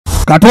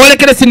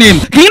katwolekere sinema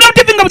Kingdom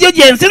TV nga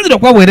bujeje ensinziro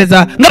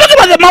kwaweereza nga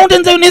bagaba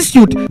Mountain Zion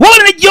Institute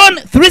waliwo ne John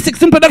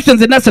 316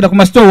 Productions enasera ku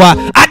mastowa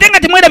ate nga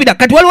temwerabira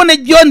kati waliwo ne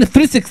John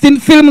 316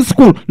 Film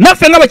School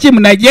naffe nga bakiri mu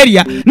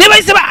Nigeria ne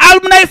bayise ba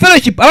Alumni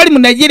Fellowship abali mu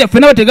Nigeria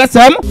ffenna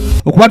bategasamu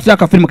okuba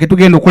tutaka filimu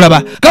ketugenda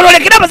okulaba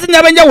kalolekera abasinyi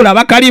abenjawulo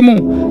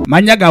abakalimu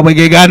manya gaabwe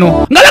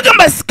gegano nga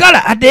bagamba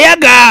Skala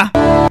Adeyaga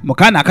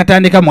mukana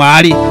akatandika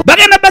mwali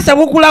bagenda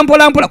basaba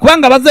okulampolampola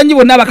kubanga abazanyi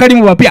bonna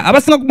abakalimu bapya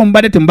abasinga ku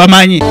mbadde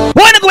tembamanyi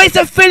wone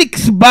kubayise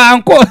Felix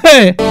Banko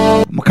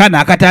mukana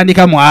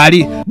akatandika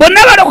mwali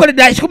bonna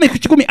balokoledde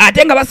 10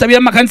 ate nga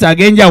basabira makanisa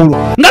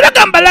ag'enjawulo nga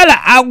bagamba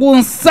Lala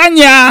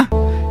Agunsanya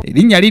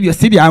erinnya liryo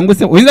si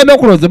lyanguse oyinza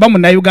n'okulowooza mu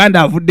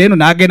Uganda avudde eno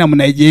n'agenda mu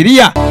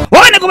Nigeria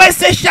wone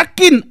kubayise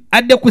Shakin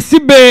adde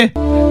kusibe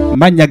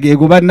manya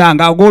geego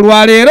bannanga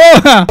ag'olwaleero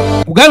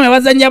kugamba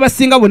abazanyi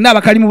abasinga bonna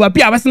abakalimu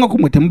bapya abasinga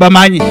kumwe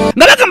temubamanyi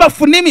nga bagamba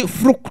Funimi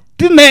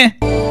Fruktine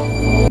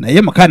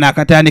naye mukana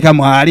akatandika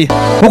mwali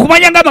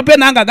okumanya nga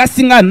amapena nga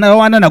gasinga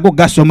nawana nago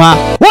gasoma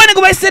wone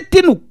kubayise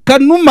Tinu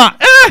Kanuma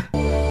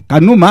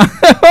Kanuma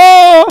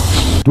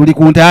tuli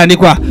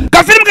kuntandikwa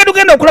kafilimu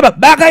ketugenda okulaba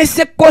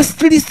bakayise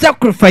Costly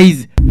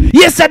Sacrifice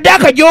ye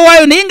sadaka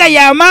gy'owaayo naye nga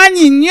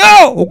y'amaanyi nnyo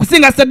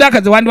okusinga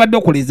sadaka ze wandiwadde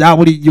okoleza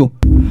bulijjo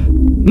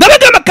nga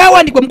bagamba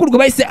kawandikwa mukulu gwe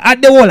bayise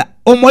Adewola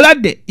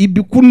Omoladde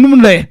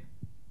Ibikunule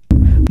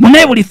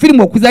munaye buli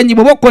filimu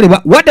okuzanyibwa oba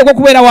okukolebwa wadde ko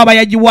kubeerawo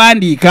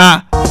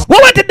abayagiwandiika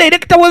wawate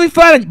director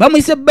w'ebifaananyi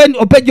bamuyise Ben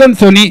Ope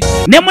Johnson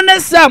ne munne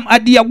Sam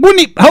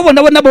Adiyaguni abo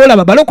bonna bonna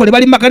bawolaba balokole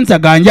bali makanisa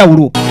ga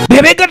njawulo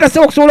bebeegattase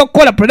okusobola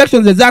okukola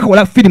productions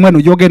ezaakola filimu eno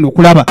gy'ogenda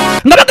okulaba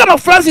nga bagamba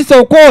Francis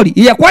Okoli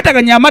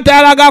yeyakwataganya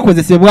amataala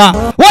agaakozesebwa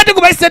wate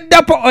gwe bayise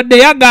Dapo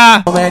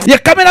Odeyaga ye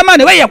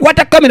cameraman we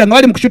yakwata kamera nga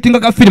bali mu kushutinga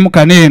ka filimu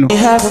kaneeno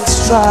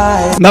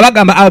nga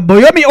bagamba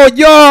Aboyomi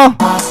Ojo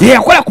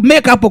yeyakola ku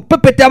make-up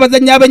okupepeta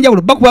abazannyi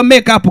ab'enjawulo bakuba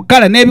make-up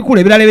kala n'ebikulu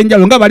ebirala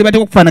eb'enjawulo nga bali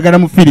bateka okufaanagana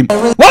mu filimu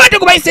wate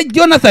gwe bayise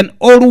Jonathan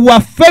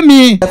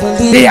Oluwafemi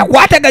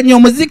yeyakwataganya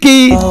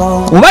omuziki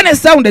oba ne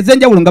sound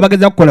ez'enjawulo nga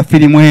bageza kukola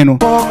filimu eno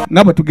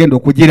nga bwe tugenda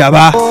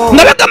okugiraba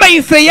nga bagamba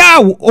ife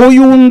yaawo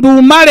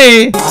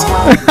Oyundumale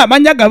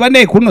amanya gaba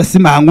neekuno si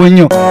mangu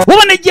nnyo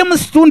oba ne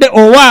James Tunde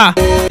Owa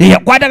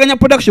yeyakwataganya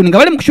production nga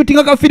bali mu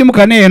kushutinga ka filimu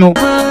kaneeno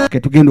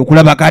ketugenda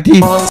okulaba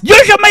kati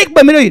Joshua Mike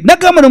Bamiroye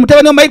nagamba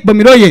n'omutabani wa Mike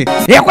Bamiroye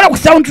eyakola ku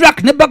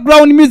soundtrack ne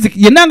background music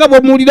yenna nga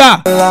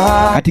bw'omuwulira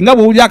kati nga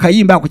bw'owulira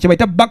akayimba ako kye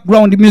bayita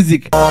background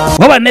music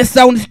waba ne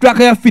soundtrack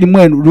ya filimu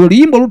eno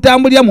luluyimba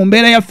olutambulira mu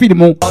mbeera ya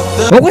filimu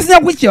okusinga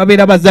ku kye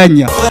babeera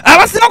bazannya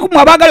abasinga ku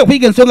mwe abaagala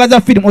okuyiga ensonga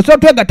za filimu osobola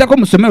twegattako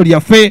mu ssomero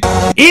lyaffe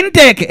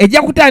intake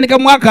ejja kutandika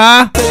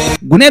mwaka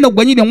guneeno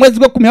gwenyini omwezi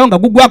gw'ekkumi awo nga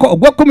gugwako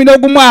ogw'ekkumi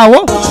n'ogumu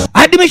awo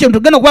admission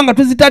tugenda okuba nga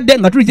tuzitadde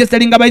nga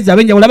tuligestalinga abayizi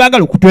ab'enjawulo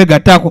abaagala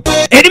okutwegattako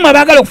erimu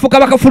abaagala okufuuka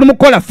bakafulumu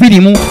kukola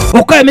filimu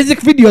okukola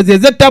music videos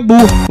ez'ettabu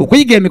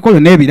okuyiga emikolo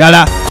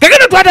n'ebirala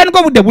kagenda twatandika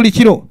obudde buli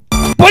kiro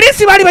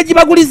poliisi baali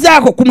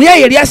bagibagulizaako ku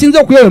muyayi yali asinze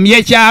okuyoyomya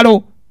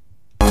ekyalo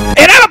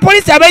era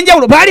abapoliisi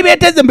ab'enjawulo baali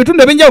beeteeze mu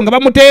bitundu eb'enjawulo nga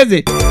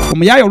bamuteeze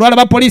omuyayi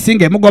olwalaba poliisi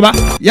ng'emugoba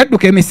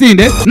yadduka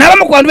emisinde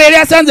n'abamu ku bantu be yali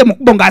asanze mu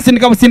kkubo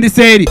ng'asindika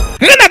busindise eri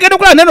kagenda agenda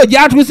okulaba neno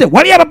gy'atuuse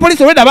waliyo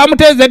abapoliisi olwedda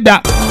bamuteeze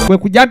edda kwe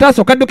kujja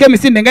ataasa okadduka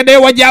emisinde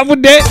ng'eddayo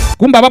wagyavudde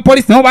kumba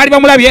abapoliisi nabo baali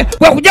bamulabye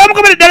kwe kujja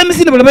bamugobera eddala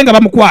emisinde bulabe nga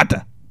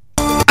bamukwata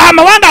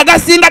amawanga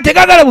agasinga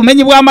tegagala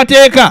bumenyi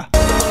bw'amateeka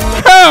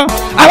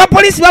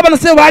abapoliisi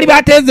babanasebo baali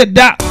bateeze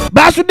dda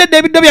basudde edda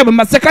ebiddo byabwe mu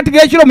masekati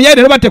g'ekiro omuyayi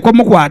leero bateeka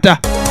omukwata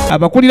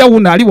abakulira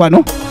wuno ali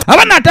wano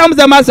abana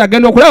atambuza amaaso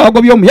agenda okulaba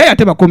bagobye omuyayi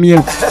ate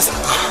bakomyewo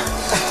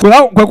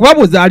kwe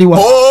kubabuuza aliwa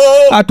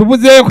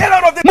atubuzeeko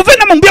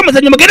mufenna mu mbya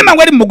muzannyo mugende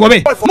mangu eri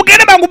mumugobe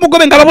mugende mangu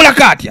mugobe nga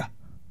babulako atya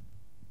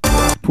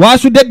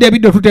twasudde edda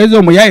ebiddo tuteeze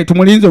omuyayi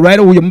tumulinze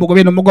olwaliro wuyo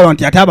mumugobe nomugoba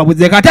nti ate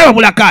ababuzeeko ate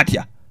ababulako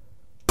atya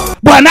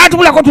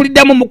bw'anaatubulako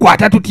tuliddamu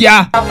mukwata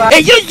tutya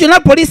ekiro kyonna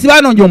poliisi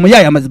baanonja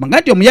omuyayi amazima nga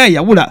nti omuyayi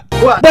yabula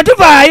bwe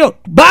tuvaayo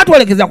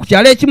baatwolekeza ku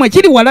kyalo ekimu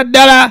ekiri wala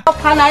ddala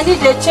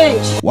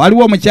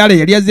waliwo omukyala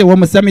yali azze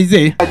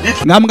ew'omusamize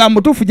ng'amugamba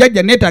mutuufu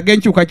jjajja neetaaga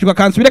enkyukakyuka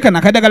kansubire kano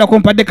akadagala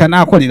kompadde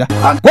kanaakolera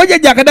ko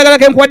jjajja akadagala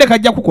kenkuwadde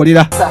kajja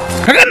kukolera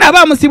kagenda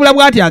aba amusibula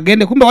bw'ati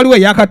agende kumbe waliwo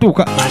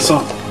eyakatuuka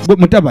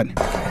mutabani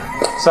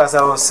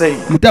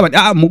mutabani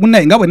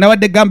mugunaye nga bwe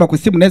nabadde gamba ku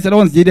ssimu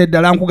nesalawo nzijira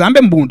eddala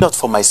nkugambe mbundu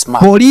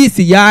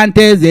poliisi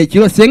yanteeze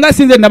ekiro senga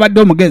sinze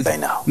nabadde omugezi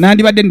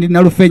nandibadde ndi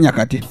nalufeenya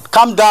kati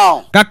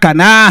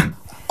kakkana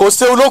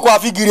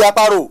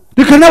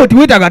tikanawe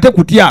tiwetaaga ate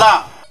kutya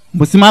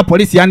mbusima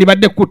poliisi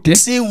yandibadde kutte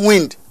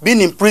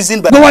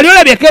gwe wali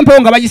olabyeko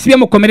empewo nga bagisibye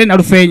mu kkomere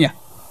nalufeenya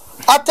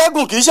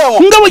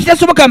nga bwe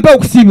kitasoboka mpewo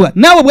okusibwa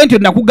naawe bwe ntyo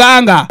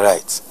nakuganga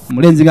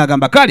mulenzi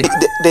ng'agamba kale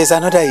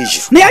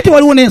naye ate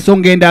waliwo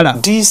n'ensonga endala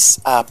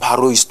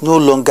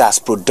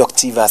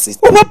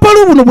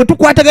obwapalo buno bwe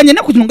tukwataganya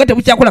ennaku zino nga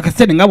tebukyakola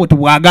kasene nga bwe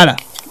tubwagala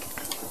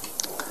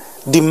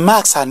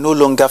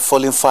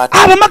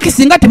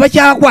abamakisi nga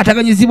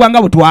tebakyakwataganyizibwa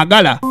nga bwe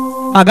twagala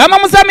agamba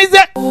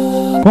musamize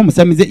ko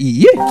musamize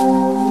iye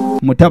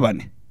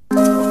mutabane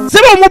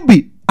seba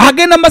omubbi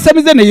agenda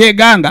musamize ne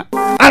yeeganga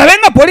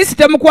alabenga polisi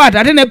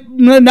temukwata ate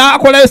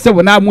n'akolayo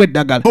ssebo n'amuwa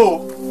eddagala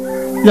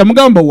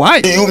yamugamba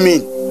why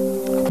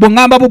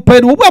bw'ŋŋamba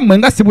bupeeru bwammwe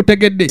nga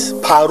sibutegedde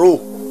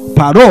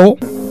paro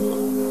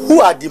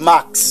who are the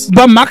marks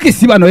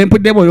bamakisi bano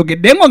empudde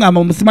bw'oyogedde ngo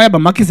ngamba omusimaya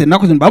bamakisi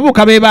ennaku zino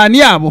babuuka be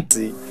baani abo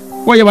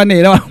woye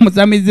baneera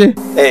musamize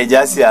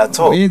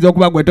oyinza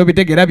okuba gwe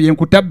tobitegeera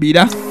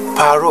byenkutabbira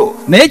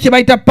naye kye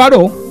bayita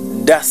paro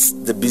that's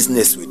the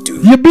business we do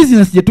ye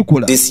business gye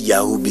tukola this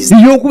yahoo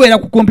business ey'okubeera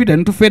ku kompyuta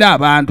ne tufera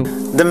abantu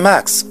the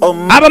marks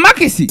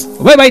abamakisi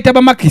oba bayita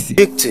bamakisi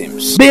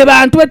victims be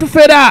bantu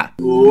betufera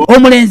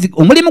omulenzi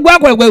omulimu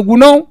gwakola gwe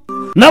guno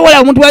nga wala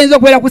omuntu wayinza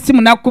okubeera ku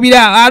simu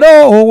nakukubira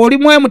alo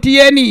olimu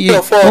MTN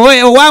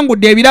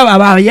owangudde ebirabo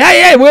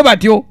abayaye bwe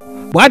batyo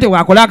bwate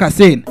wakola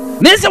akasente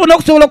nense bona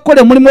okusobola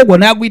okukola omulimu ogwo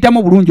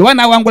n'aguyitamu bulungi oba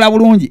n'awangula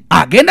bulungi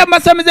agenda mu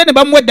masamize ne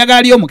bamuwa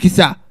eddagala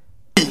ly'omukisa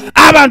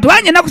abantu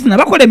bangi ennaku zino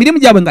bakola emirimu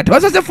gyabwe nga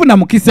tebasoose funa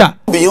mukisa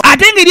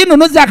ate ngeri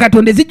ennono za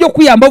katonda ezijja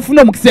okuyamba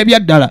ofuna omukisa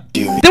ebyaddala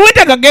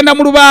teweetaaga kgenda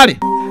mu lubaale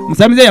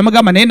musamize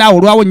yamugamba naye naawe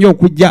olwawo nnyo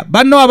okujja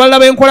banno abalala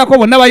benkolako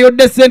bonna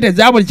bayodde ssente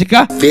za buli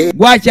kika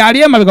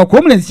gwakyali emabega ku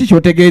omulenzi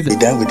kikyotegeeza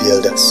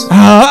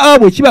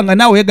bwe kiba nga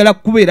naawe oyagala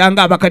kubeera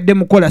nga abakadde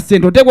mukola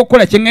ssente oteekwa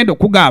okukola kyengenda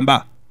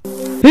okugamba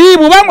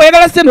bw'obanga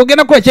oyagala ssente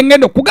ogenda kukola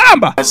kyengenda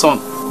okugamba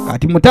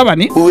kati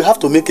mutabani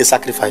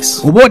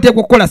oba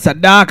oteekwa okukola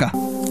saddaaka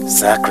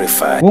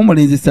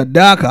omulenzi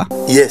saddaaka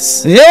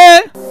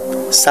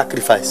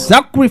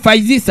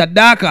sacrifice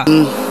saddaaka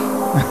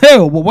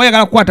obwo oba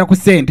oyagala kukwata ku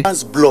ssente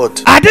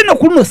ate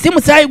nokuluno si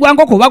musaayi gwa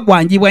nkoko oba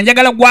gwanjibwa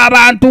njagala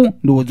gw'abantu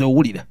ndowooza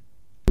owulira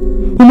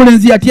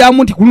omulenzi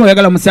yatyamu nti kuluno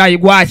oyagala musaayi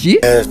gwaki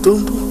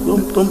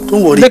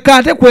leka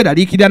ate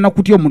kweraliikirira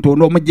nakutya omuntu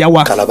ono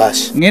omugjawa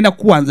ngenda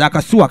kukuwanza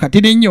akasuwa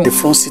katini nnyo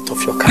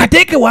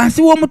kateeke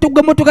wansi w'omutto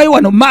gw'emmotokayo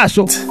wano mu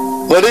maaso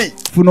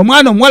funa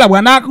omwana omuwala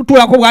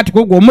bw'anaakutulako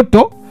bw'atiko gwe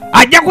omutto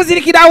ajja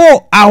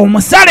kuzirikirawo awo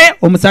musale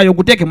omusaayi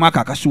oguteeke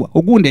mwaka akasuwa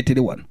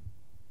ogundeetere wano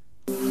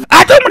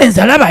ate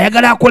omulenzi alaba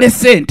ayagala akole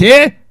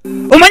ssente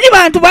omanyi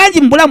bantu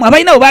bangi mu bulamu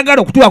abalina bwe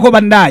baagala okutulako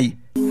bannaayi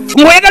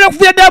ng'oyagala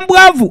okuviira ddala mu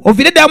bwavu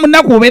oviire ddala mu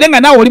nnaku obeere nga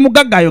naawe oli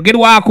mugagga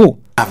ayogerwako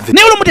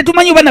naye olumu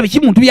tetumanyi oba na biki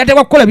muntu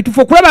byateekwa kukola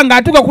bitufu okulaba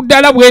ng'atuuka ku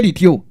ddala bwe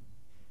lityo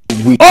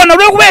ono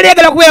olw'okubeera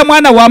yagala kubeera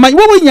mwana w'amanyi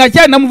wobulinya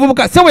akyali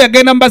namuvubuka se bwe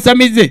yagenda mu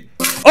basamize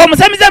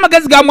omusamize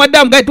amagezi gamuwadde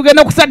amugaye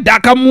tugenda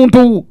kusaddaaka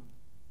muntu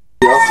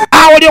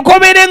awo olyoka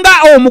obeere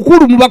nga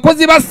omukulu mu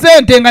bakozi ba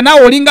ssente nga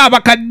naawe olinga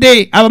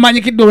abakadde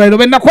abamanyikidde olwaliro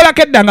be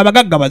nakolako edda nga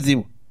bagagga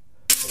bazibu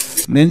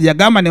mulenzi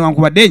yagamba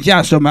newankubadde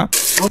nkyasoma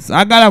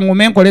saagala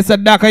ngume nkola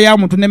esaddaaka ya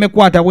muntu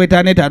nemekwata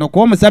bw'etaano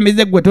kuba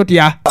omusamize gwe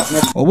totya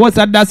oba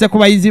osaddaase ku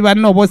bayizi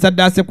banno oba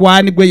osaddaase ku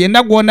ani gwe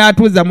yenna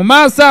gw'onaatuuza mu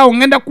maaso awo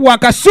ngenda kuwa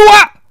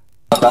akasuwa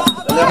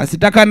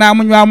kasitaka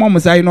n'amunywamu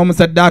omusaayi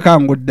n'omusaddaaka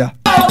ngudda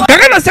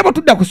kakano sebo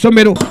tudda ku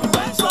ssomero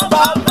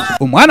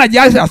omwana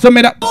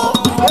gy'asomera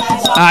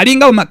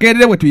alinga mu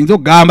makerere bwe tuyinza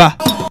okugamba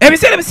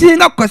ebiseera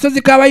bisinga ku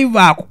kasozi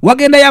k'abayivaako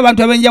wagendayo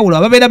abantu ab'enjawulo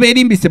ababeera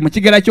beerimbise mu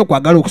kigera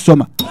ky'okwagala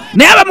okusoma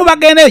naye abamu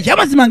bagendayo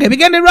kyamazima nga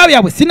ebigendererwa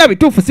byabwe sina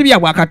bituufu si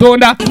byabwa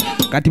katonda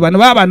kati bano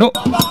baabano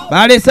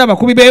baleese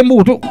abakubi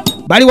b'embuutu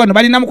bali wano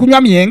balina mu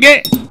kunywa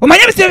myenge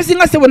omanye ebiseera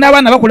bisinga sebo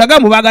n'abaana bakulaga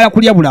mbu baagala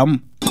kulya bulamu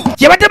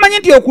kye batamanyi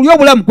nti okulya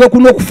obulamu kwe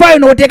kuno okufaayo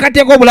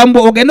n'oteekateeka obulamu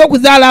bwo ogenda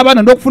okuzaala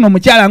abaana n'okufuna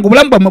omukyala nga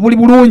obulamu bwammwe buli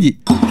bulungi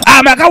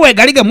amaka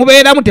weegali ge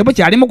mubeeramu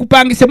temukyali mu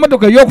kupangisa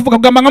emmotoka ey'okuvuga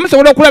kugamba nga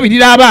musobola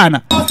okulabirira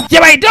abaana kye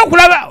bayite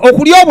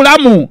okulya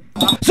obulamu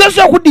so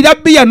si okuddira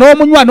bbiya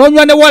n'omunywa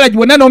n'onywa ne walagi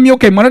bonna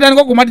n'omyuka emmwe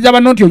n'otandika okumatiza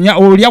banno nti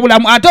olya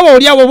bulamu ate oba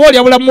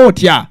olya bulamu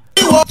otya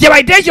kye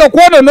bayite ekyo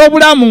okwonoona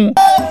obulamu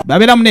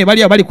babeeramu naye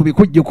bali abali ku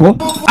bikujjuko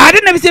ate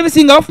n'ebiseera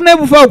bisinga bafuna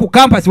ebufaawo ku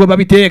kampasi bwe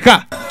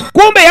babiteeka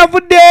kumbe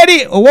yavudde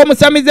eri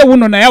ow'omusamize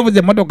wuno naye avuze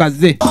emmotoka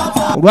ze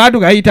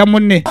olwatuga yayita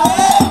munne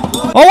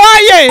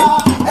owaaye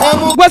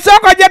gwe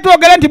sooka ajja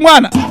twogere nti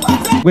mwana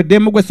gwe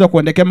ddemu gwe sooka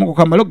ondekemu ku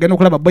kamalo okugenda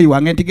okulaba boyi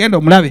wange nti genda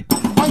omulabe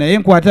naye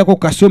nkwatako ku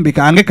kasumbi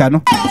kange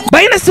kano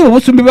balina si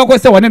obusumbi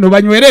bakozesa wane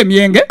nobanywera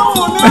emyenge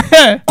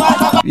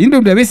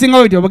bintu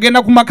ebisingawo biti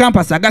obugenda ku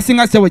makampasi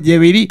agasinga sebo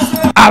gyebiri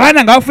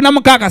abaana nga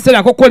bafunamu ka akaseera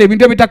akokukola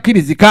ebintu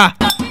ebitakkirizika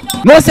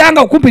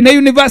n'osanga okumpi ne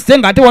yunivasite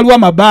ng'ate waliwo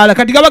amabaala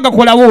kati gaba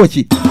gakolawo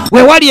ki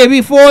wewali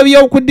ebifo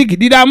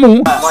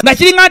by'okudigidiramu nga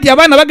kiringa nti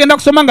abaana bagenda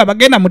kusoma nga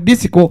bagenda mu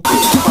disiko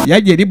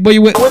yajja eri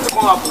boyiwe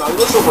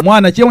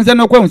omwana kyewunza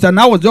n'okwewunza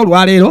naawoze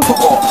olwaleero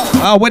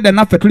obwedda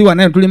naffe tuli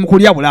wanene tuli mu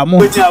kulya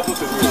bulamu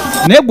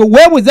naye gwe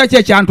weebuuza ki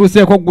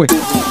ekyantuuseeko gwe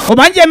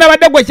omanyi gye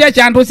nabadde gwe ki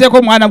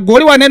ekyantuuseeko mwana gwe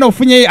oli wanene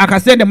ofunye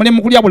akasente muli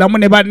mu kulya bulamu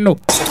ne banno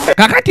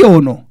kakati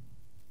ono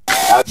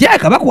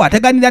kyaka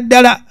bakwataganira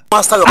ddala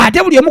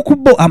ate buli omu ku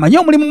bo amanyi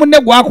omulimu munne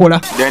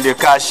gwakola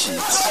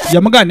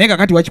yamugana naye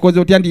kakati wakikoze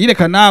otya ndi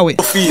yireka naawe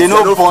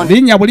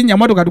linnya bulinnya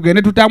motoka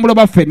tugende tutambula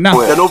baffenna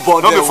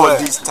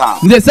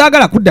nze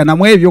saagala kudda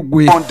namu ebyo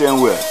gwe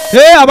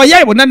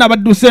abayayi bonna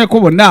nabadduseeko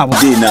bonna abo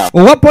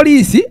owa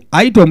poliisi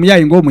ayita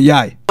omuyayi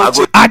ng'omuyayi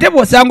ate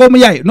bw'osanga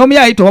omuyayi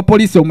n'omuyayi ayita owa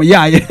poliisi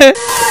omuyayi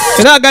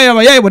era agayo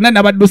abayayi bonna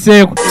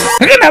nabadduseeko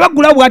agenda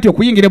abagula bw'ati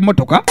okuyingira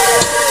emmotoka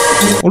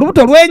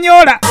olubuto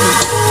lwenyoola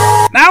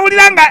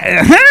n'awulira nga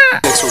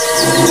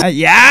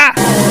aya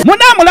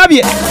muna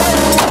amulabye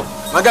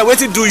My guy,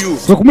 what do you?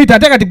 wekumuyita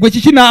ate kati gwe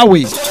kiki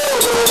naawe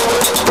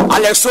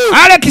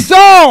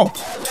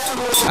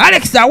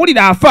Alex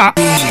awulira afa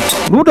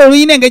olubuto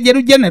luyina engeri gye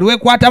lujja ne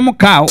lwekwatamu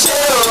kaawo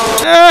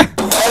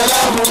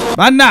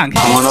bannange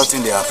I'm not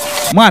in there.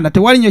 mwana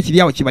tewali nnyo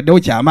kiryawo kibaddewo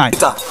ky'amaanyi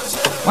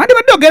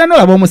wandibadde ogenda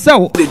n'olaba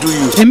omusawo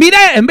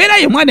embeera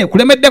ye mwana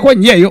ekulemeddeko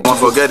nnyo eyo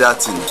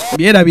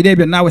byerabira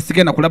ebyo naawe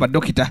sigenda kulaba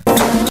dokita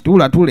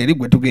tuula eri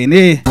gwe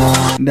tugende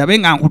ndabe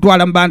nga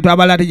nkutwala mu bantu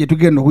abalala ate gye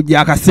tugenda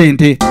okujja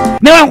akasente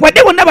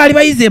newankubadde bonna baali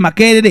bayize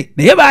emakerere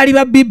naye baali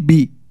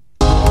babibbi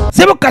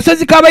sebo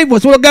kasozi kabayivu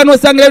osobola ogenda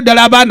n'osangirayo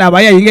ddala abaana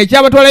abayayi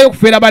ng'ekyabatwalayo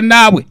okufeera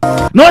bannaabwe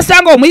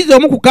n'osanga omuyizi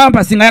omu ku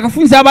kampasi nga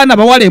yakafunisa abaana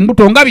bawala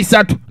embuto nga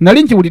 3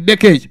 nali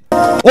nkiwuliddeko ekyo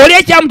oli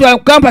ekyamutwala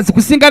ku kampasi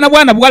kusinkana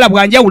bwana buwala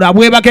bwanjawulo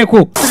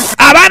abwebakeko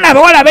abaana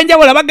abawala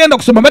ab'enjawulo bagenda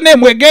okusoma banaye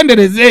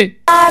mwegendereze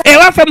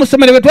ewaffe mu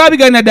ssomero bwe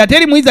twabiganira ddala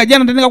teri muyizi ajja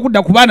natandika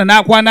kudda ku baana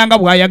n'akwananga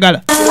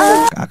bw'ayagala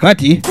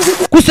kakati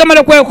ku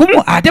ssomero kwe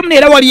kumu ate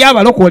muneera waliyo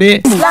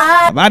abalokole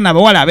abaana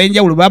abawala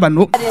ab'enjawulo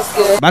babano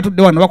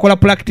batudde wano bakola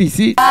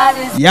practice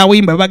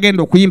yawimba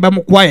bagenda okuyimba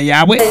mu kwaya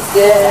yaabwe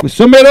ku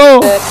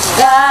ssomero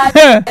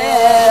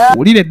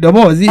wulira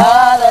eddoboozi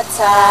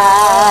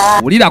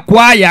wulira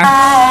kwaya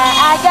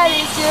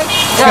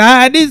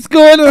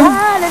kadiskolo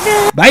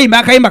bayimba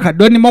akayimba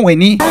kadoni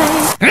moweni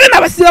kagenda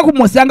abasiba ku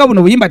musanga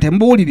buno buyimba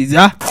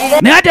temubuwuliriza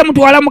naye ate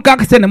mutwala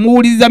mukakase ne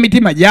muwuliriza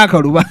mitima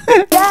gyakaluba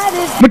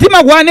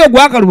mutima gwani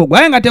ogwakaluba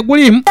gwaye nga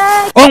tegulimu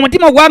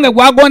omutima gwange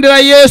gwagondera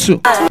yesu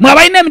mwe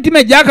abalina emitima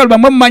egyakaluba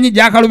mwe mumanyi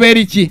gyakaluba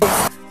eriki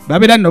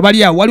babeera nno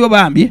bali awo waliwo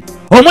bambi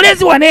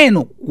omulenzi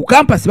waneeno ku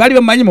kampasi baali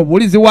bamumanyi mu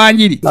buwulizi wa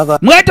njiri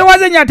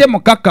mwetowaze nnyo ate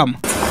mukakkamu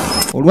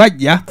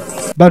olwajja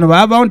bano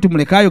baavawo nti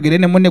muleke ayogere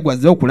ne munne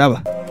gwazze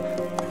okulaba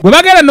bwe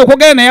bagenda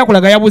n'okwogera naye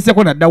akulaga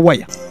yabuuseko nadda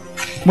waya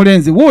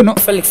mulenzi wuuno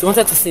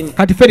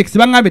kati Felix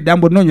baŋŋambye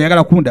eddambo nnoonya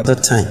oyagala kundaba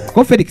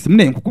ko Felix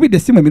munne nkukubidde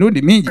essimu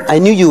emirundi mingi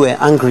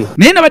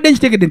naye nabadde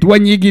nkitegedde nti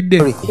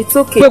wanyiigidde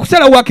kwe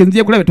kusalawo wake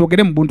nziye kulaba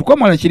twogere mu buntu ko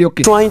mwala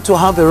kiryokke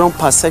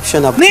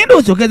naye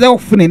ndowooza ogezaako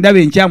okufuna endaba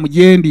enkyamu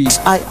gye ndi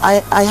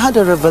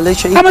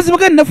amazima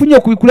gandi nafunye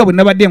okubikula bwe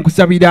nabadde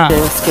nkusabira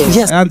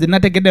nze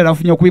nategedde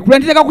nafunye okubikula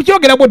ntiteka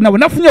kukyogera bwo nabo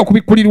nafunye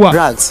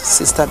okubikulirwa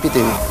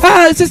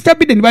Sister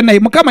Biden bannaye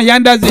mukama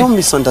yandaze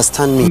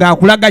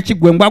ng'akulaga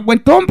kiggwe mbwagwe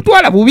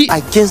tomputwala bubi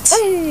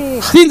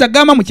sinza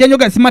gamba mu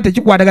kyenyoga sima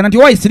tekikwatagana nti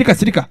owayi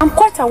sirika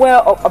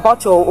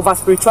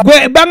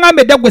gwe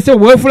baŋŋambe edda gwe sebo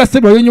bweweefula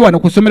sebo yonyi wano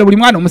ku ssomero buli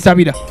mwana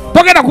omusabira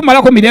togenda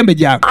kumalako mirembe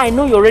gyange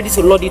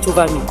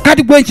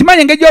kati gwe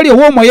nkimanyi engeri gy'oli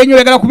ow'omwoyo yenyi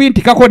oyagala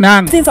kubintikako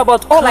nange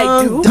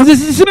nze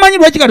simanyi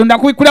lwaki katonda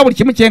akubikulira buli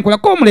kimu kyenkola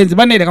ko omulenzi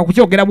baneereka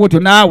kukyogera bwotyo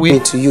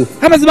naawe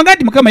amazima ga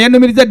nti mukama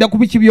yanumiriza dda ku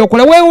biki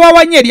byokola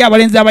weewawanye eri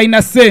abalenzi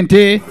abalina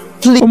ssente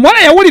omuwala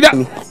yawulira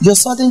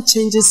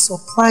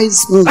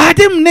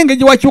ate munenge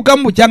gye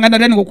wakyukamu bukyanga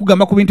natandika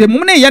okugamba ku bintu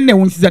mune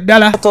yannewunkiza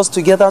ddala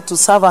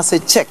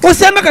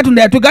osanga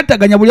katonda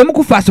yatugattaganya buli omu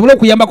kufa asobole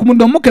okuyamba ku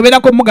mundu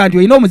omukeberako muga nti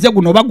olina omuze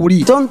guno oba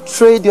guli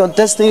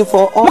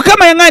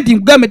mukama yanga nti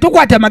nkugambe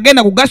tokwata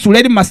amagenda kugasula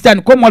eri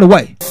mumasitaani komuwala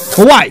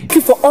owaayi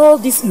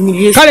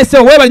kale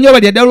sewo weebali nnyo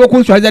bali addala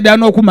olw'okunswaliza ddala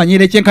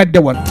n'okumanyira ekyenkadde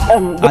wano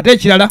ate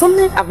ekirala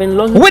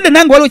obwedde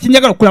nange waliwo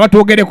kinjagala okulaba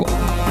twogereko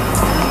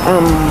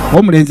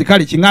omulenzi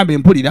kale kiŋŋambe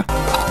mpulira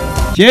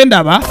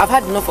kyendaba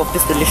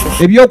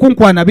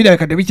ebyokunkwana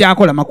birabika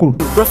tebikyakola makulu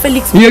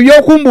ebyo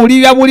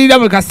ebyokumbuulirira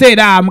buli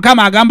kaseera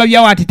mukama agamba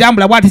byawo ati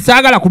tambula bwati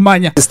saagala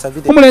kumanya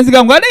omulenzi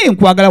gangu naye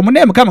nkwagala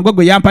munaye mukama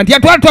gwegwe yampa nti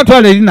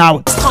twala eri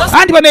naawe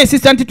anti banaye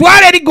sisita nti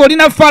twala eri gwe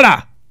olina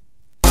fala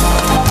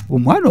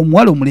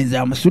omuwala omulenzi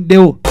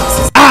amusuddewo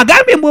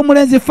agambye mbwe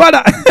omulenzi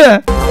fala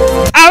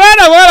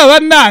abaana bawala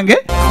bannange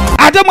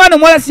ate omwana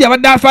omuwala si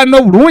yabadde afaanana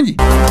obulungi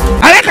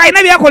aleka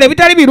alina byakola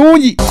ebitali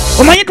birungi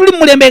omanyi tuli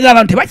mulembe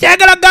ng'abantu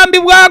tebakyagala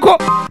gambibwako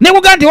ne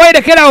kuga nti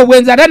wayerekerawo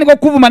bwenzi atandika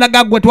okuvuma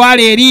nagaggwe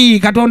twala eri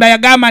katonda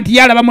yagamba nti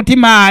yalaba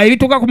mutima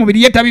ebituuka ku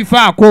mubiri ye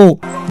tabifaako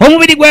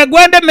omubiri gwe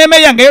gwenda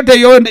emmeme yange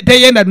yo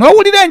teyenda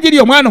n'owulira enjiri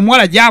omwana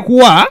omuwala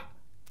gyakuwa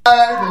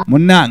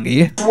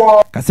munnange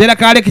kaseera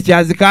kaleki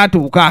kyazi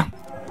katuuka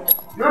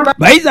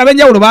bayizi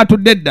ab'enjawulo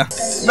baatudde dda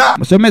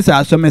musomesa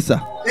asomesa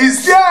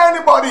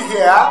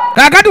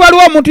kakati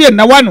waliwo omuntu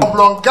yenna wano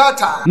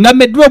nga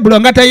meddwa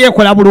obulongata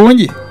yeekola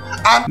bulungi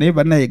naye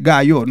bannaye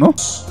gaayo ono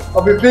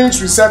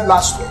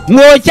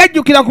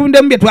ng'okyajjukira ku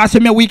ndemu bye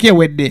twasomye wiiki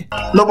ewedde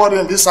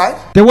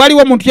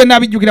tewaliwo omuntu yenna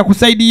abijjukira ku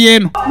sayidi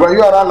yeeno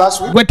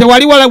gwe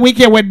tewaliwo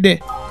wiiki ewedde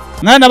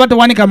nga naba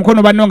tewanika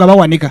mukono banno nga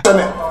bawanika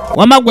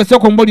wama gwe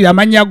sooka ombulira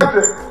amannya go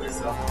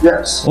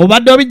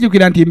obadde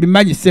obijjukira nti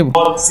mbimanyi ssebo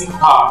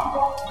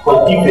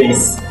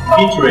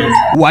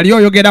wali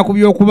oyogera ku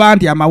byokuba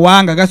nti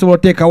amawanga gasobola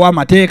oteekawo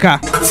amateeka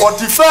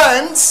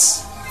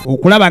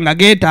okulaba nga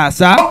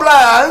geetaasa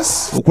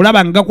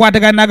okulaba nga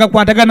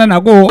gakwatagana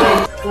nago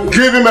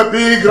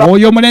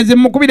oyo omulenzi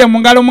mukubire mu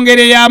ngalo mu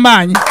ngeri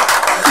ey'amaanyi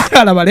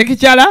alaba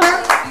lekikyala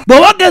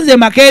bw'oba ogenze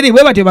emakeeri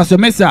bwe batyo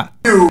basomesa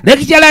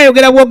Lekikyala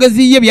ayogera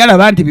bwogezi ye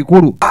byalaba nti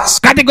bikulu.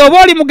 Kati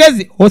goba oli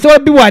mugezi osobola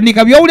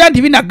biwandiika byowulira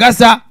nti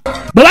binagasa.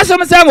 Bwe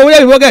basomesa nga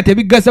owulira byogera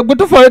tebigasa gwe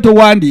tofaayo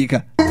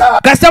towandiika.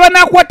 Kasaba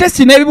n'akuwa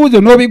testi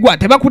n'ebibuuzo n'obigwa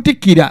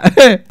tebakutikkira.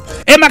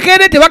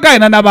 Makerere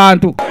tebagayana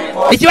n'abantu.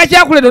 Ekiba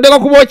kyakuleeta odeka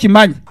kuba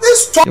okimanyi.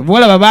 Kyova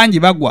olaba bangi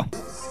bagwa.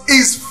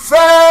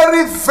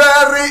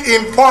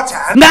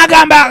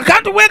 N'agamba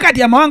akantu bwe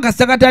kati amawanga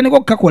sakatandika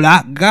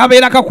okukakola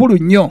gabeera kakulu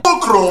nnyo.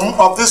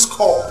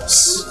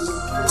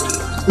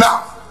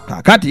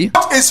 Kakati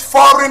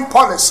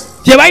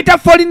kye bayita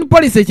foreign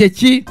policy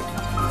kyeki?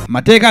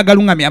 Mateeka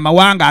agalungamya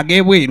amawanga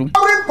ag'ebweru.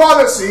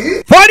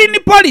 Foreign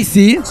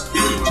policy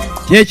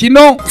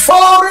kyekino.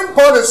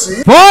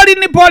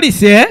 Foreign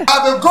policy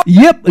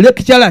ye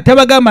lekikyala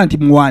tabagamba nti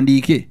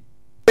muwandiike.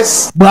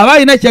 Bw'aba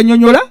alina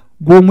kyanyonyola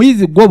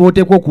gw'omuyizi gw'oba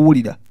oteekwa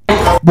okuwulira.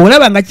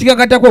 Bw'olaba nga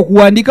kikakatako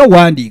okuwandiika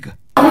wandiika.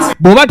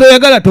 Bw'oba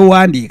toyagala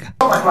towandiika.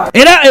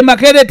 Era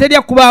Makerere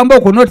terya kubamba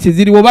okwo notisi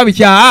ziriwo oba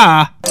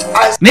bikyaa.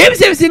 Naye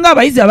ebisa ebisinga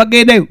abayizi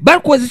abagendayo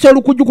bakozesa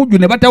olukujjukujju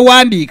ne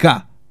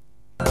batawandiika.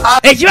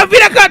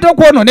 Ekibaviirako ate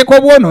okwonooneka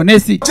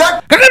obwonoonesi.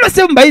 Kakano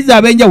se mu bayizi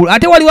ab'enjawulo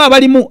ate waliwo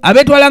abalimu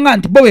abeetwalanga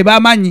nti bo be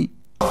bamanyi.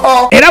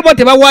 Era bo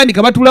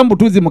tebawandiika batuula mu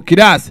butuuzi mu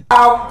kiraasi.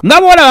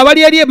 Nga boolaba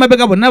bali eri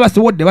emabega bonna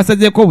basobodde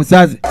basazeeko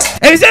obusaze.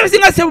 Ebisa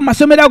ebisinga se mu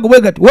masomero ago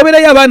bwe gati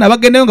wabeerayo abaana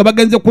abagendayo nga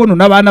bagenze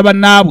kwonoona abaana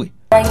bannaabwe.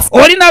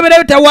 Oli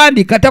n'abeerayo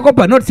tawandiika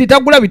takopa notisi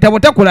tagula bitabo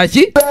takola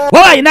ki?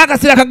 Waba alina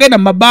akaseera kagenda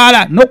mu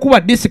mabaala n'okuba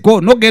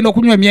disiko n'ogenda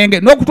okunywa emyenge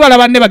n'okutwala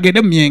banne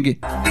bagende mu myenge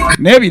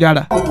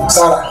n'ebirala.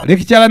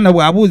 Lekikyala nno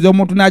bw'abuuza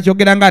omuntu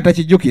n'akyogera nga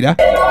atakijjukira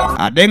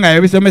ate nga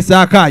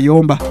yabisomesaako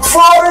ayomba.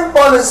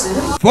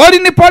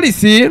 Foreign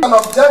policy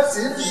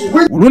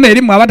oluno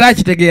erimu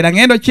abatakitegeera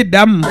ngendo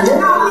kiddamu.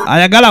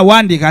 Ayagala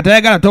wandiika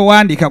atayagala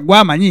towandiika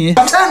gw'amanyi.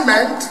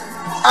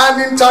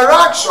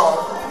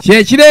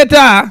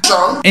 Kyekireeta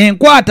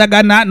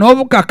enkwatagana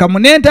n'obukakamu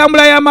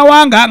n'entambula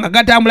y'amawanga nga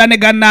gatambula ne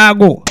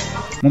gannaago.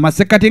 Mu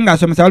masekati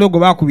ng'asomesa waliwo gwe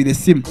baakubira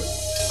essimu.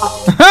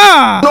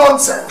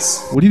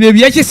 Olina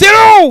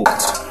ebyekisiru.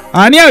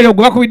 Ani oyo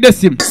gwe bakubidde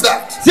essimu?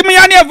 Simu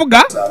y'ani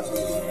evuga?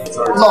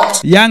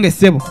 Yange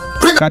ssebo.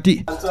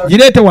 Kati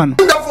gireete wano.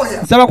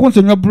 Nsaba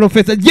kunsonyiwa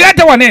Profesa.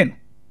 Gireete wano eno.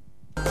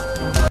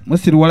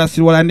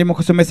 Musiruwala ndi mu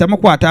kusomesa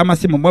mukwata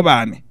amasimu mwe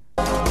baane.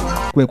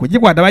 Kwe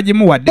kugikwata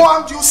bagimuwadde.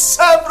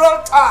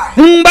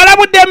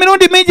 Mbalabudde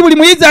emirundi mingi buli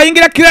muyizi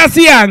ayingira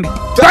kiraasi yange.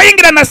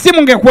 Toyingira na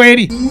simu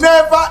ngekweri.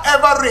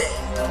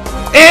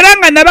 Era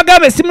nga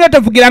nabagamba essimu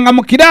yatavugiranga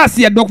mu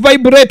kiraasi yadde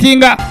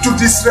okuvibratinga.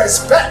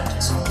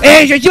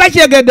 Ekyo kiba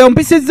kiregedde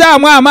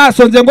ompisizaamu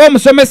amaaso nze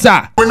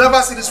ng'omusomesa.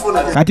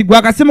 Kati gwe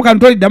akasimu kano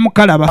toliddamu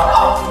kalaba.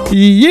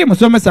 Iye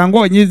musomesa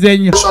ng'onyize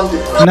nnyo.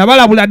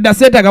 Nabalabula dda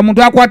seetaga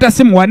muntu akwata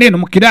simu wane eno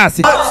mu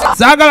kiraasi.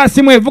 Saagala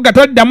simu evuga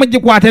toliddamu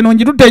gikwata eno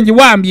ngitutte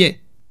ngiwambye.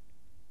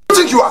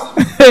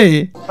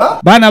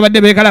 Baana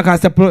abadde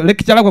beekalakaasa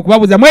lekikyala kwe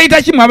kubabuuza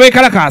mweyita ki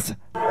abeekalakaasa?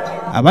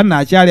 Abaana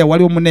akyali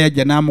waliwo munne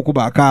yajja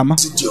n'amukuba akaama.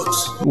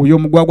 Oyo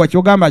omugwagwa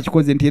kyogamba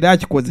akikoze nti era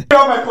akikoze.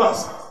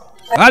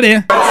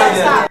 Ale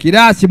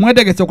kiraasi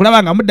mwetegese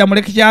okulaba nga mudda mu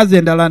lekikyaze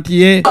endala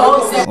nti ye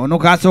ono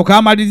kasooka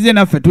amalirize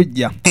naffe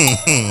tujja.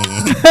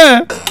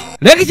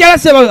 Lekikyala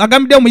seba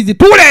agambidde omuyizi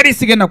tuula eri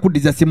sigenda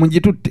kuddiza simu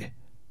ngitutte.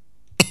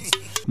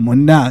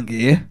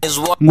 Munnange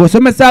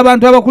ng'osomesa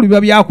abantu abakulu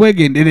biba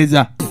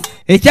byakwegendereza.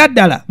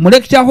 Ekyaddala mu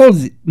lecture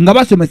halls nga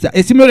basomesa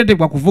essimu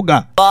yoleetebwa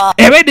kuvuga.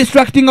 Ebe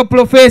distracting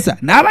professor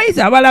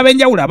n'abayizi abalala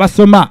ab'enjawulo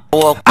abasoma.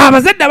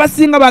 Abazadde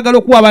abasinga baagala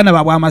okuwa abaana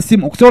baabwe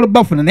amasimu okusobola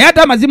obbafuna naye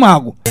ate amazimu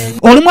ago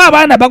olumu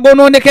abaana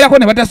bagonoonekerako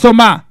ne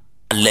batasoma.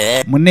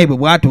 Munne bwe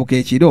bwatuuka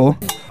ekiro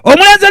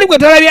omulenzi oli gwe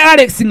talabye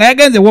Alex nga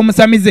yagenze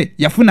w'omusamize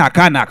yafuna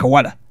akaana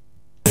akawala.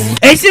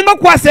 Ekisinga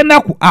okukwasa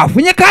ennaku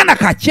afunye kaana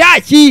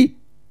kakyaki.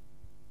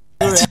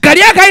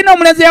 Kali akalina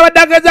omulenzi yabadde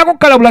agezaako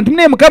kukalabula nti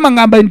munaye Mukama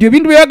ngamba nti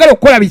ebintu byeyagala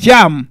okukola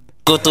bikyamu.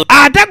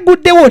 Ate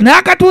agguddewo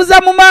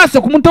n'akatuuza mu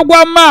maaso ku mutwe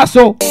gwa mu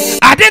maaso.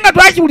 Ate nga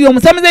twakiwulira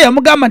omusamize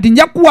yamugamba nti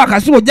nja kukuwa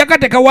akasulo ojja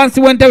kateeka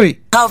wansi w'entebe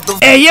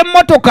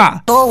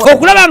ey'emmotoka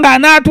okulaba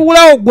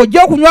ng'anaatuulawo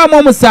gw'ojja okunywamu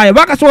omusaayi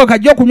oba akasulo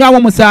kajja okunywamu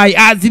omusaayi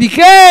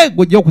azirike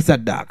gw'ojja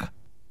okusaddaaka.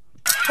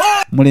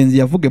 Mulenzi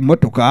yavuga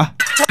emmotoka.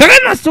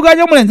 Kakati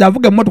nasuganya omulenzi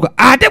avuga emmotoka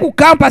ate ku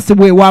kampasi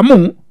bwe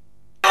wamu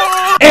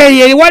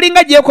eyo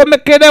walinga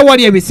gyekomekera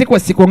wali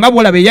ebisikosiko nga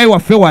bwolaba eyayi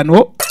waffe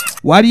wano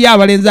waliyo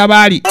abalenzi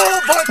abaali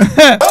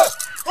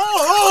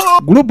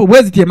gurupu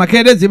bwe ziti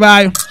Makerere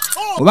zibaayo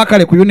oba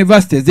kale ku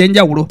yunivasite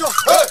ez'enjawulo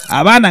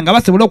abaana nga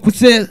basobola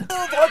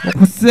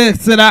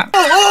okusesera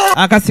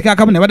akasika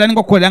akamu ne batandika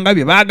okukolera nga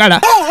bye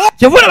baagala.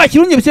 Kyova olaba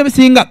kirungi ebisa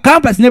ebisinga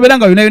kampasi nebeera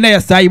nga yonna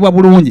yasaayibwa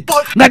bulungi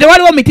nga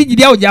tewaliwo miti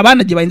giri awo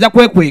gy'abaana gye bayinza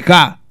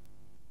kwekweka.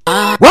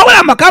 Wabula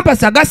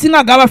amakampasi agasinga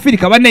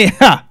ag'Abafirika bane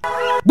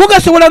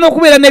gugasobola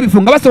n'okubeera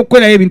n'ebifo nga basobola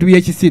okukolerayo ebintu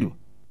by'ekisiru.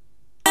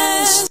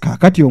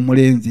 Kaakati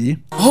omulenzi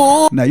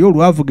naye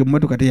olwavuga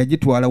emmotoka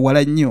teyagitwala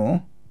wala nnyo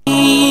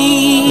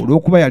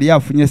olw'okuba yali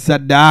afunye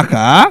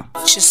saddaaka.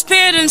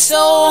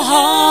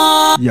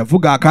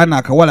 Yavuga akaana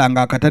akawala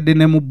nga akatadde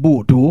ne mu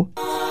bbuutu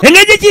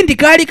engeri ki nti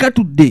kaali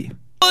katudde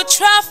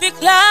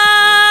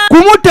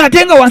kumutta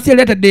ate nga wansi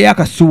yali ataddeyo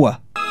akasuwa.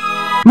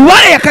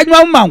 Luwala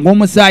yakanywamu mangu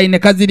omusaayi ne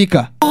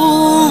kazirika.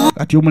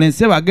 Kati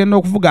omulenzi bagenda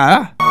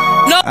okuvuga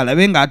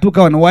alabe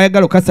ng'atuuka wano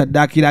wayagala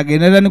okasaddaakira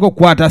agendera niko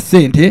okukwata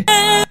ssente.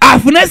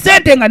 Afune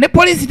ssente nga ne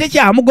poliisi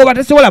tekyamugoba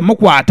tesobola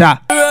mukwata.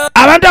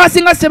 Abantu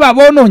abasinga sseba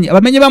aboonoonyi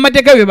abamenyi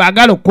b'amateeka bye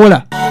baagala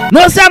okukola.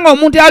 N'osanga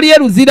omuntu ali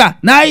eruzira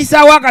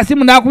n'ayisaawo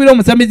akasimu n'akubira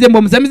omusamize mbu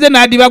omusamize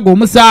n'adibaga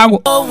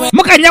omusango.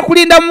 Mukanya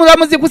kulinda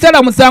mulamuzi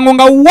kusala musango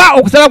nga wa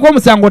okusala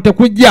kw'omusango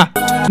tekujja.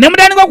 Ne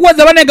mutandika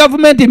okuwoza bane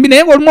gavumenti mbi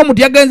naye ng'olumu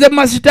omuntu yagenze mu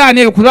masitaani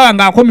eyo kulaba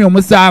ng'akomya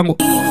omusango.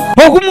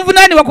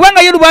 Okumuvunaanibwa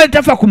kubanga ye Lubaale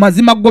tafa ku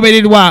mazima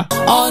kugobererwa.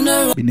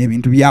 Bino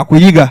ebintu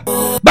byakuyiga.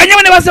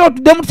 Banyama ne basaba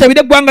tuddemu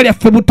tusabire eggwanga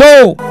lyaffe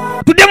buto.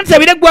 Tuddemu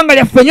tusabire eggwanga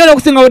lyaffe nnyo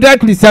n'okusinga bwe twali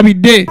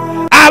tulisabidde.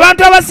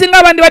 Abantu abasinga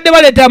abandi badde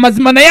baleeta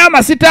amazima naye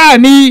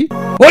amasitaani.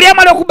 Oli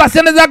amala okubba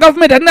ssente za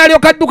gavumenti ate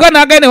n'alyoka adduka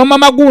n'agenda ne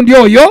mama gundi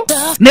oyo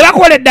ne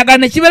bakola eddagala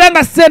ne kibeera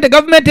nga ssente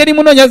gavumenti eri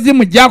munoonya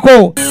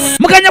zimuggyako.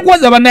 Mukanya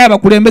kuwoza bannaye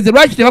abakulembeze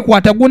lwaki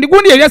tebakwata gundi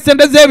yalya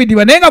ssente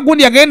z'ebidiba naye nga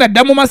gundi yagenda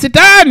dda mu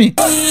masitaani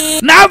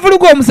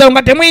n'avuluga omusawo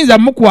nga temuyinza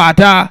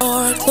mukwata.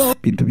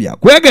 Bintu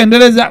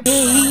byakwegendereza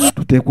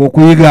tuteekwa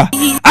okuyiga.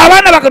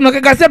 Abaana bakano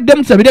kegase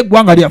tuddemu tusabire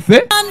eggwanga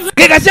lyaffe,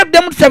 kegase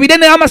tuddemu tusabire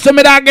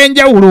n'amasomero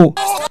ag'enjawulo.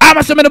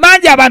 Amasomero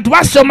mangi abantu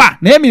basoma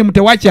naye emirimu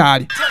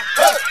tewakyali.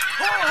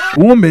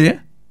 Kumbe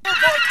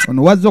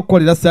ono wazza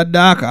okukolera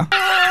saddaaka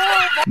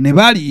ne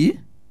bali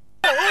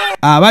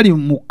abali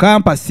mu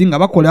kampasi nga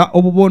bakola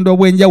obubondo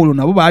obw'enjawulo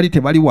nabo baali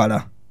tebali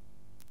wala.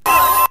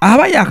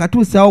 Aba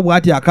yakatuusaawo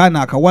bw'ati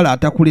akaana akawala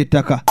atakula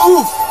ettaka.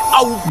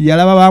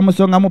 Yalaba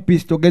bamusongamu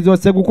pisito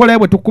gezoose gukola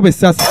bwe tukkuba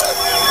essasi.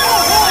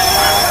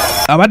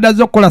 Abadde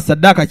azze okukola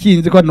saddaaka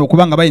kiyinzika nno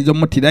okuba nga bayinza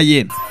omuttira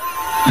yeeno.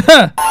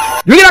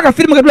 Yogera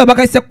akafirimu ke tulaba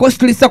bakayise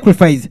costly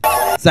sacrifice.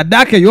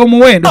 Saddaaka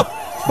ey'omuwendo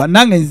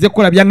bannange nzize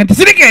kukola byange nti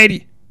sirika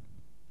eri.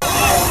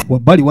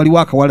 Wabbali waliwo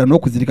akawala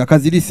n'okuzirika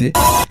kazirise.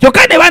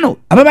 Kyokka ne bano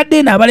ababadde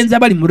eno abalenzi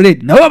abali mu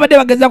red nabo babadde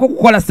bagezaako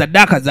okukola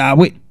saddaaka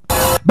zaabwe.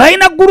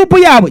 Balina gurupu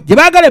yaabwe gye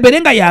baagala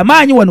ebeere nga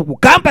y'amaanyi wano ku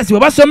kampasi we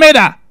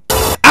basomera.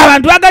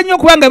 Abantu baganye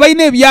okuba nga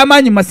balina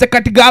ebyamaanyi mu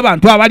masekati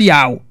g'abantu abali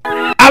awo.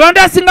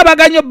 Abantu asinga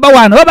baganye obba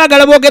wano oba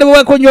baagala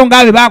boogerebweko nnyo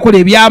ng'abe baakola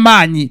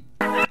ebyamaanyi.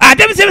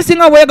 Ate ebise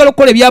bisinga bweyagala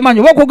okukola ebyamaanyi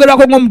oba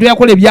okwogerwako ng'omuntu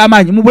yakola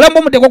ebyamaanyi mu bulamu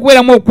omuteekwa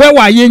okubeeramu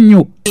okwewaayo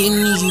ennyo.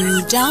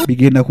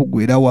 Bigenda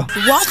kuggwerawa.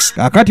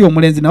 Kaakati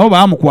omulenzi nabo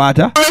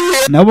baamukwata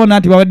nabo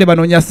nti babadde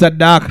banoonya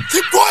saddaaka.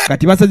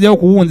 Kati basazeewo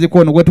okuwunzika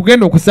ono gwe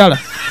tugenda okusala.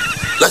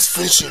 Let's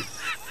finish him.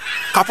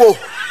 Capo,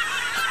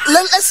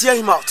 let's hear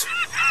him out.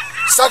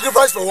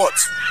 Sacrifice for what?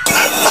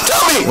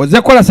 Tell me.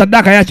 Oze kola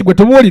saddaaka yaki gwe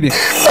tubuulire.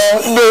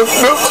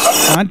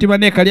 Anti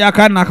bane kali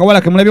akaana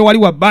akawala ke mulabye wali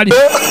wabbali.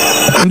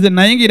 Nze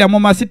nayingira mu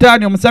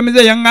masitaani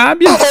omusamize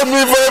yaŋŋambye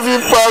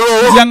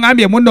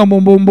muno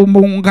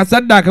nga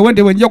saddaaka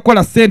wente bwe nja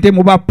okukola ssente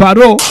mu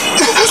baparo.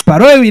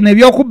 Paro ebino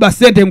ebyokubba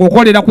ssente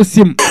ng'okolera ku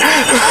simu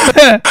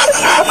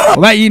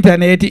oba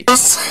intaneti.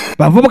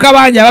 Bavubuka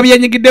bangi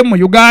ababyenyigiddemu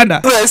mu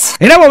Uganda.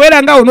 Era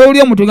bw'obeera ngaawo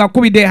n'owulira omuntu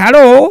ng'akubidde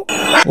halo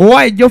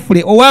owa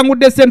ejjofule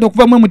owangudde ssente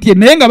okuva mu MTN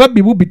naye nga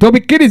babbi bubbi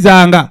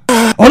tobikkirizanga.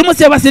 Olumu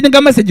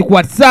sebasindinga message ku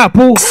WhatsApp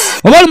oba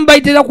olumu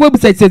bayitira ku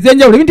websites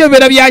ez'enjawulo ebintu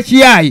ebibeera bya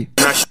kiyayi.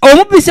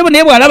 Omubbi sebo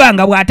naye bw'alaba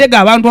nga bw'atega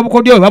abantu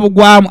obukodyo bwe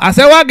babugwamu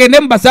asalawo agende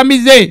mu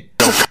basamize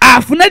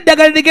afune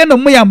eddagala erigenda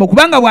omuyamba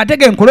okubanga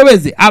bw'atega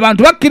enkolobeze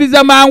abantu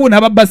bakkiriza mangu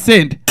n'ababba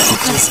ssente.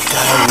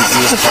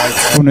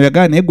 Ono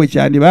yagala naye gwe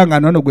kyandibanga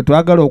nono gwe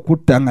twagala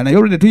okutta nga naye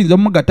olwo tetuyinza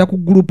omugatta ku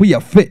gurupu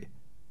yaffe.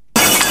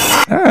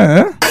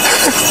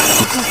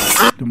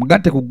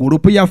 Tumugatte ku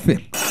gurupu yaffe.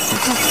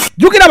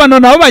 Jjukira bano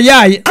nabo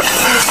bayaaye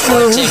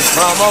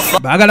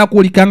baagala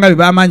kuwulika nga be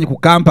bamaanyi ku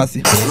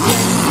kampasi.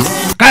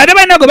 Kale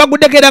balina gwe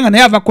baguddeko era nga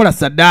naye ava kukola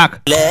saddaaka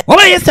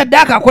oba ye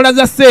saddaaka akola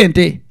za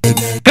ssente.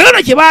 Kale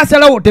no kye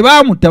baasalawo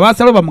tebaamutta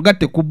baasalawo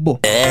bamugatte ku bbo.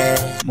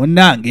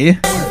 Munnange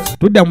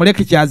tudda mu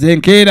lekikyazi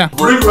enkeera.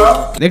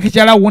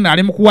 Lekikyala wuno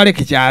ali mu kuwa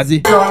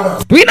lekikyazi.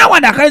 Tulina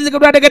wano akalenzi ke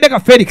twategedde ka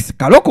Felix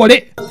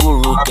kalokole.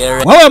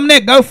 Wawe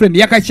mune girlfriend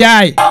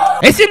yakakyaye.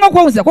 Esinga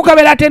okwewuunyisa ko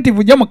kabeera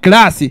attentive gye mu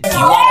kilaasi.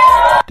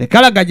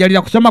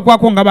 Tekalagajalira kusoma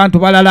kwako ng'abantu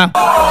balala.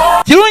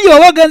 Kirungi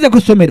oba ogenze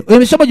ku ssomero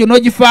emisomo gyo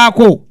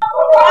n'ogifaako.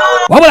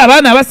 Wabula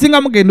abaana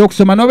abasinga mugenda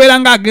okusoma n'obeera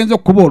ng'agenze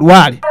okukuba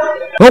olwale.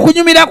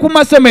 Okunyumira ku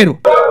masomero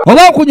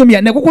oba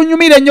okunyumya ne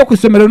kukunyumira ennyo ku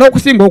ssomero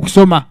n'okusinga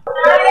okusoma.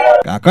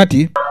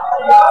 Kaakati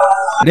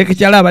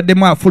lekikyala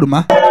abaddemu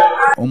afuluma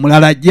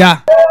omulala ajja.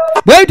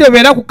 Bwe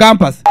bitebeera ku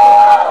kampasi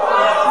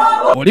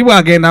oli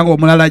bw'agenda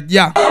ng'omulala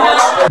ajja.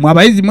 Mwe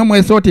abayizi mwe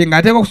mwesoote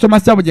ng'ateeka okusoma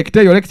sabujekiti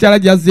eyo lekikyala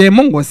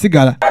gyazzeemu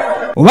ng'osigala.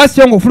 Oba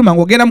sio ng'ofuluma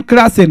ng'ogenda mu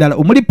kilaasi endala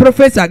omuli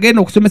profesa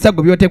agenda okusomesa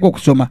gwe by'oteeka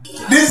okusoma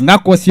nga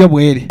koosi yo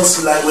bweri.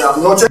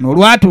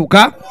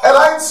 N'olwatuuka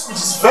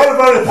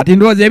ati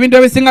ndowooza ebintu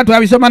ebisinga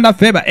twabisoma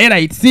naffe ba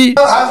elites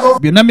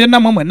byonna byonna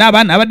mwe mwenna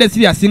abaana abadde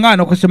siryasinga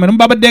wano ku ssomero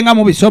mubabadde nga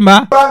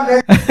mubisoma.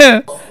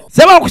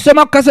 Seba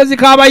okusoma ku kasozi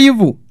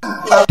k'abayivu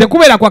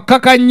tekubeera kwa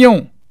kkaka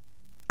nnyo.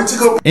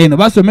 Eno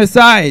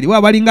basomesa eriwo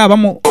abalinga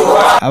abamu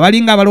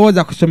abalinga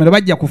abalowooza ku ssomero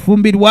bajja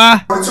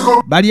kufumbirwa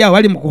bali awo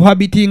bali mu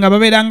kuhabitinga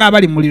babeera nga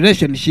abali mu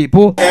relationship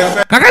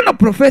kakano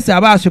profesa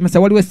aba asomesa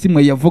waliwo essimu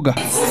eyavuga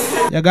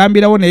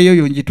yagambirawo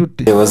neeyo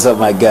ngitutte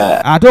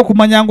ate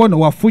okumanya ng'ono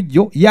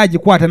wafujjo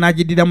yagikwata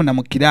n'agiddiramu na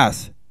mu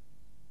kiraasi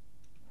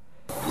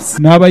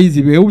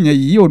n'abayizi beewunya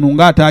yiye ono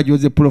ng'ate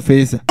ajoze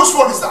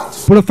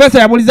profesa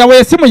yabulizawo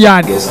essimu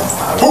yandi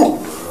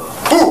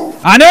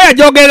ane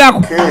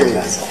yajogerako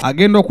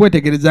agenda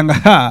okwetegereza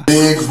nga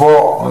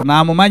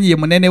n'amumanyi ye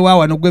munene wa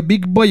wano gwe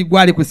big boy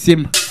gwali ku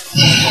ssimu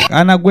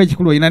kana gwe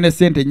ekikulu olina ne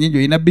ssente nnyingi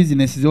olina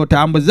bizinesi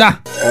z'otambuza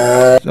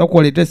soka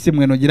oleeta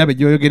essimu eno girabe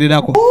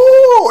gy'oyogererako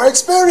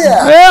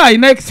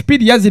alina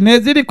experience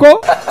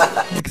neziriko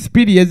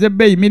experience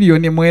ebbeeyi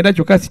miliyoni 9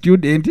 kyokka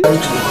student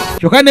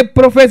kyokka ne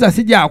profesa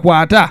si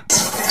gyakwata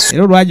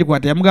era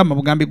olwagikwata yamugamba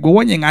bugambi gwe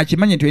wonye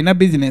ng'akimanyi nti olina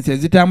bizinesi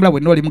ezitambula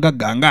bwenna oli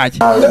mugagga ngaaki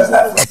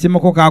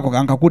asimuko kaako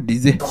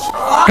kankakuddize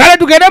kale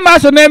tugende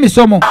maaso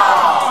n'emisomo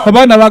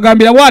abaana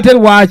bagambira waate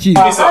lwaki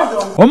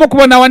omu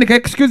kubona wanika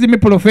excuse me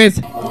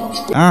professor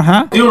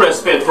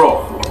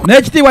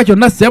n'ekitiibwa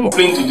kyonna ssebo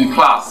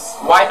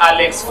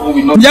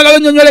njagala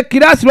onyonyola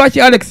ekiraasi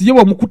lwaki alex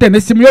yoba omukute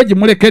n'essimu yo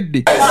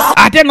gimulekedde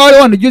ate nga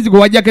waliwo nijuzi gwe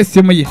wajjako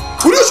essimu ye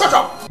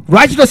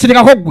lwaki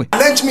tosirikako gwe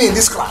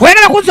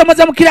oyagala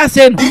kunsomoza mu kiraasi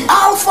eno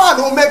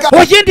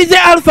okintize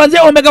alpha nze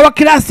omega wa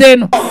kiraasi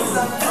eno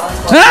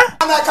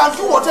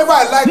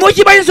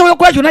mukimanyi nsobola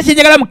okukola kyonna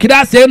kyenjagala mu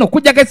kiraasi eno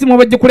kujjako essimu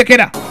oba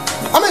gikulekera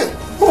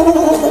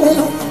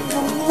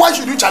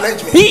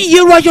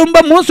ye lwaki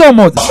omuba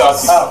munsomooza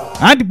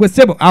anti gwe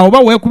ssebo awo oba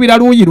weekubira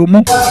luuyi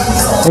lumu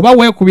oba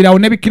weekubirawo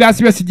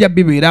n'ebikiraasi byo sijja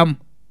bibeeramu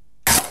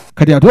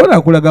kati ate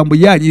olakulaga mbu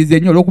yanyiize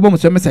nnyo olw'okuba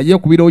omusomesa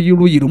yeekubira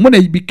luuyi lumu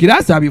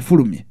nebikiraasi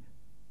abifulumye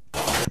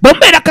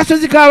bwemubeera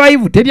kasozi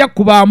k'abayivu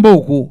teryakuba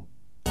mbooko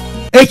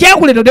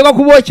ekyakuleeta oteekwa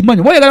kuba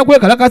okimanyi oba oyagala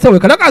kwekalakasa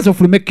weekalakasa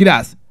ofulume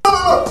ekiraasi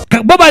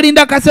bo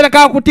balinda akaseera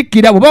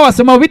kakutikkira bw'oba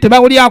wasoma bubi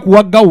tebawuli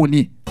akuwa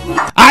gawuni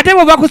ate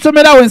bw'ova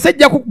kusomerawo ensi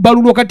ejja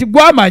kukubalulwa kati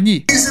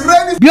gwamanyi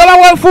byoba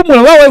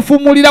weefumula oba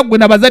weefumulira gwe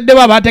nabazadde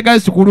bo abateekayo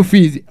sukulu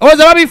fiizi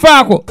oza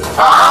babifaako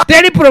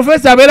teri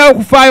profesa abeerawo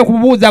okufaayo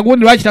kubuuza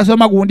gundi lwaki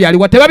tasoma gundi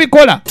aliwa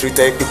tebabikola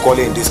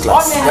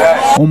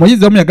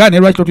omuyizi omu yagala ne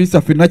lwaki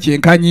totuyisa ffenna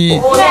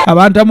kyenkanyi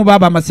abantu amu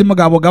baaba amasimu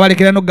gaabwe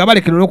gabalekera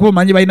nogabalekera olw'okuba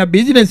omanyi balina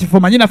bizinesi fe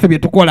omanyi naffe bye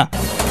tukola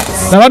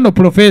saba nno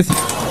profesa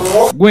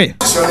gwe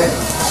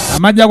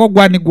amajja go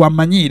gwani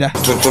gwammanyiira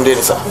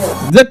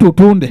nze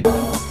tutunde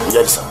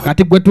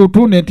kati gwe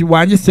tutunde nti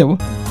wanyisebo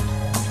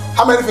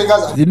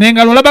zino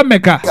engalo olaba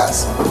meka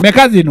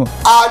zino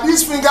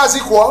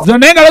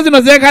zino engalo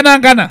zino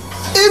zenkanankana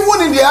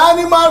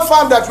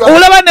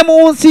olaba ne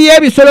mu nsi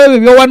y'ebisolo ebyo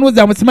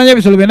byowanuuza musimanya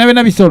ebisolo byonna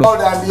byonna bisolo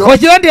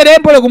okiba nti era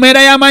empole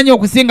gumeera y'amaanyi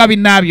okusinga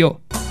binnaabyo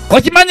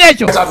okimanya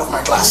ekyo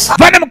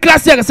vane mu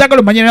kilasi yange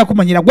saagala omanyira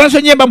kumanyira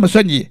gwensonyiye mba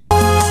musonyiye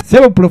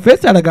sebo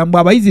profesa alaga mbu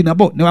abayizi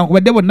nabo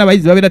newankubadde bonna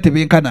abayizi babeera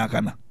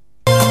tebenkanaakana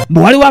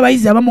mbu waliwo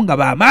abayizi abamu nga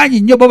bamaanyi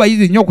nnyo bo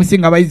bayizi nnyo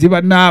okusinga abayizi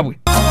bannaabwe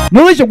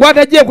nolwekyo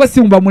gwatagyeko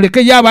essimu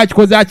bamuleke ye aba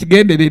akikoze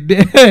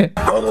akigenderedde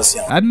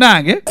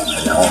annange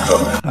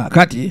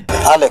kati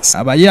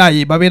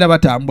abayaayi babeera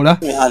batambula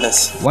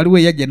waliwo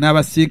eyajja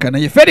n'abasinkana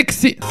ye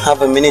felix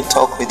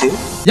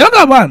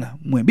yabaga abaana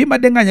mwembi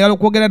mbadde nga njagala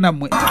okwogera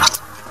nammwe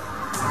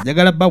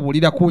njagala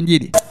babuulira ku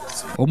njiri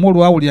omu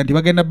olwawulira nti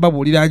bagenda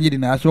babuulira njiri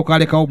n'asooka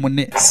alekawo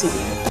munne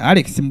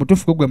alex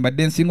mutuufu gwe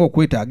mbadde nsinga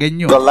okwetaaga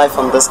ennyo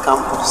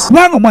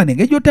kubanga omwana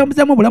engeri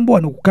gy'otambuzamu obulamu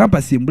wano ku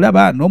kampasi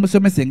mbulaba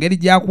n'omusomesa engeri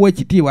gy'akuwa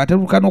ekitiibwa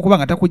atatuuka n'okuba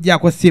nga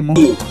takuggyako ssimu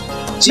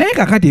naye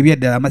kakati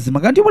ebyaddala amazima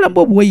ga nti obulamu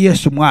obuwe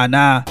yesu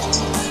mwana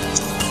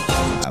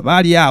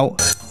abaali awo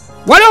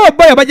waliwo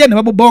boyo bajja ne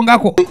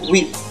babubongako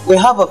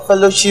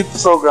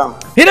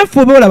era ffe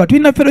oba olaba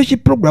tulina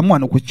fellowship program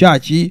wano ku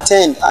kyaki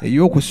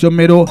ey'oku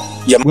ssomero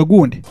gwe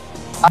gundi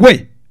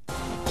gwe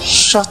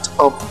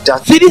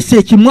sirisa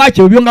ekimwa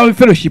kyo byonga mu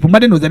fellowship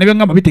mbadde ndowooza ne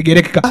byongamba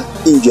bitegerekeka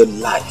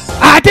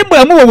ate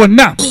mbulamu bwo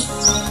bwonna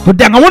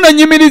buddanga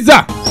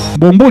munonyimiriza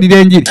bwombuulira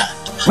enjiri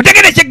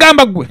otegere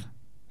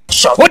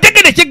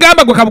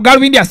ekyegamba gwe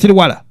kabugalubindi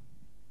asiriwala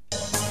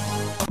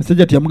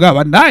musajja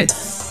tiyamugamba naye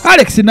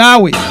alex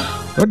naawe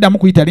oddamu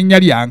kuyita linnya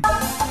lyange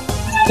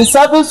The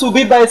service will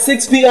be by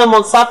 6 p.m.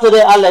 on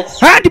Saturday, Alex.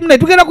 Hadi mune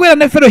tugenda kwera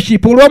ne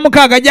fellowship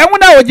olw'omukaaga jangu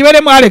naawe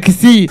ogiberemu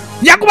Alex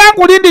nyakuba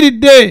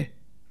nkulindiridde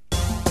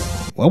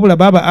wabula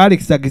baba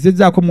Alex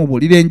agezezzaako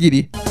mubuulira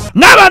enjiri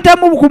ng'abantu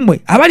amu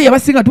bukumwe abali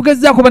abasinga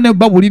tugezzaako bane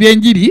babuulira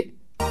enjiri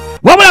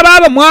wabula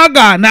baba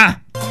mwagaana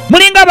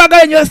mulinga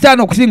abaagala ennyo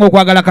sitaani okusinga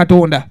okwagala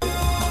Katonda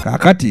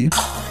kaakati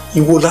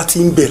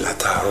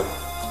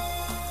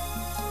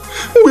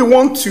we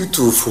want you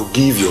to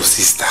forgive your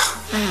sister.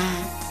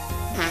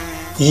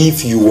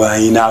 If you were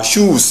in our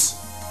shoes,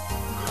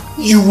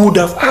 you would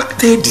have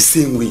acted the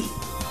same way.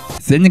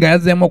 Senyiga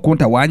yazemo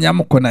kunta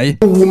wanyamuko naye.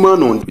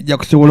 Woman on tujja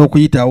kusobola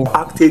okuyitawo.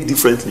 Acted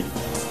differently.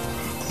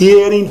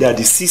 Hearing that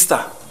the sister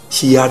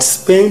she had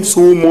spent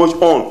so much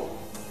on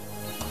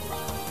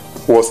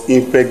was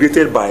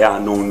impregnated by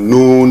an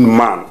unknown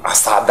man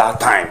as at that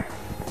time.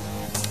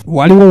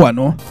 Waliwo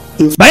wano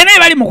balina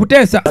bali mu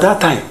kuteesa At that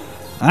time,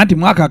 anti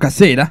mwaka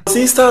akaseera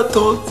sister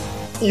thought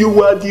you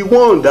were the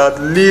one that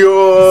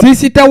Leo.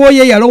 sisitawo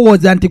ye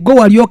yalowooza nti gwe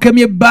wali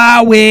okemye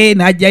bbaawe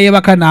n'ajja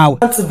yeebaka naawe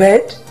To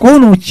bed.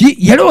 kono ki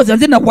yalowooza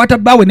nze nakwata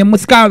bbaawe ne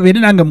musika beere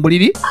nange mu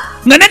buliri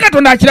nga ne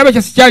katonda akiraba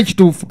ekyo sikyali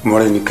kituufu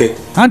Morenike,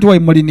 anti wayi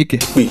mulinike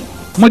we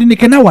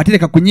mulinike naawe ate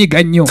leka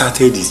kunyiiga nnyo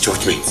started his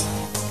judgment.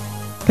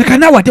 leka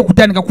naawe ate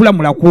kutandika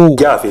kulamulako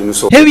Gafe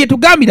nuso. ebyo bye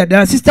tugambira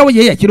ddala sisitawo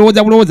ye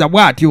yakirowooza bulowooza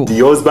bw'atyo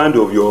The husband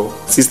of your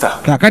sister.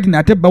 kaakati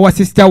n'ate bba wa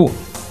sisitawo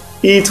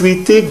It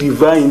will take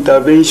divine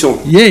intervention.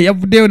 ye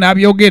yavuddeyo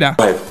n'abyogera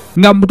Five.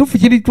 nga mutuufu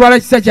kiritwala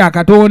kisa kya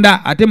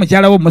katonda ate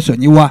mukyala wo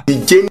musonyiwa The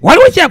gen-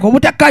 waliwo kyako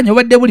obutakkaanya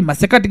obadde buli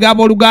masekati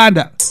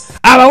g'abooluganda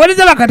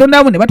abaweereza bakatonda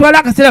abamu ne batwala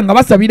akaseera nga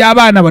basabira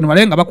abaana bano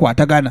balabe nga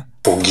bakwatagana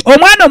forgive.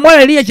 omwana omuwala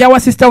yali ekyawa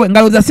sisita we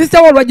ngalooza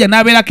sisita we olwajja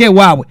n'abeerako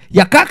ewaabwe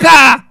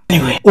yakaka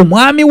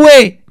omwami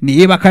we ne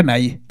yeebaka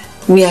naye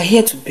We are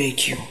here to beg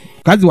you.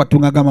 mukazi wattu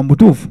ng'agamba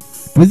mutuufu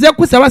tuzze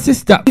kusaba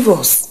sisita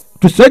Divorce.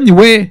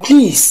 tusonyiwe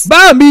Please.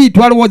 bambi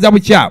twalowooza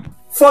bukyamu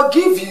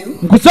Forgive you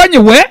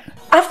nkusonyiwe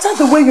after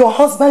the way your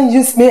husband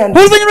used me and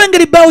oluvannyuma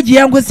lw'engeri bbaawo gye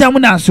yankwesaamu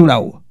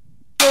n'ansulawo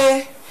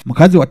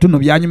mukazi wattu no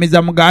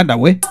byanyumiza muganda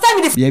we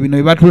bye bino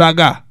bye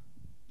batulaga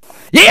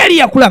ye yali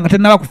yakula nga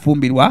tannaba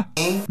kufumbirwa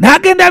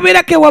n'agenda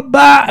abeerako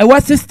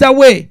ewa sisita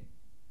we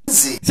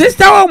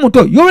sisita we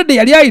omuto yolwedde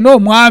yali alina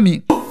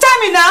omwami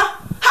Tell me now.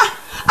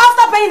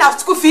 After paying our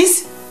school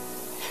fees,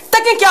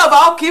 taking care of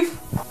our upkeep,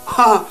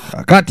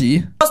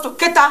 kakati just to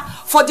cater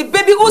for the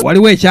baby who's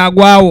waliwo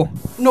ekyagwawo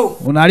no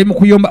ono ali mu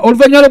kuyomba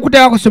oluvannyuma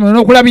lw'okuteeka ku ssomero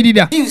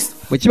n'okulabirira used.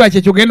 bwe kiba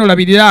kyekyo genda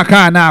olabirira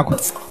akaana ako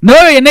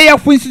n'oyo yenna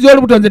eyafunisiza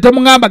olubuto nze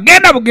tomuŋŋamba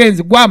genda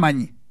bugenzi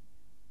gwamanyi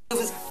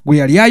gwe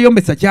yali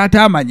ayombesa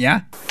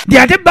ky'ataamanya nti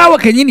ate bbaawe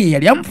kennyini ye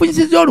yali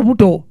amufunyisiza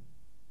olubuto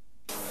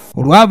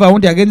olwavaawo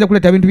nti agenze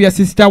kuleeta bintu bya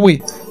sisita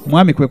we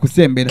omwami kwe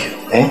kusembera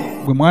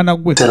gwe mwana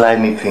gwe Tell her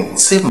anything.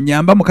 Say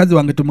nyamba mukazi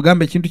wange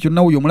tumugambe ekintu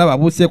kyonna wuyo omulaba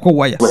abuuseeko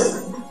waya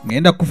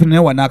ngenda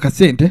kufunirayo wano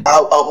akasente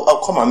I'll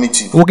come and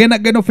meet you. ogenda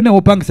genda ofunewo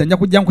opangisa nja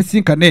kujja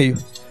nkusinkana eyo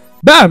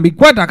bambi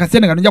kwata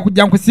akasente nga nja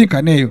kujja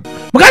nkusinkana eyo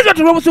mukazi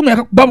wattu olw'obusungu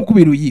yakakuba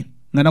bukubi luyi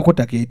nga nako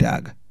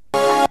takeetaaga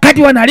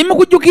kati wano ali mu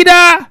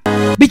kujjukira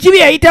biki bye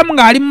yayitamu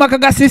ng'ali mu maka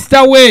ga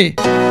sisita we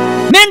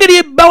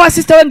n'engeri bba wa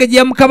sisita we ngeri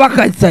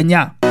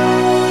yamukabakasanya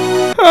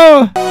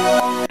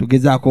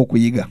tugezaako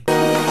okuyiga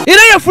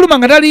era yafuluma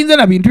nga talinze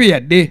na bintu bye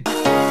yadde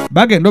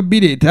bagenda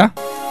obbireeta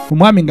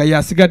omwami nga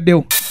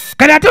yasigaddewo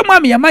kale ate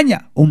omwami yamanya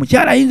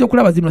omukyala ayinza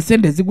okulaba zino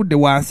sente ezigudde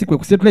wansi kwe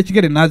kusetula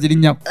ekigere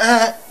n'azirinnyawo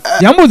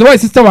yamubuuza wayi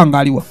sisita wange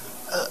aliwa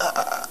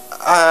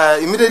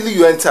Immediately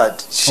you entered.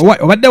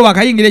 obadde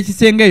wakayingira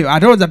ekisenge eyo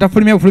ate olowooza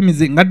tafulumya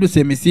bufulumizi ng'adduse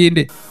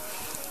emisinde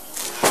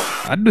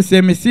adduse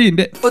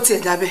emisinde Otie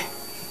dabe.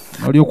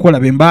 olyokuba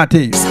olaba embaata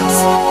eyo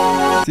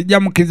sijja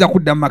mukkiriza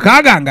kudda mu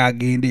maka gange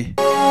agende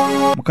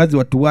mukazi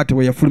wattu bw'ate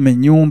bwe yafuluma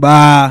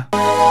ennyumba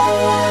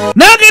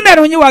n'agenda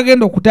anoonye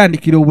wagenda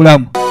okutandikira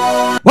obulamu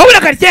wabula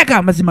kati kyeka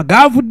amazima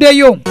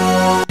gaavuddeyo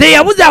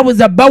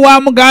teyabuzaabuza bba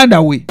wa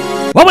muganda we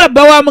wabula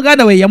bba wa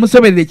muganda we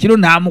yamusoberera ekiro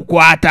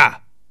n'amukwata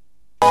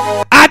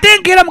ate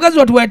enkeera mukazi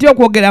wattu bwe yatya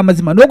okwogera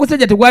amazima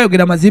n'ogusajja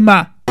tegwayogera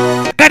mazima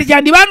kati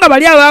kyandibanga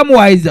bali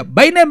abaamuwayiza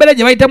balina embeera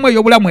gye bayitamu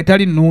ey'obulamu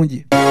etali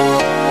nnungi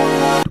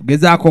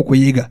tugezaako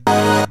okuyiga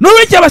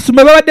n'olwekyo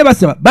abasumba babadde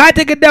basaba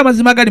baategedde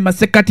amazima gali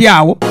masekkati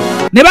awo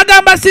ne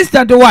bagamba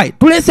sisita nti waayi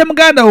tuleese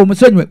muganda we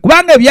omusonyiwe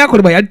kubanga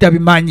ebyakolebwa yali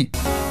tabimanyi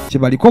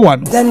kibaliko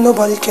wano Then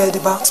nobody cared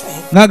about me.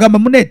 ng'agamba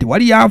muneeti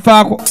wali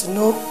yanfaako To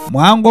know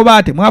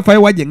mwangoba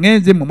temwafaayo wajje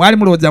ŋŋenze mmwe mwali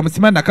mulowooza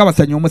musima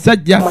nakabasanya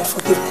omusajja my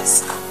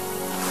forgiveness.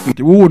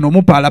 nti wuuno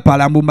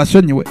omupaalapaala mbu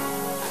mbasonyiwe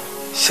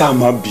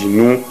Shama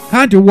binu.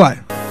 anti waayo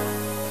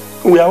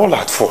We are all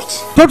at fault.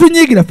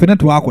 totunyiigira ffenna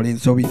twakola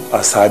ensobi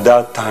As at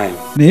that time,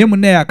 naye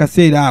munnaye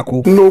akaseera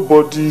ako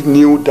nobody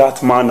knew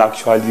that man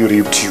actually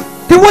raped you.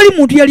 tewali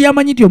muntu yali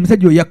amanyi nti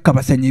omusajja oyo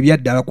yakkabasanya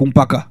ebyaddala ku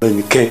mpaka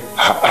Morenike,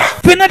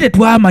 ffenna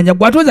tetwamanya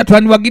gwatwoza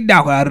twandiwagidde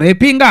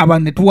repinga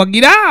abantu ne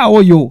tuwagira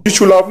oyo you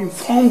should have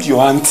informed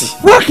your auntie.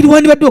 wakiri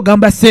wandibadde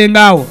ogamba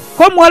sengaawo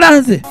ko muwala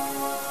nze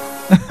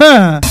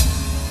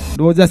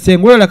ndowooza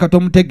senga oyo laka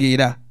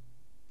tomutegeera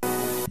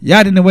ye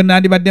ate ne bwe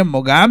nandibadde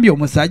mugambye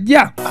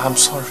omusajja I'm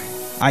sorry.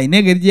 ayina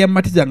engeri gye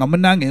yammatiza nga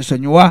munnange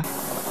ensonyiwa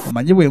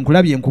omanyi bwe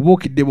nkulabye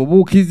nkubuukidde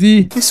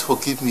bubuukizi Please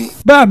forgive me.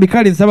 bambi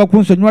kale nsaba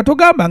kunsonyiwa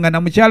togambanga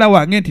na mukyala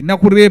wange nti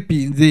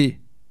nakureepinze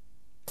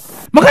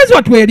mukazi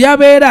wattu yali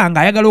abeera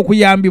ng'ayagala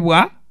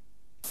okuyambibwa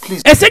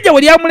Please. essejja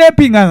bwe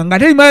lyamuleepinganga nga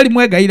terimala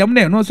limwegayiramu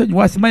naye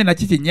n'onsonyiwa simanyi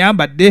naki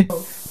kyenyambadde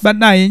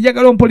bannaye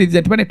njagala ompuliriza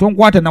nti bane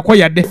tonkwata nako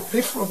yadde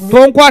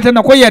tonkwata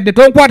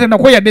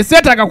nako yadde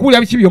seetaaga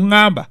kuwulira biki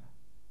by'oŋŋamba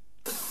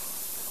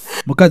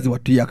mukazi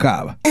wattu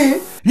yakaaba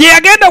ye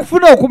yagenda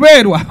okufuna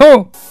okubeerwa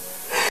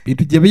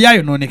bintu gye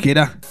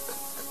byayonoonekera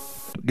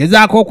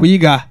tugezaako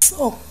okuyiga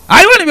So,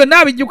 aliwo ne byonna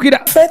abijjukira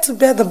try to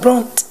bear the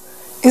brunt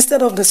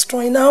instead of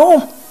destroying our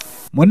home.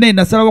 munne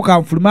nasalawo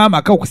kanfuluma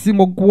amaka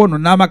okusinga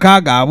okuwonoona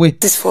amaka gaabwe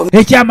This is for me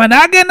ekyama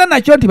n'agenda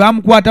nakyo nti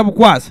baamukwata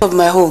bukwasa of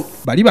my home.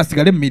 bali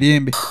basigale mu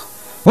mirembe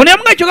ono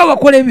yamuga kyoka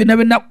wakola ebyo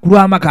byonna ku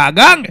lw'amaka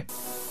gange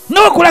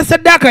nga wakola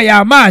saddaaka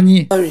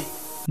y'amaanyi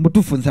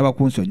mutuufu nsaba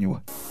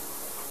kunsonyiwa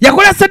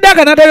yakola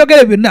saddaaka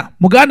n'atayogera byonna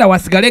muganda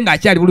wasigale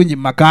ng'akyali bulungi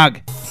mu maka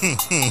ge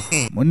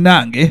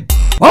munnange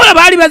wabula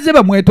baali bazze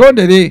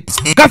bamwetondere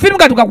kafirimu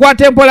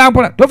katukakwata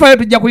mpolampola tofayo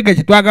tujja kuyiga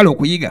kye twagala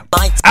okuyiga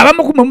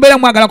abamu ku mubeera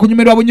mwagala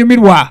kunyumirwa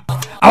bunyumirwa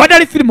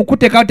awadali firimu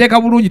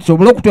kuteekateeka bulungi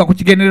tusobole okutuuka ku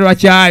kigendererwa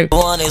kyayo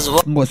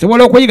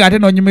ng'osobola okuyiga ate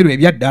n'onyumirwa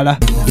ebyaddala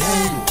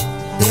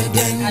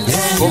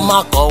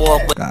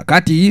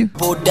kakati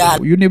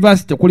ku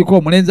yunivasite kuliko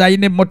omulenzi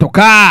ayina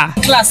emmotoka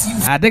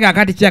ate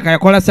kakati kyaka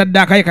yakola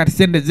saddaaka ye kati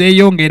sente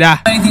zeeyongera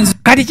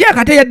kati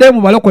kyaka teyaddeyo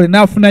mu balokole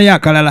n'afunayo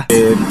akalala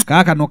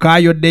kaakano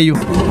kaayoddeyo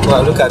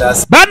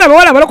baana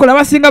bawala abalokole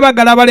abasinga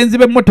baggala abalenzi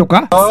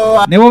b'emmotoka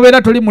ne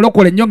bobeera toli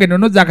mulokole ennyonge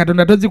ennono za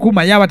katonda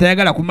tozikuumayo aba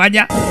tayagala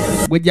kumanya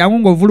gwe jangu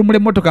ng'ovulumula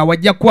emmotoka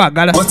wajja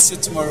kwagala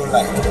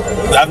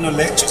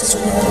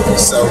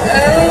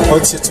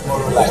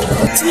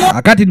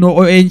akati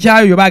no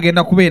enkyayo yo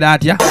bagenda kubeera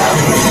atya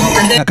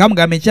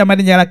akamugamba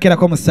enkyamadinnya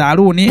yalakkerako mu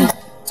saaluuni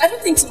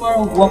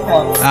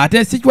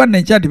ate sikiwanna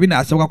enkya nti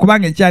binaasoboka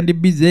kubanga enkya ndi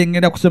bize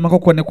ngenda kusomako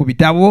ko ne ku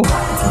bitabo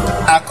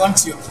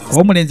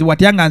omulenzi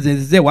watya nga nze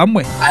nzize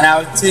wammwe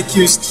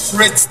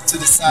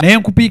naye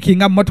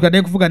nkupiikinga mu motoka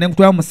nenkuvuga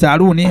nenkutwala mu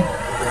saaluuni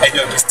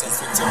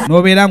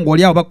n'obeera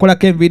ng'oli awo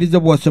bakolako enviiri zo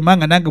bw'osoma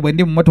nga nange bwe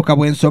ndi mu motoka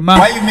bwe nsoma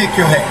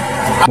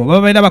bw'oba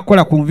babeera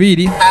bakola ku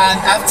nviiri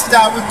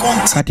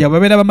kati abo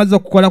babeera bamaze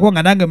okukolako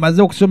nga nange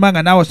maze okusoma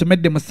nga naawe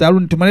osomedde mu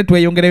saaluuni tumale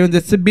tweyongerayo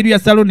nze sibbiru ya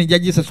saaluuni nja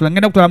gisasula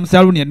ngenda kutwala mu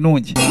saaluuni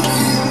ennungi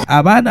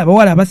abaana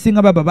abawala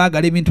abasinga baba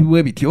baagala ebintu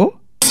bwe bityo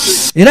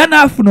era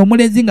n'afuna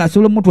omulenzi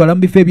ng'asobola omutwala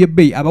mu bifo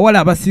eby'ebbeeyi abawala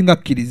abasinga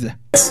kkiriza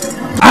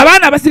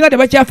abaana abasinga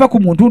tebakyafa ku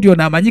muntu nti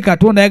ono amanyi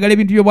katonda ayagala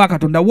ebintu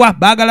by'obwakatonda wa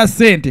baagala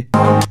ssente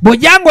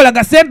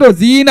bw'ojangolaga ssente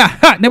oziyina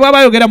ne bw'aba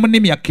ayogera mu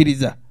nnimi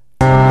akkiriza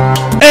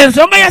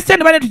ensonga ya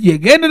ssente bane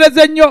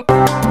tugyegendereze nnyo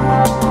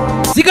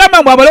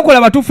sigamba mbu abalokola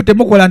abatuufu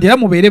temukola nti era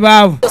mubeere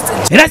baavu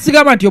era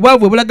sigamba nti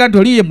obwavu ebulaga nti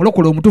oliye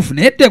mulokola omutuufu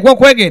naye tteekwa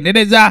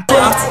okwegendereza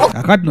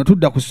kakati no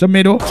tudda ku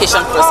ssomero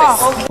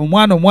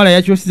omwana omuwala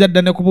yakyusiza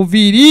dda ne ku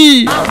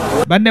buviiri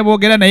banne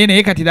boogera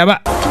naye kati raba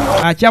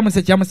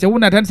akyamuse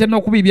wuno atandise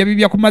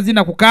n'okubibya ku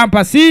mazina ku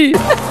kampasi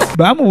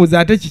bamubuuza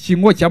ate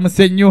kikinga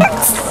okyamuse nnyo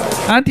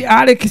anti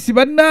Alex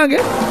bannange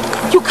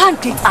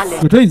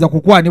toyinza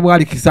kukwanibwa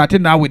Alex ate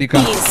naawereka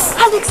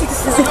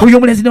oyo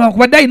omulenzi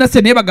newakubadde alina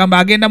sse naye bagamba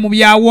agenda mu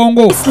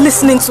byawongo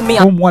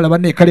omuwala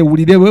banne kale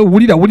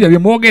wulira bye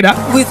mwogera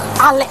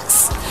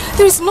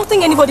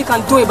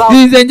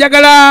nze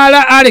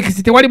njagala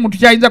Alex tewali muntu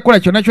kyayinza kukola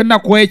kyonna kyonna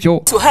ku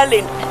ekyo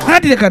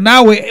anti leka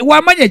naawe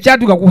wamanya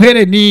ekyatuuka ku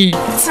Heleni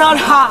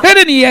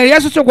Heleni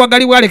yasoose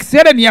okwagalibwa Alex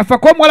Heleni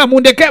yafako omuwala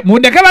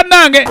mundeke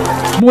bannange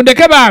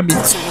mundeke bambi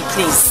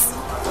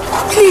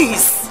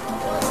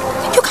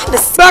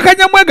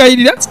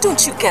bakanyamwegayirira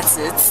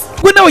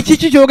gwe nawe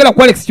kiki kyogera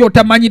ku Alex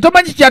kyotamanyi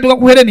tomanyi kyatuuka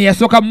ku Heleni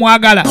yasooka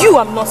mumwagala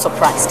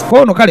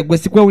kono kale gwe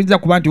sikwewuliza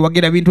kuba nti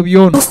wagira bintu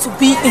byono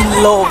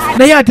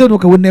naye ate ono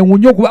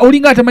kewunewunya okuba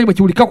olinga atamanyi bwe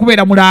kiwulika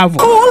kubeera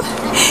mulaavu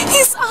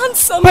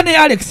bane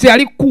Alex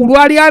ali kulu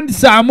ali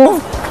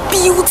andisaamu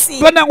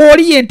bannange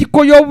oli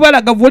yentiko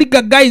y'obubalagavu oli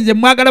gaggayinze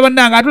mwagala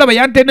bannange atulaba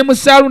yantende mu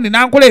saaluuni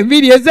nankola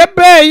enviiri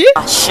ez'ebbeeyi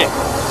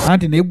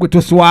anti naye gwe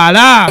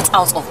toswala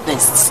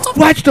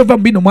lwaki tova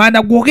mu bino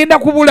mwana gwe ogenda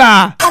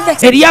kubula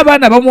eriyo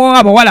abaana bamuwa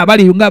abawala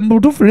abali nga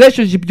mutuufu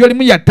relationship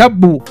gy'olimu ya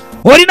tabbu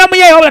olina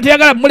muyeeyo wabula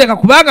toyagala mumuleka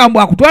kubanga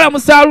mbu akutwala mu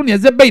saaluuni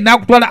ez'ebbeeyi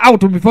n'akutwala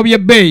out mu bifo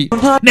by'ebbeeyi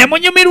ne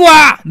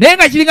munyumirwa naye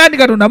nga kiringa ndi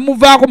katonda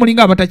mumuvaako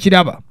mulinga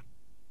abatakiraba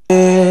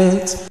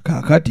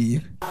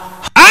kakati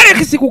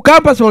Alex ku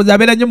campus olowooza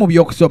abeera nnyo mu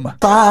by'okusoma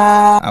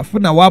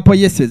afuna waapo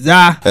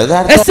yeseza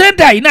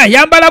esente ayina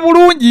ayambala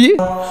bulungi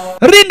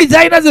ringi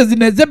z'ayina ze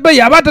zino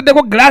ez'ebbeeyi aba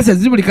ataddeko glasses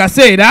buli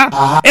kaseera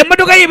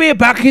emmotoka ye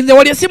beepaakinze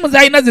wali esimu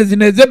z'ayina ze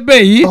zino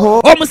ez'ebbeeyi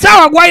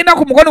omusaawa gw'ayina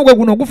ku mukono gwe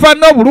guno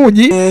gufaanana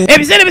obulungi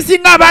ebiseera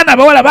ebisinga abaana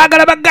abawala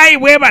baagala baggayi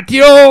bwe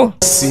batyo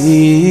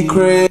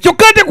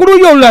kyokka ate ku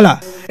luuyi olulala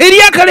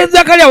eriyo akalenzi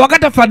akali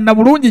awakatafaanana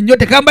bulungi nnyo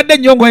tekambadde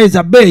nnyongoye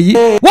za bbeeyi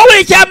wabula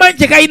ekyamanyi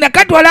kye kalina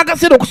katwala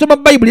akaseera okusoma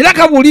bayibuli era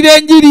kabuulira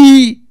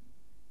enjiri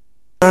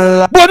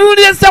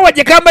bw'otunuulira essaawa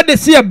gye kambadde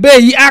si ya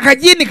bbeeyi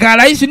akajiini ka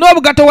layisi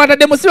n'obugato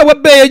watadde musibe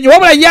bw'ebbeeyi ennyo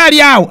wabula ye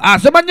ali awo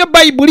asoma nnyo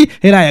bayibuli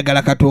era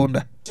ayagala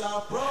katonda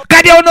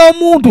kati awo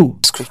n'omuntu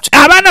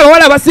abaana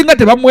abawala abasinga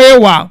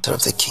tebamwewa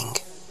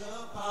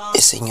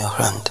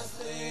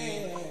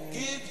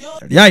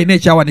yali alina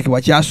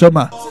ekyawandiikibwa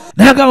kyasoma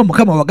n'agamba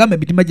mukama wagamba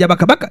emitima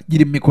gy'abakabaka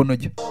giri mu mikono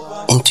gyo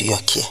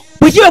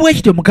bwe kiba bwe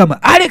kityo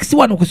mukama Alex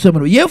wano ku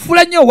ssomero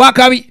yeefuula nnyo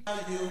owakabi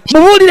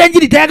mubuulira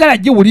enjiri tayagala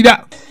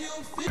giwulira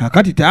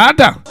kakati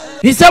taata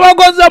nsaba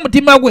ogonza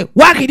omutima gwe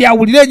waakiri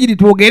awulire enjiri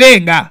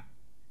twogerenga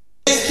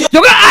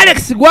kyokka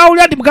Alex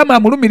gwawulira nti mukama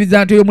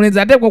amulumiriza nti oyo mulenzi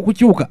ateekwa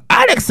okukyuka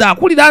Alex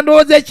akulira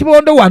ndowooza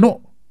ekibondo wano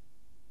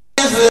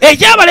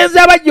ekyabalenzi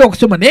abajja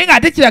okusoma naye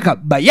ng'ate kiraka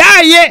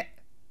bayaaye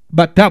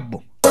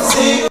batabbo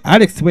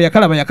Alex bwe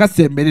yakalaba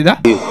yakasemberera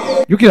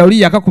yukira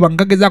oli yakakuba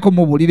ngagezaako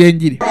mubuulira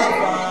enjiri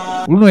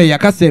luno ye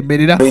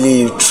yakasemberera.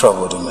 Really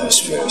troubled in my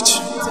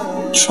spirit.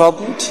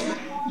 Troubled?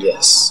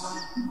 Yes.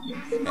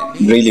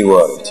 Really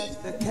worried.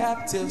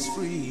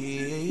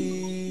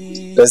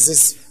 There's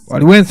this.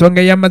 Waliwo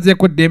ensonga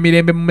eyamazeeko dda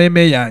emirembe mu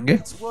mmeeme yange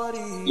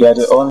You are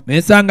the only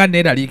nensanga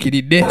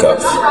neeraliikiridde. girl.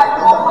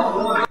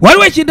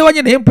 Waliwo ekintu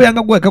wanye naye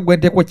mpuyanga gweka gwe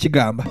nteekwa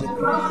kigamba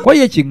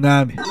koye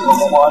kiŋŋambe.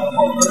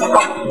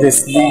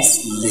 There's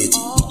this lady.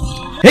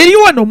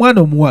 Eriyo wano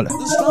omwana omuwala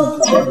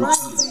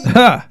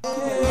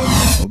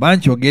oba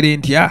nkyogere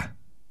ntya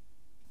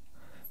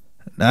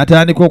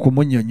n'atandika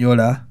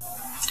okumunnyonnyola.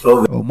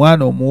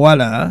 Omwana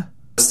omuwala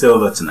Stay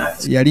over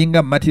tonight.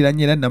 yalinga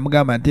mmatiranye era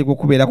namugamba nteekwa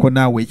okubeerako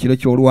naawe ekiro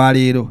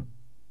ky'olwaleero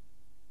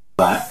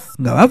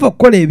nga bava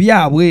okukola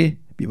ebyabwe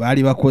bye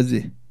baali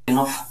bakoze.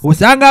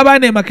 Osanga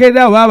abaana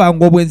emakerera abo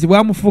baabanga obwenzi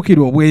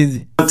bwamufuukira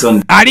obwenzi.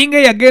 Alinga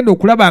eyagenda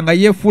okulaba nga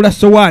yeefuula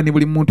sowaani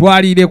buli muntu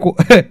aliireko.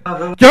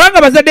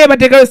 Kyobanga bazadde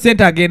bateekayo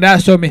ssente agenda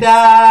asome.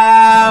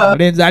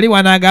 Omulenzi ali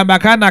wano agamba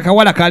akaana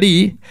akawala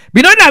kali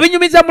bino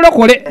naabinyumiza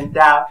mulokole.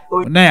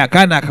 Naye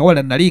akaana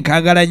akawala nali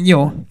nkaagala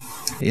nnyo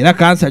era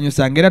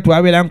kansanyusa ng'era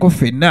twabeeranko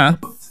ffenna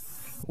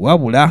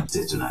wabula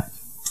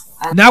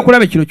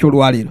n'akulaba ekiro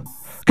ky'olwaleero.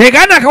 Ke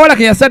kaana akawala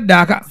ke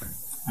yasaddaaka.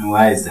 And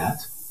why is that?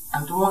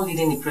 I'm the one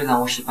leading the praise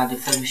and worship at the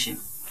fellowship.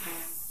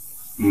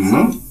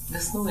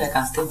 There's no way I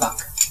can stay back.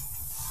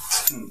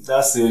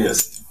 That's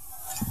serious.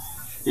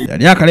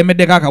 Yali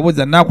akalemeddeko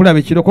akabuuza n'akulaba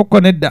ekiro kokko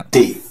nedda.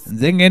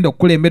 Nze ngenda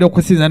okukulembera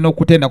okusinza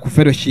n'okutenda ku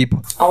fellowship.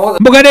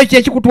 Mbugade eki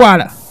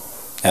ekikutwala.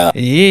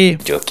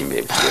 Joking,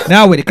 baby.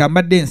 Naawe leka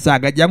mbadde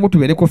ensaaga jangu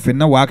tubeereko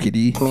ffenna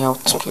waakiri.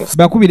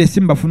 Bakubira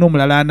essimu bafune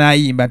omulala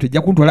anaayimba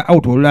tujja kuntwala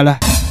out olulala.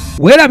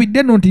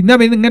 Weerabidde nno nti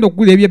nabe ngenda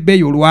okugula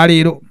ebyebbeeyi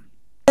olwaleero.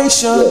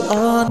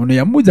 Ono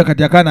yamubuuza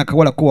kati akaana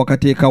akawala ko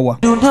wakateekawa.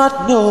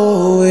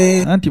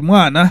 Anti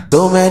mwana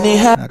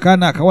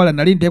akaana akawala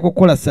nali nteekwa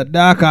okukola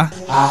saddaaka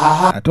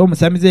ate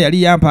omusamize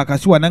yali yampa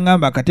akasuwa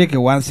n'aŋŋamba akateeke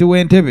wansi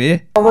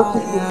w'entebe.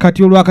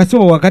 Kati olwo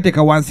akasuwa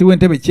wakateeka wansi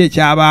w'entebe ki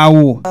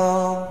ekyabaawo?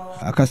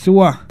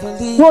 Akasuwa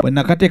bwe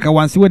nakateeka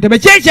wansi w'entebe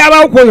ki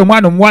ekyabaawo ku oyo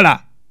omwana omuwala?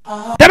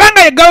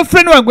 Tabanga ye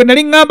girlfriend wange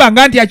nali ŋŋamba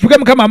nga nti akyuke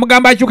mukama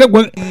amugamba akyuke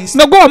gwe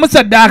nga gwe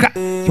wamusaddaaka.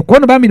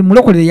 Kyokkono bamiri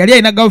mulokolere yali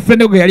alina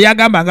girlfriend gwe yali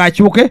agamba nga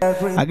akyuke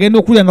agenda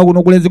okulya nga guno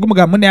ogulenzi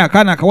gumugamba naye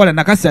akaana akawala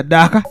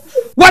nakasaddaaka.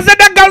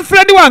 Wasadda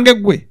girlfriend wange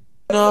gwe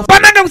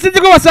banange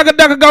kusinziko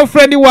wasaddaaka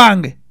girlfriend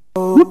wange.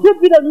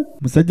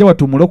 Musajja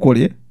wattu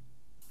mulokole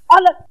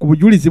ku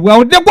bujulizi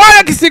bwawe dde gwa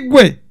Alex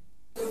gwe.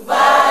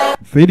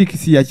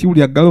 Felix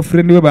yakiwulya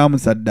girlfriend we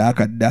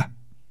bamusaddaaka dda.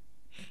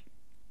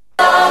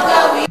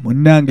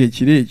 Munnange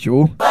ekiro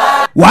ekyo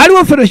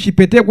waaliwo fellowship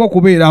eteekwa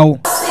okubeerawo.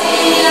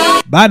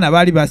 Baana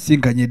baali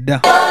basinkanye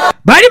dda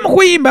baali mu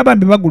kuyimba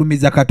bambi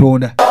bagulumiza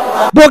Katonda.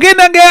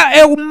 Bw'ogendanga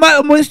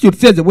mu institute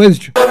seze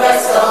bwezityo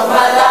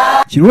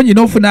kirungi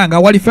n'ofunanga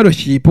awali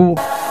fellowship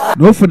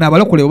n'ofuna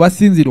abalokole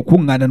obasinzira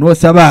okuŋŋaana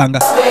n'osabanga.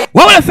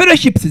 Wabula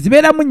fellowships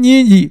zibeeramu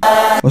nnyingi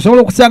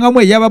osobola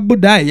okusangamu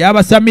ey'Ababuda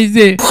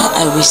ey'Abasamize.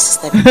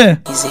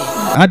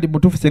 Anti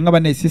mutuufu senga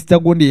bane sister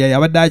gundi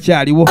yabadde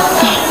akyaliwo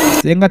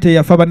senga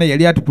teyafa bane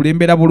yali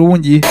atukulembera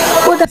bulungi.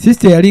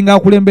 Sister yalinga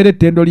akulembera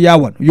ettendo lya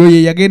wano yo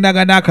ye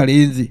yagendanga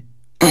n'akalenzi.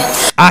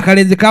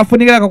 Akalenzi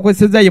kafunira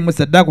kakozeseza ye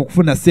musaddaaka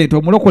okufuna ssente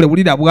omulokole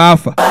bulira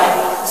bwafa.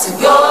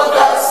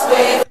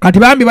 Kati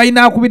bambi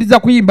balina akubiriza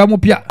kuyimba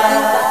mupya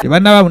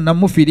tebanaba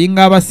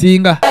namufiringa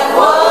abasinga.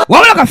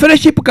 Wabula ka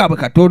fellowship kaabwe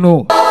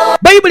katono.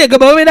 Bayibuli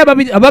egamba babeera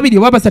ababiri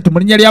oba basatu mu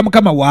linnya lya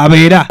Mukama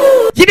waabeera.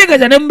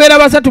 Kitegeeza ne mubeera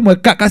basatu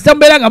mwekka kasita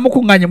mubeera nga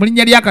mukuŋŋaanye mu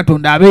linnya lya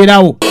Katonda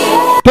abeerawo.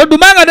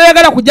 Todumanga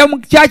noyagala kujja mu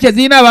kyaki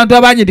ezirina abantu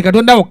abangi nti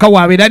Katonda wokka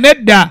waabeera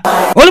nedda.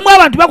 Olimu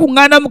abantu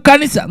bakuŋŋaana mu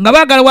kkanisa nga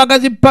baagala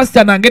wagazi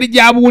pasita na ngeri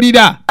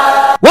gy'abuulira.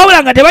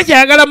 Wabula nga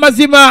tebakyayagala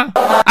mazima.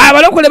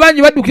 Abalokole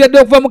bangi baddukira dde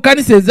okuva mu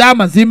kkanisa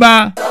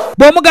ez'amazima.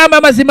 Bw'omugamba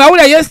amazima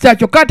awulira Yesita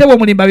kyokka ate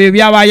bw'omulimba bye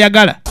byaba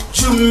ayagala.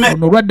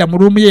 Ono olwadda mu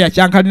luumu ye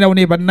yakyankalirawo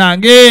ne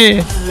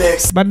bannange.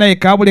 Bannaye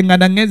kaabule nga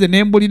nangenze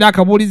ne mbulira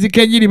akabuulizi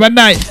k'enjiri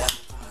bannaye.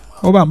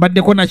 Oba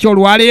mbaddeko nakyo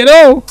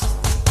olwaleero.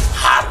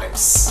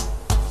 Alex.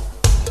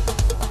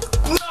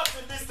 Not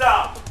in this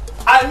town.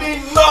 I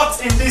mean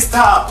not in this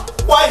town.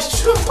 Why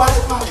should I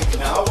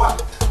now?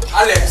 What?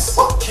 Alex,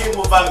 what came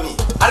over me?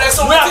 Alex,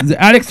 nze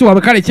Alex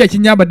wabe kale ki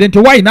ekinyambadde nti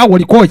why naawe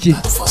oliko ki?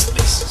 first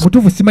place.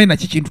 Mutuufu simanyi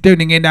naki kintu teyo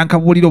nengenda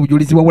nkabuulira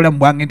obujulizi bw'obulamu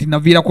bwange nti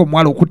naviirako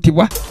omuwala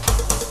okuttibwa.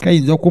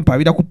 Kayinza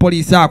okumpabira ku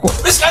poliisi ako.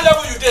 Which kind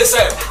of you they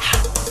say?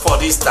 For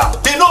this town.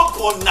 They don't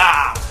go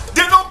now.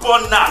 They don't go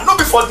now. Not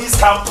before this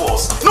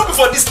campus. Not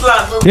before this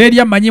land. Teri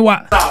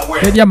amanyiwa.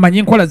 Teri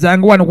amanyi nkola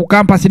zange wano ku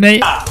kampasi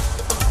naye.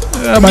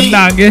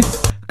 Bannange.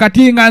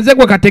 Kati nga nze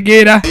gwe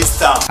kategeera.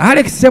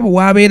 Alex Sebo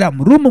waabeera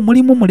mu ruumu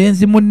mulimu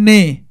mulenzi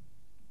munne.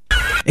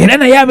 Era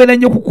naye abeera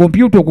nnyo ku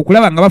kompyuta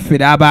okukulaba nga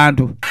bafera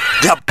abantu.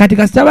 Kati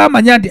kasita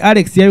bamanya nti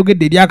Alex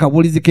yayogedde eri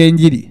akabuulizi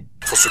k'enjiri.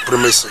 For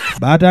supremacy.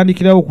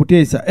 Baatandikirawo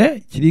okuteesa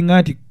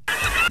kiringa nti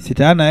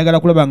sitaani ayagala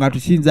kulaba nga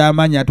atusinza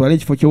amaanyi atwale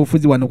ekifo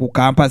ky'obufuzi wano ku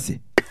kampasi.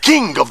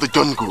 King of the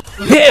jungle.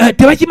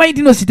 Tebakimanyi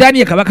nti no sitaani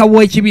ye kabaka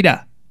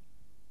w'ekibira.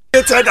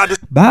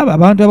 Baaba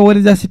abantu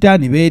abaweereza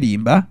sitaani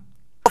beerimba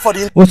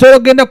osobola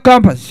okugenda ku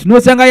campus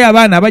n'osangayo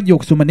abaana abajja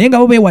okusoma naye nga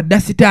bo beewadda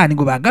sitaani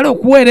gwe baagala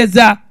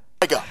okuweereza.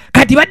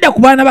 Kati badda ku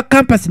baana ba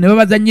campus ne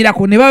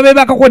babazanyirako ne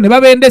babeebakako ne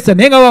babendesa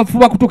naye nga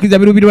bafuba kutuukiza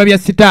birubirwa bya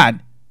sitaani.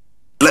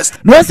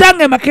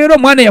 N'osanga emakeero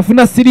omwana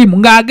yafuna siriimu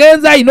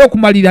ng'agenza alina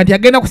okumalira nti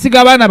agenda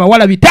kusiga abaana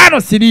abawala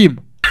 5 siriimu.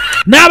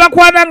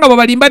 N'abakwana nga bwe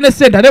balimba ne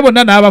ssente ate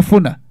bonna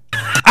n'abafuna.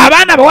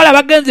 Abaana abawala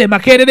bagenze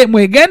emakerere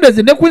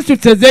mwegendeze ne ku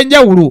institutes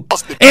ez'enjawulo.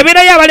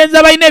 Ebeerayo abalenzi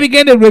abalina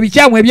ebigendererwa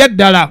ebikyamu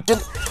ebyaddala.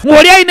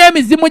 Ng'oli alina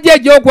emizimu gye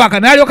egy'okwaka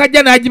n'alyoka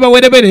ajja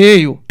n'agibawerebere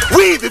eyo.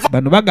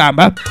 Bano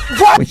bagamba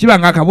bwe kiba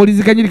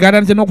ng'akabuulizi k'enjiri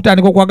katandise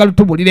n'okutandika okwagala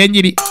otubulira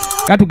enjiri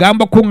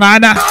katugamba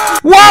okuŋŋaana.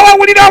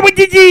 Waawawulira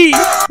obujiji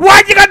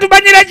lwaki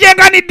katumanyira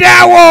kyenkanidde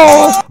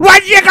awo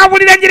lwaki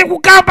yekabulira enjiri ku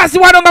kampasi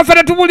wano nga ffe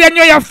netubulira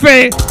nnyo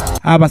yaffe.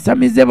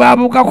 Abasamize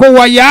baabuukako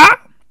waya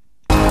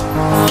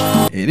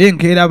era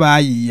enkeera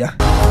baayiiya.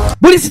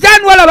 Buli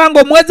sitaani walaba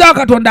ng'omuweza wa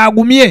Katonda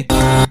agumye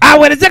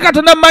aweereze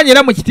Katonda mu maanyi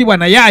era mu kitiibwa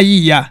naye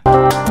ayiiya.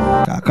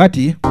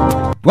 Kaakati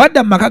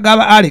twadda mu maka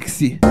g'aba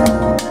Alex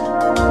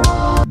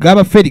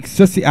gaba Felix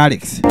so si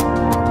Alex.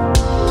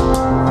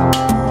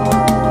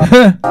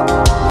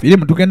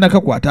 Firimu tugenda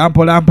kakwata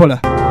mpola mpola.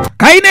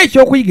 Kayina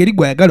ekyokuyiga eri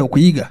gwayagala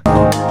okuyiga.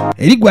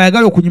 Eri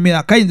gwayagala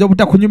okunyumira kayinza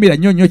obutakunyumira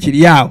nnyo nnyo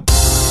kiri awo.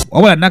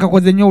 Wabula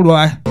nakakoze nnyo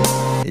olwa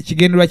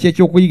ekigendererwa kye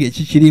ekyokuyiga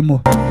ekikirimu.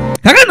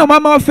 Kakano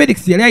maama wa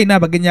Felix yali alina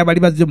abagenyi abali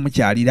bazze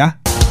mukyalira.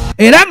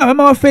 Era nga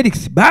maama wa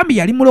Felix bambi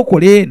yali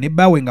mulokole ne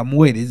baawe nga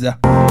muweereza.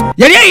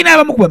 Yali alina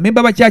abamu ku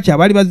bamemba bakyaki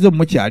abali bazze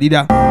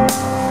mukyalira.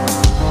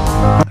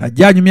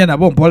 Ajja anyumya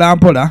nabo mpola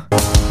mpola.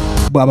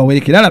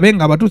 Bw'abawerekera alabe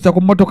nga abatuusa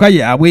ku mmotoka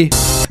yaabwe.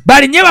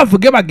 Balinye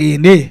bavuge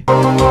bagende.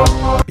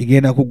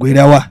 Bigenda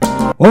kuggwerawa.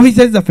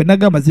 Ofiisi zaffe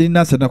nagamba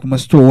zirina asana ku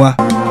masitoowa.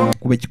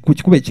 Ku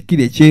kikuba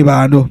ekikira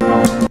ekyebando.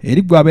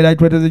 Eri gwe abeera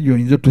tweteze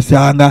gy'oyinza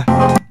otusanga.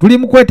 Tuli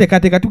mu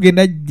kweteekateeka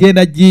tugenda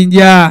genda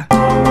Jinja.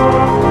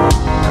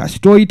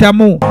 Kasita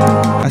oyitamu.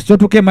 Kasita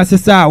otuuka e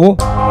Masese awo.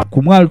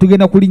 Ku mwalo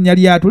tugenda ku linnya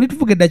lyatu.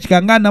 Lituvuga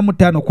eddakiika nga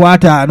 45 ku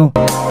 5.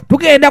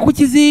 Tugenda ku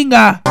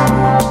kizinga.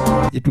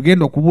 Gye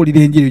tugenda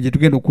okubuulira enjiri gye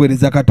tugenda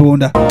okuweereza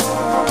Katonda.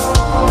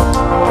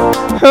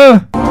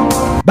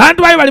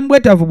 Bantu bayo bali mu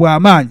bwetaavu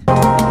bw'amaanyi.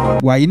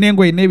 Bw'alina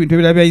engoye n'ebintu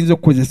ebirala by'ayinza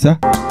okukozesa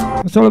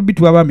osobola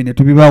obituwa abami ne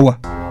tubibawa.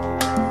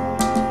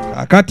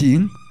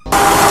 Kaakati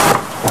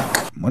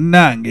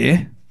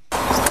munnange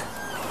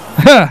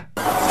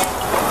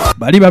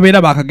bali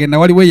babeera baakagenda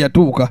waliwo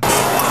eyatuuka.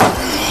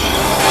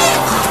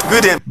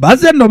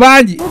 Bazze nno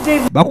bangi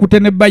bakutte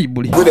ne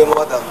Bayibuli.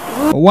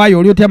 Owaayo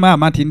oli otya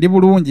maama nti ndi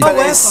bulungi.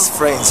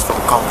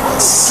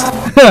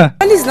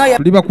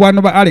 Tuli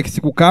bakwano ba Alex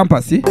ku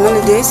kampasi.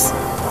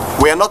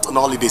 We are not on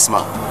holidays,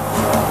 ma.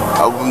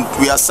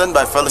 We are sent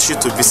by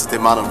fellowship to visit a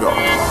man of God.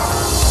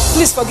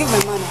 Please forgive my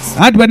manners.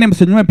 Anti bane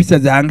musonyiwa empisa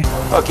zange.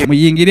 Okay.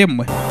 Muyingire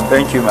mmwe.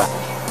 Thank you, ma.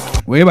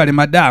 Weebale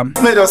madam.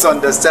 Made us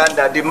understand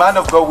that the man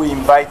of God we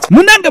invite.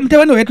 Munange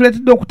mutabani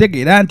weetuleetedde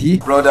okutegeera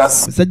nti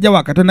Brothers. musajja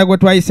wa Katonda gwe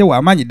twayise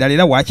w'amaanyi ddala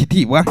era wa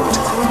kitiibwa.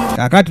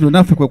 Kaakati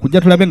lunaffe kwe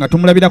kujja tulabe nga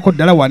tumulabirako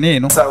ddala wano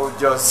eno.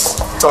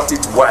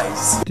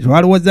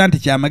 Tetwalowooza nti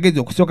kyamagezi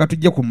okusooka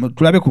tujje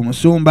tulabe ku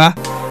musumba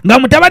nga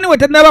mutabani we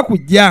tannaba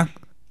kujja.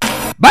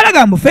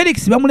 Balaga mbu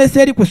Felix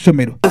bamulese eri ku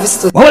ssomero.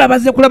 Wabula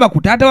bazze kulaba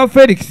ku taata wa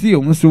Felix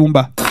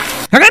omusumba.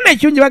 Kakana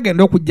ekirungi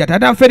bagenda okujja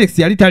taata wa Felix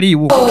yali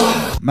taliiwo.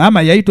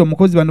 Maama yayita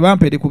omukozi bano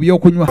bampeere ku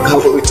by'okunywa.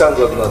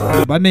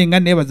 Banenga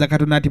neebaza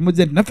Katonda nti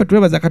muzze nti naffe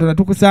twebaza Katonda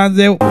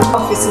tukusanzeewo.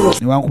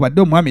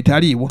 Newankubadde omwami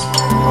taliiwo.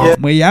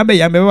 Mweyambe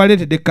yambe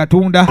babaleetedde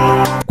Katunda.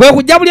 Kwe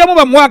kujja buli omu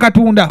bamuwa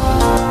Katunda.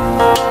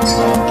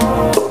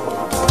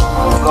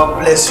 God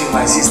bless you,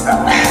 my sister.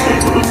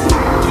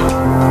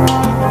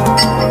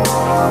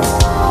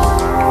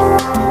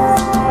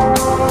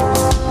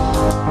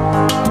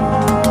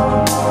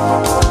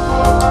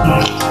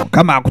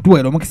 Kama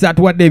akutuwera omukisa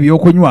atuwadde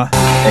ebyokunywa.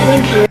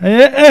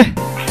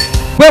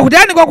 Kwe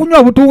kutandika okunywa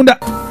obutunda.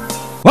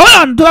 Wabula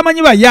wano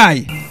tubamanyi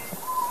bayaayi.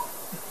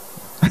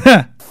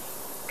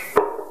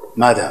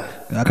 Madam.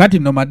 Kakati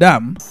nno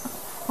madamu.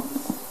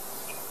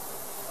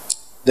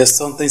 There's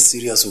something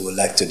serious we would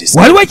like to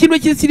discuss. Waliwo ekintu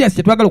ekiri serious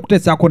kye twagala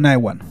okuteesaako naye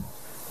wano.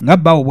 Nga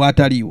bbaawo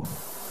bw'ataliiwo.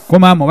 Ko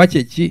maama oba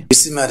kyeki? You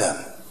see, madam.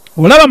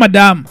 Olaba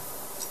madamu.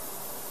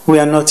 We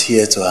are not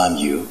here to harm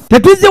you.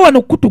 Tetuzze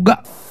wano kukutuga.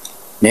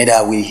 Neither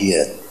are we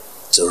here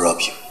to rob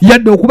you.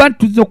 Yadde okuba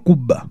nti tuzze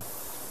okukubba.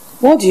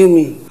 What do you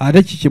mean?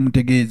 Ate kiki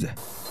mutegeeza?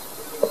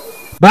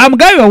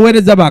 Bamugabe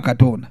baweereza ba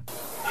Katonda.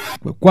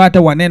 Kwe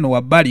kwata waneno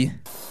wabbali.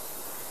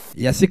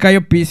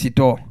 Yasikayo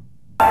piisito.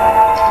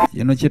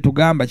 Yeno kye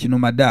tugamba kino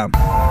madamu.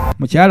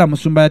 Mukyala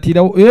musumba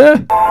yatirawo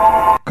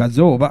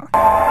kazooba.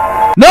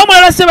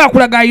 N'omulala se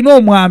bakulaga alina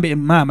omwambe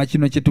maama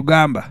kino kye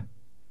tugamba.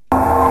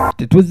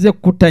 Tetuzze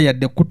kutta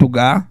yadde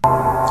kutuga.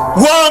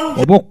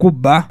 Oba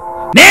okubba.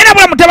 Naye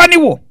nabula mutabani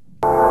wo.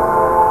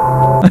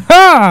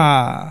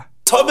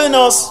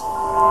 Tobinos.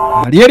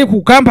 Ali eri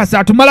ku kampasi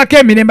atumalako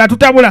emirembe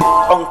atutabula.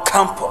 On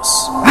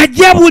campus.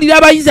 Ajja abuulira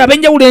abayizi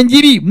ab'enjawulo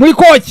enjiri.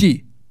 Muliko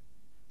ki?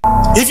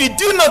 If you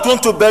do not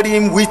want to bury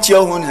him with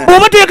your own hand,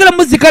 oba toyagala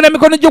muzikana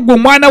mikono gyo gwe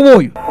omwana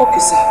w'oyo Okay,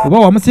 sir. oba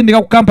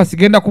wamusindika ku kampasi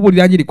genda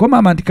kubuulira njiri ko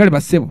maama nti kale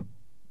basebo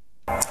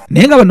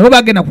naye nga bano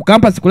bagenda ku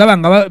kampasi kulaba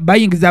nga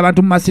bayingiza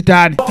abantu mu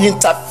masitaani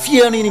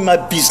interfering in my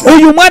business,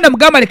 oyo omwana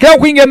mugamba lekera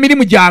okuyinga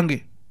emirimu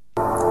gyange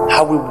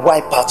I will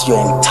wipe out your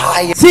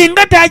entire.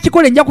 singa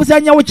taakikola nja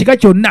kusaanyawo kika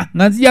kyonna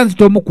nga nzija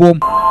nzita omu ku omu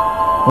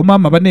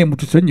omaama banaye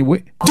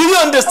mutusonyiwe Do you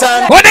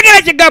understand?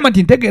 otegeera kigamba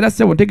nti ntegeera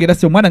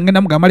ssebo omwana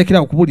ngenda mugamba lekera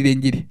okubuulira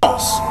enjiri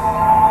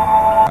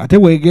ate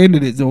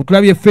weegendereze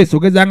otulabye feesi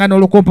ogezanga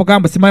n'olukompo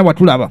kambu simanyi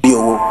watulaba You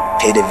will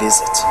pay the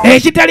visit.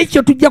 ekitali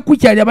kyo tujja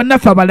kukyalira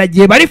bannaffe abala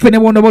gye bali ffe ne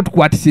boona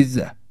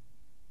botukwatisizza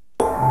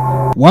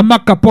wamma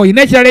kapo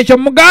oyina ekirala ekyo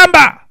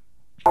mugamba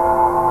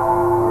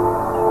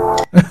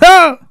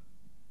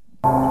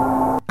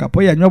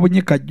kapo yanywa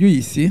bunyika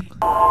juyisi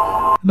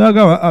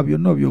nagamba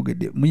byonna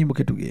obyogedde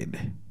muyimuke tugende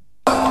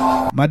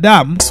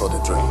madamu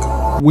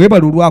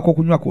weebalulwako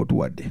okunywa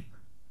kootuwadde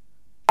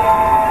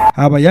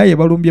abayaaye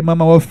balumbye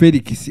maama wa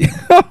Felix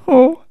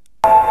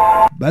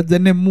bazze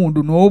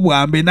n'emmundu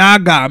n'obwambe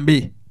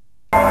n'agambe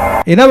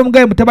era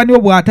bamugaye mutabani wo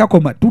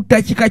bw'atakoma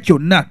tutakika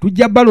kyonna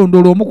tujja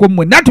balondoola omu ku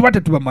mmwe natuba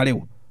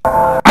tetubamalewo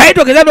aye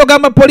togeza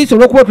n'ogamba poliisi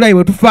olw'okuba tulaye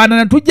bwe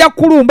tufaanana tujja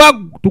kulumba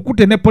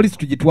tukute ne poliisi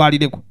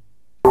tugitwalireko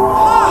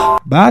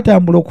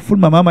baatambula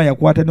okufuluma maama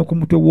yakwata ne ku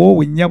mutwe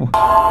woowe nnyabo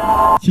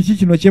kiki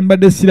kino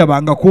kyembadde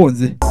sirabangako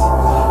nze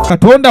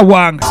katonda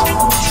wange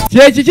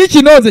kyekiki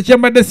kino nze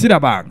kyembadde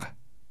sirabanga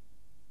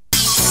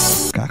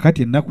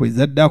kaakati ennaku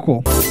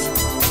ezaddako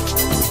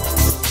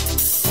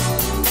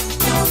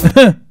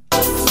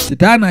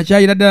sitaani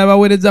akyayira ddala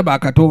abaweereza ba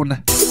Katonda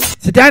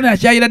sitaani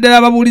akyayira ddala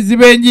ababuulizi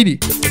b'enjiri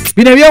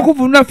bino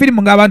ebyokuvunula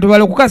firimu ng'abantu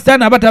balokoka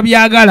sitaani aba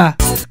tabyagala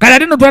kale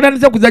ate no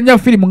twatandise kuzannya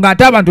firimu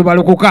ng'ate abantu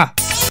balokoka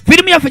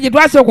firimu yaffe gye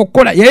twasooka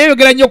okukola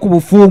yayeyogera nnyo ku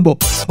bufumbo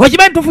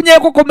okimanyi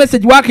tufunyeko ko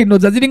message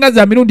wakinoza ziringa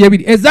za mirundi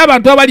ebiri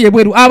ez'abantu abali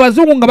ebweru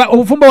abazungu nga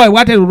obufumbo bwabwe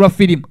bwatererwa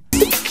firimu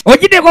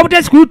ogiteeka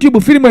obutesi ku YouTube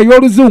firimu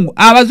ey'oluzungu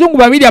abazungu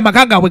babiri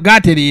amaka gaabwe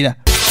gatereera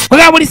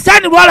kwega buli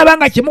sitaani lwalaba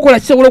nga kyemukola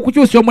kisobola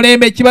okukyusa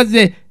omulembe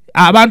ekibaze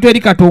abantu eri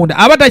Katonda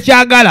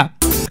abatakyagala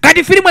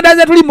kati firimu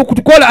endaza tuli mu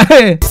kutukola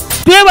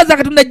twebaza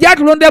Katonda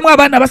gyatulonderamu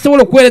abaana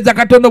abasobola okuweereza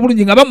Katonda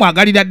obulungi nga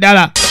bamwagalira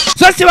ddala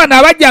so si bano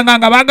abajjanga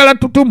nga baagala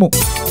tutumu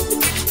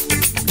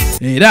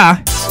era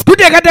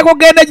tuteekateeka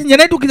okgenda kinya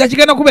naye tukiza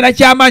kigenda kubeera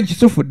kyamaanyi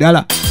kisufu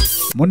ddala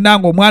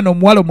munnanga omwana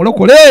omuwala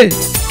omulokole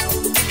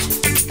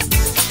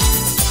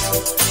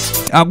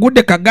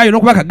agudde Kagaayi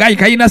olwokuba Kagaayi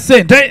kayina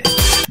ssente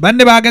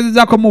banne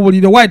bagezezaako mu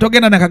buliro waayi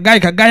togenda na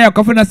Kagaayi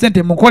akafuna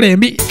ssente mu nkola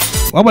embi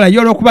wabula ye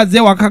olwokuba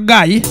zeewa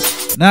Kagaayi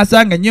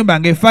n'asanga ennyumba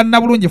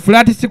ng'efaanana bulungi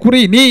fulaati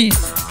sikuriini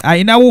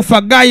ayina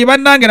wuufa Gaayi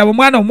bannange laba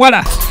omwana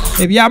omuwala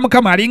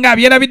ebyamukama alinga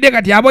abyerabidde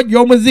kati abojja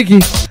omuziki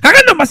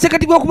kakano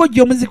masekati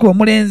g'okubojja omuziki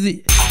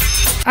omulenzi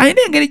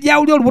ayina engeri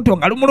gyawuli olubuto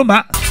nga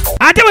lumuluma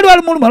ate bwe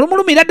lwa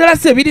lumulumira ddala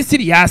si ebiri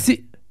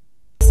siriyasi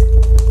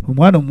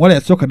omwana omuwala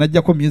yasooka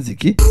n'ajjako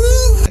musiki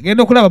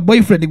agenda okulaba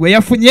boyfriend gwe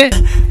yafunye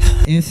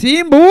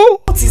ensimbu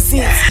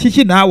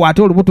kiki naawe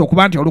ate olubuto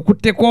okuba nti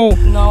olukutteko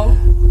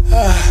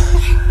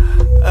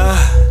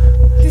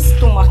This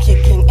stomach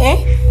again,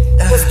 eh?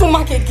 This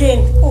stomach again.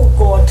 Oh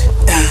God.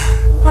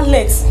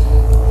 Alex,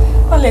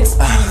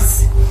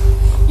 please.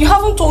 You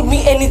haven't told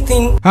me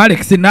anything.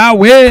 Alex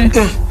naawe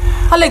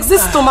Alex,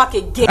 this stomach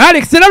again.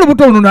 Alex era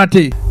olubuto luno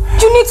nate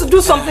You need to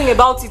do something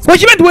about it.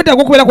 bwekiba nti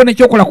weetaaga okubeerako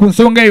nekyokola ku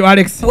nsonga eyo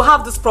Alex You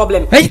have this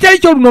problem. ekitali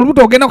kyoluno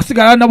olubuto ogenda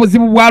kusigala na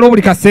buzibu bwalwo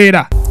buli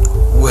kaseera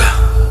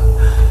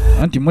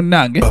anti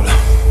munnange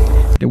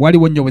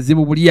tewaliwo nnyo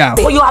buzibu buli awo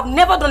But you have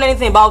never done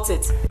anything about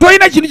it.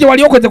 tolina kintu kye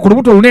wali okoze ku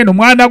lubuto luneeno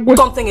mwana gwe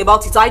Something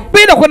about it.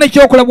 biirako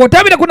nekyokola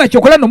bw'otabiirako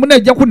nakyokola no munne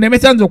ajja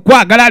kunnemesa nze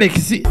okwagala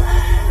Alex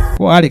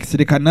ko Alex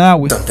leka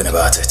naawe Something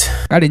about it.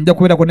 kale nja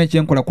kubeerako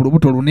nekyenkola ku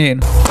lubuto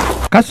luneeno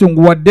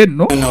kasunguwadde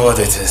nno I know what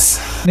it is.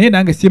 naye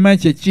nange simanyi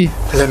kyeki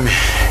Let me.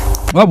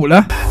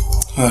 wabula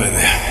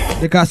Oliver,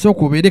 leka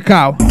asooka obeereko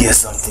awo get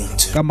something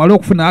to. kamale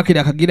okufuna akiri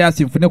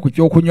akagiraasi nfune ku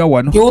kyokunywa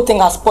wano The whole thing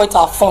has spoiled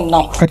our fun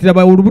now. kati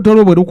laba olubuto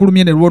lwo bwe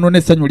lukulumye ne lwonoona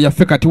essanyu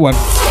lyaffe kati wano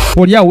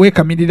oli awo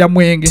weekamirira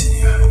mwenge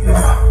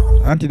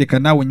anti leka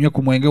naawe nywe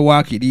ku mwenge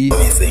waakiri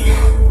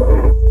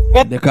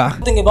leka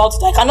Think about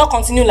it. I cannot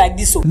continue like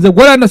this. So. nze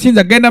gwola nno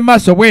siyinza genda mu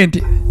maaso bwe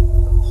nti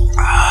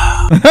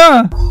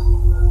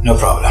No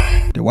problem.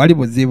 tewali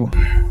buzibu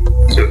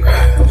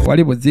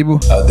tewali buzibu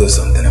I'll do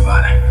something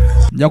about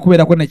it. nja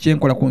kubeerako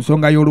nekyenkola ku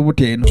nsonga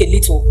y'olubuto eno A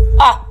little.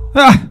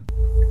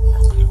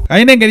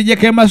 alina engeri gye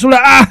kemasula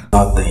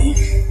Nothing.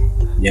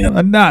 You know.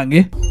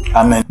 bannange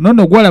I mean,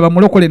 nono gwalaba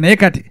mulokole naye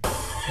kati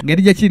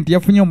engeri gye kintu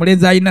yafunye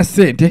omulenzi alina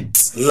ssente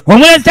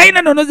omulenzi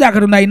talina nono za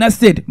Katonda alina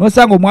ssente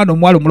n'osanga omwana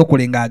omuwala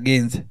omulokole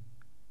ng'agenze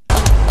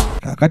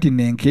kaakati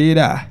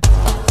nenkeera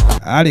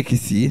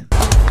Alex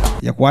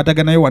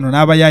yakwataganayo wano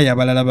n'abayaaye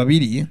abalala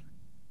babiri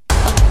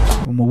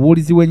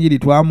omubuulizi w'enjiri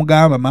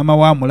twamugamba maama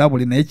wa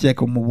mulabule naye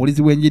kyeka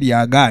omubuulizi w'enjiri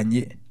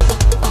agaanye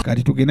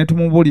kati tugende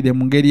tumubuulire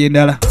mu ngeri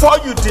endala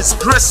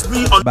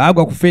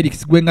baagwa ku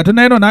Felix gwe nga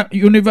tonayino na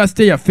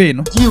university yaffe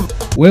eno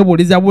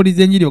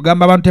weebuulizabuuliza enjiri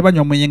ogamba abantu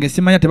tebanywa omuyenge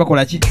simanya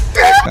tebakola ki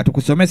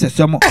katukusomesa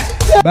essomo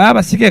baba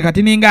basike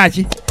kati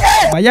ningaaki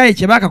bayaye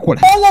kye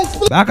baakakola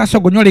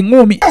baakasogonyola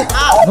eŋŋuumi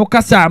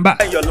n'okukasamba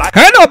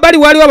kale n'obbali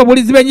waaliwo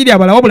ababuulizi b'enjiri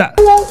abalala wabula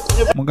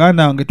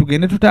muganda wange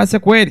tugende tutaase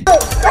kweri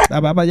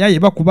abo abayaye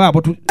bakuba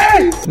abo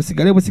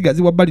tusigale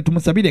busigazi wabbali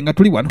tumusabire nga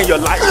tuli wano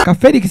ka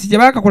Felix kye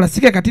baakakola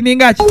sike kati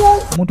ningaaki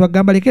omuntu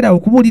agamba lekera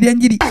okubuulira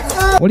enjiri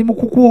oli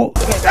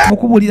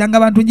mukubuuliranga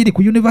abantu njiri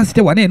ku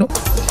university wano eno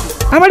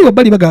abali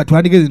wabbali bagala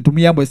twandigeze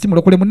ntumuyambo esi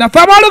mulokole munnaffe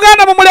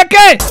abooluganda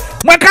mumuleke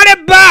mwe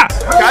kalebba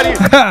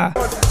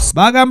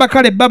bagamba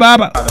kalebba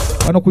baaba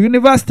wano ku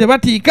university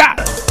batiika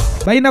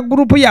balina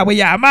gurupu yaabwe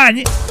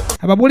y'amaanyi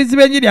ababuulizi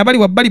b'enjiri abali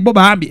wabbali bo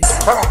bambye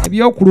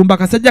ebyokulumba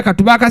kasajja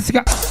katu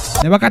baakasika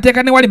ne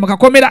bakateeka ne wali mu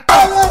kakomera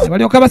ne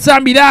balyoka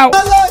basambira awo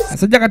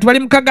kasajja katu bali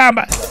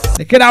mukagamba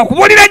lekera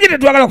okubuulira enjiri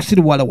tetwagala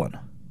kusirwala wano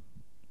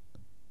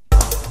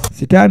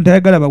sitaani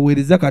tayagala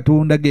baweereza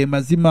katonda ge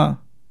mazima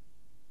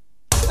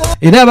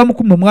era abamu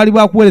ku mmwe mwali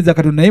bakuweereza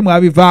katonda naye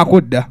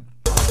mwabivaako dda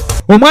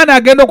omwana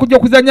agenda okujja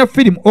okuzanya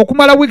firimu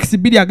okumala wiikisi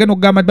 2 agenda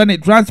okugamba bane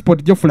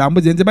transport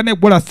gyofulambuze nze bane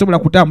gwola sobola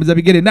kutambuza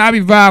bigere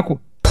n'abivaako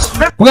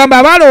kugamba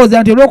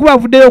abalowooza nti olw'okuba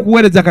avuddeyo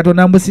okuweereza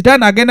katonda mbu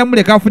sitaani agenda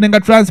muleka afune nga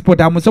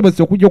transport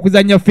amusobozesa okujja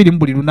okuzanya firimu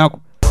buli lunaku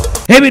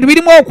ebintu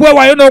birimu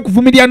okwewaayo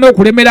n'okuvumirira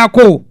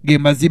n'okulemerako ge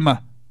mazima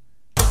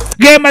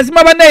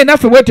bannaye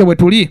naffe bwetyo bwe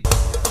tuli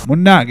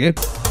munnange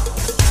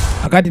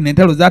akati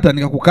n'entalo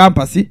zaatandika ku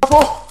kampasi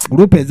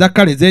gurupu eza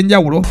kkale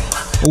ez'enjawulo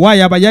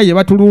owaayo abayaye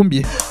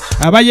batulumbye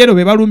abayero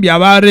be balumbye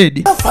aba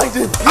red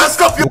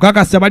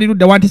okakasa bali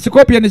ludda wanti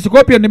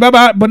Scorpion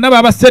bonna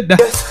babasedda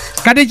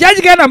kati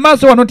kyakigenda mu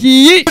maaso wano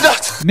tiyi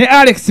ne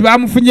Alex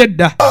bamufunye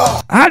dda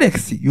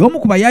Alex y'omu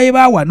ku bayaye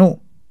ba wano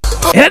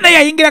era naye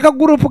yayingira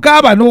kagurupu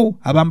k'abano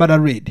abambala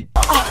red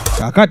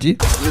kakati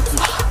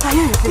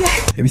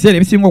ebiseera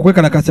ebisinga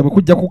okwekalakasa bwe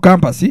kujja ku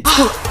kampasi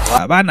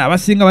abaana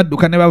abasinga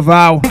badduka ne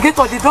bavaawo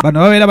bano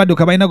babeera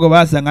badduka balina gwe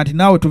baasanga nti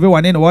naawe tuve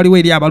waneeno waliwo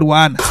eri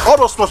abalwana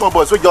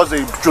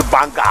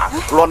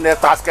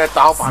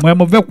mwe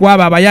muve ku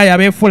abo abayaaya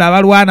abeefuula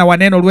abalwana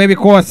waneeno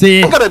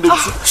olw'ebikoosi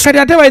kati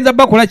ate bayinza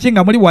bakola ki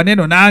nga muli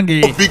waneeno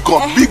nange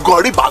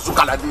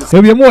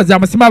ebyo byemuwoza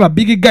amusima aba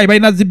big guy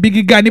balina zi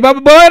big guy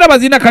babeera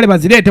bazirina kale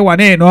bazireete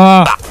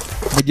waneeno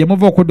mujje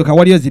muva okudduka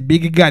waliyo zi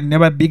big guy ne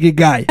ba big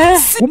guy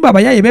kumba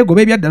abayaye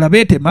beegoba ebyaddala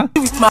beetema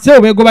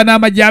sewo beegoba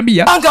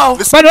n'amajambiya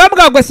bano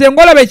bamugaa gwe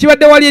senga olaba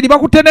ekibadde wali eri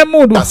bakutte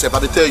n'emmundu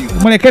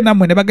muleke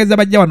nammwe ne bageza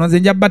bajja wano nze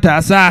nja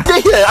bataasa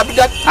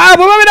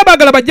abo babeera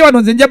baagala bajja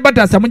wano nze nja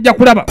bataasa mujja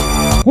kulaba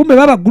kumbe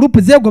baba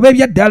gurupu zeegoba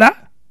ebyaddala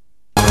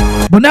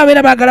bonna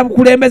abeera baagala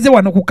bukulembeze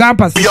wano ku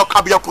kampasi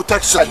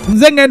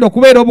nze ngenda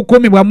okubeera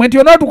obukuumi bwammwe nti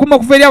onootukuma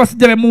okuva eri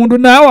abasajja b'emmundu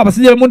naawe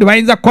abasajja b'emmundu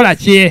bayinza kukola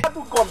ki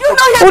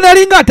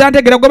unalinga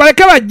atantegera gwe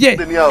baleke bajje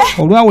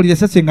olwawulira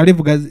esasi nga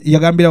livuga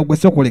yagambira gwe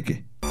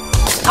sokoleke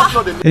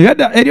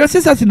eryo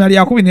sisasi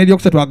nalyakumi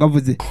neryokusatu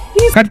agavuze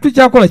kati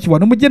tukyakola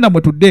kiwano mujje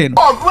namwe tudde eno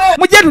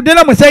mujje tudde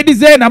namwe saidi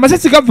zeeno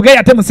amasasi gavuga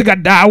ate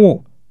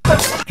musigaddaawo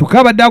kyokka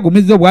abadde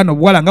agumiza obwana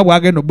obuwala nga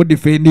bwagenda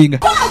obudifendinga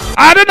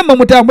ate namwe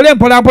mutambule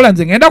mpolampola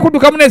nze ngenda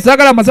kuddukamu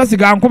nesaagala amasasi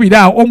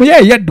gankubiraawo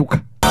omuyeeye yadduka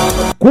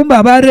kumba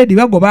abaredi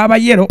bagoba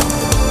abayero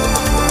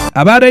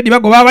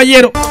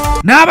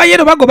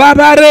n'abayero bagoba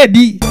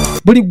abaredi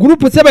buli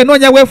gurupu sebe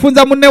noonya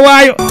weefunza munne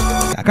waayo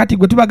akati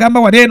gwe tubagamba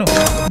waneeno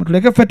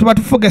mutuleke ffe tuba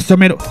tufuga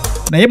essomero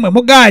naye mwe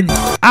muganye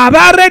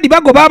abaredi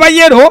bagoba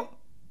abayero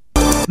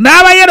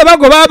n'abayero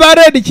bagoba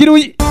abaredi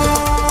kiruyi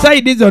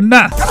saidi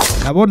zonna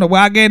nabono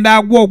bwagenda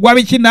agwo ogwa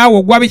biki naawe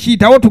ogwa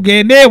bikiyitawo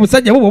tugende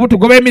obusajja bubwo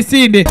butugoba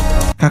emisinde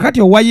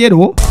kakati owa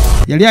yero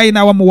yali ayina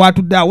awamu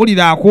waatudde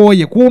awulira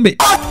akooye kumbe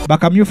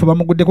bakamyufu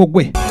bamuguddeko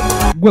gwe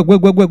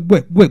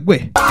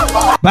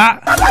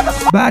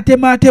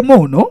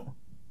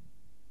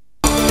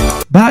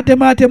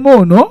baatemaatema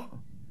ono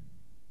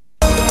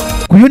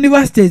ku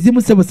yunivasite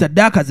ezimu sebo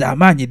saddaaka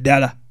z'amaanyi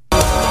ddala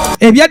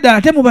ebyaddala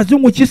ate mu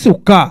bazungu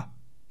kisukka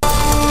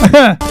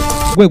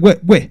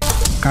gwe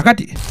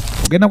kakati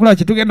ogenda kulaba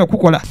kyetugenda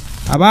okukola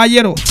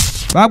abayero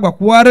bagwa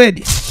ku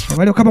waredi ne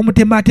balyoka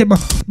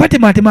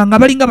batematema nga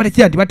balinga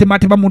batekira nti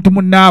batematema muntu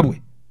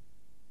munnaabwe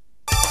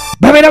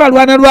babeera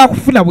balwana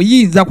lwakufuna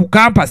buyinza ku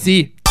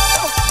kampasi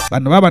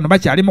bano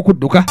bakyali mu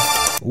kudduka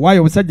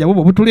owaayo obusajja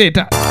bubwo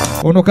butuleeta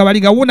ono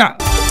kabaliga wuna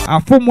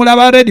afummula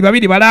abaredi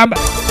babiri balamba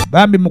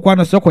bambi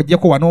mukwano sooka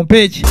ojjeko wano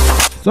mpeeki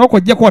sooka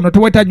ojjeko wano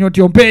teweta nnyo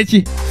oti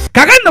ompeeki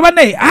kakati no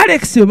bannaye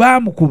Alex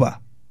baamukuba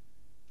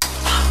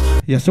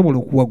yasobola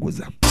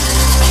okuwaguza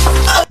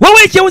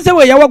wawe ekyewuze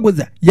bwe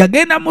yawaguza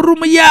yagenda mu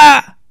rumu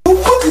ya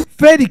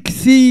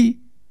Felix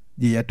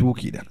gye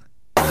yatuukira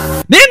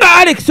naye nga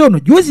Alex ono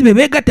juzi be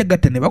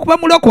beegattagatta ne bakuba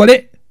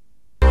mulokole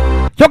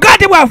kyokka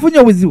ate bw'afunye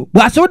obuzibu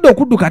bw'asobodde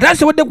okudduka ate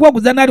asobodde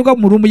kuwaguza n'atuuka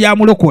mu rumu ya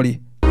mulokole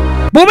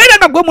bw'obeera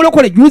nga gwe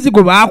mulokole juzi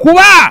gwe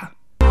baakuba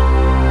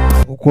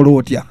okola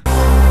otya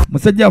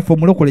musajja waffe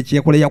omulokole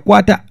kyekole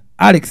yakwata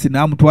Alex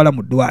n'amutwala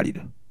mu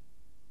ddwaliro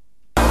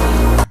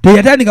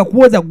teyatandika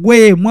kuwoza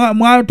gwe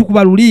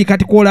mwatukuba luli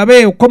kati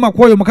kolabe okoma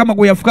kwoyo mukama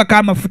gwe yafukako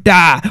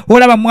amafuta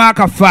olaba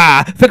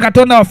mwakafa ffe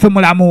katonda waffe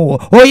mulamu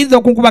oyinza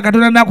okunkuba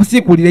katonda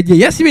nakusiikulire gye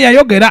yesibe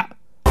yayogera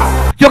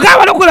kyokka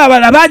abalokole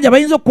abalala bangi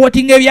abayinza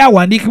okukootinga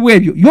ebyawandiikibwa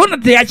ebyo yona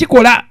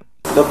teyakikola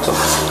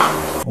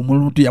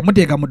omuntu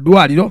yamuteeka mu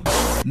ddwaliro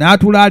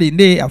n'atuula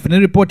alinde afune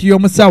ripooti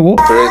y'omusawo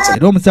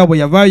era omusawo bwe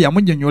yavaayo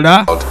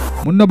yamunnyonnyola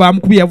munno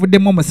bamukubye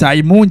yavuddemu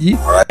omusaayi mungi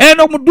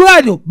eno mu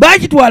ddwaliro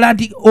bakitwala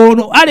nti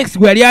ono Alex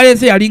gwe yali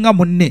aleese yalinga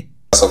munne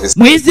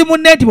muyizi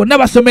munne nti bonna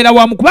basomera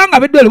wamu kubanga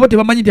abeddwaliro bo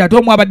tebamanyi nti ate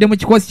omu abadde mu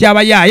kikosi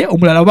ky'abayaaye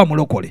omulala oba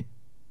mulokole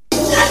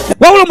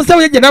wabula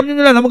omusawo yajja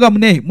namunyonnyola namugamba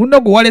naye munno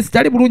gwe waleese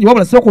tali bulungi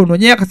wabula sooka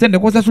onoonyeyo akasente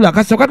kosasula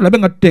akasooka tulabe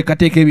nga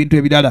tuteekateeka ebintu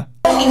ebirala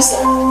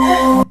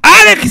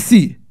Alex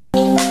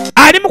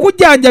ali mu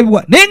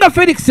kujjanjabibwa naye nga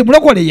Felix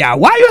mulokole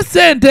yawaayo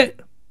sente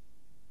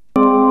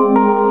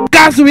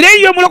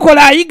kansubireyo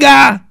mulokole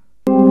ayiga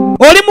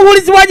oli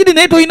mubulizi wagiri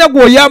naye toyina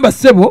gw'oyamba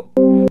ssebo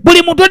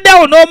buli muntu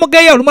oddawo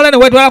n'omugeya olumala ne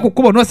weetwala ku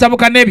kkubo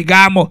n'osabuka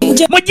n'ebigambo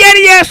mujje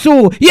eri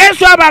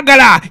Yesu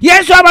abagala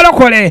Yesu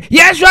abalokole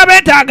Yesu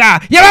abeetaaga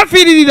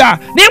yabafiiririra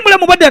naye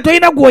mulamu badda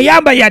toyina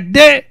gw'oyamba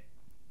yadde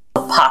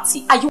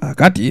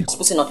akati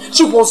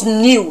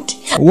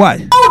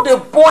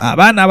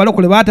abaana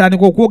abalokole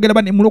baatandika okwogera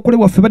bane mulokole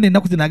waffe bane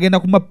ennaku zino agenda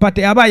ku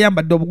mapate aba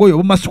ayambadde obugoye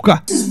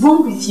obumasuka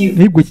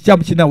naye gwe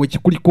kikyamu kinaawe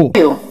kikuliko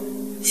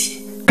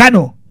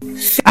kano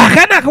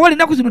akaana akawala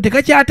ennaku zino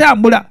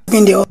tekakyatambula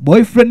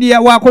boyfriend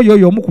yawaako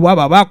yoyo omu ku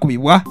abo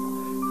abaakubibwa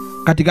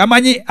kati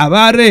gamanyi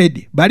aba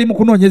red bali mu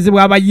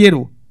kunoonyezebwa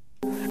abayero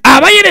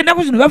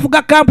ennaku zino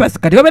bafuga campus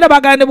kati babeera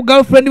baagala ne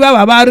bugirlfriend baabo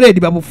aba red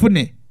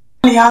babufune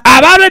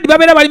aba red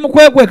babeera bali mu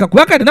kwekweka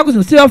kuba kati ennaku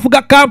zino si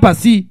bafuga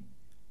campus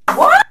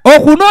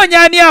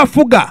okunoonya ani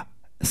afuga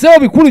sebo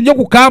bikulu nnyo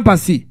ku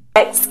kampasi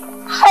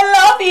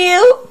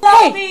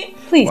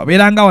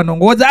wabeeranga wano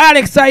ngowooza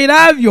Alex I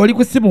love you oli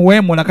ku simu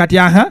weemula kati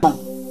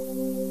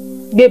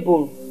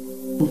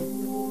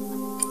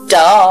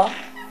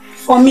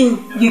For me,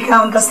 you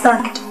can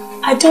understand.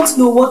 I don't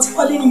know what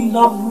falling in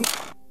love with.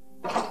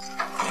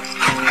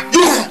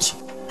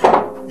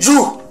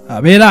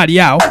 abeera ali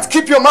awo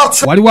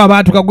waliwo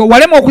abantu kagwe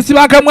walema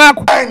okusiba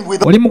akamwako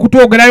oli mu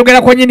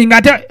kutwogerayogera nyini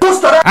ng'ate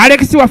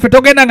Alex waffe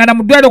togenda nga na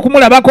mu ddwaliro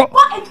okumulabako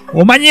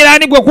omanyira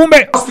ani gwe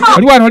kumbe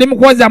oli wano oli mu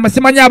kwoza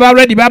amasimanyi aba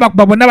ready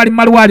babakuba bonna bali mu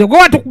malwaliro gwe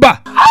watukuba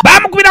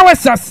bamukubirawo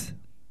essasi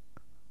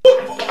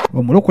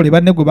omulokole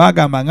banne gwe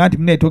baagambanga nti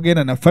mune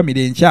togenda na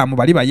famire enkyamu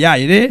bali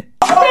bayaayire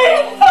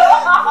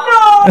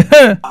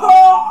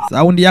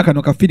sawundi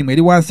yakano kafirimu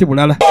eri wansi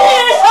bulala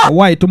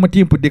owaayi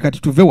tumutimpudde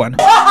kati tuve wano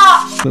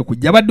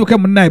kujja badduke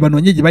munnaye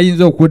banoonye gye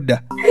bayinza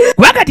okudda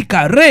kuba kati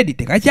ka red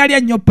tekakyalya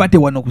nnyo pate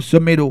wano ku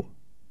ssomero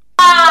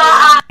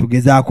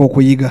tugezaako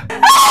okuyiga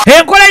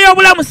enkola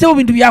y'obulamu sebo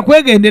bintu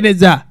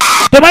byakwegendereza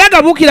tomala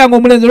gabuukiranga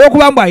omulenzi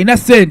olw'okuba mbu alina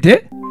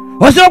ssente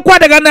osobola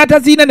okukwatagana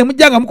n'ataziina ne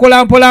mujja nga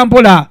mukola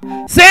mpolampola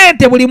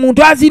ssente buli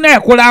muntu aziina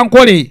yakola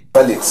nkole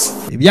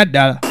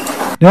ebyaddala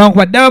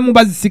newankubadde abamu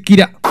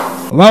bazisikira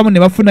oba abamu ne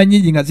bafuna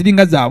nnyingi nga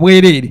ziringa za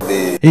bwereere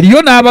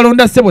eriyo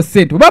n'abalonda ssebo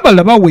ssente oba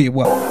abalala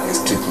baweebwa.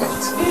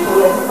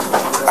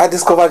 I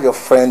discovered your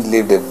friend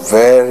lived a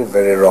very,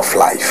 very rough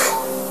life.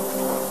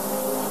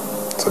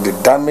 So the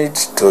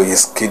damage to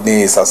his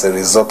kidney is as a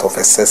result of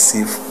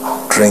excessive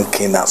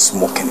drinking and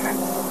smoking.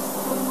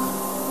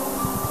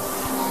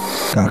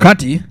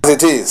 Kakati,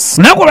 it is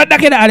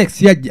nakuladako era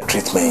Alex yajja.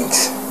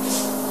 Treatment.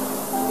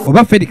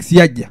 Oba Felix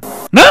yajja.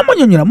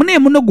 N'amunyonnyola mune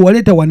muno gwe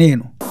waleeta wano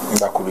eno.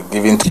 That could be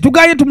given to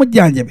kituganye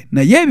tumujjanjabe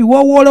naye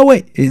ebiwoowoolo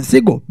we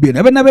ensigo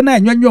byonna byonna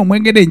yanywa nnyo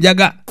omwengere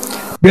enjaga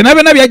byonna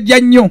byonna byajja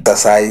nnyo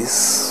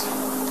exercise.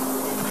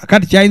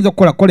 akati kyayinza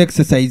okukola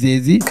exercise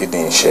ezi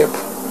Kidney in shape.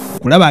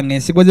 kulaba nga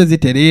ensigo ze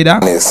zitereera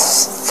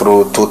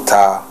Through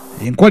total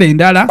enkola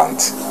endala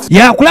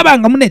yakulaba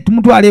nga mune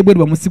tumutwala ebweru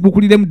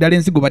bamusigukuliremu ddala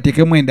ensigo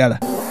bateekemu endala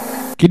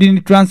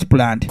kidney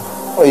transplant.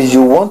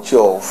 You want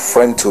your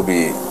friend to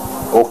be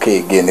okay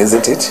again,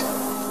 isn't it?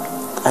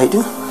 I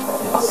do.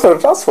 So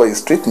that's for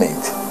his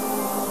treatment.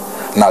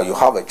 Now you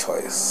have a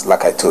choice,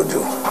 like I told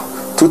you.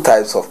 2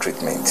 types of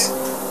treatment.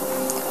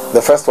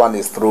 The first one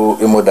is through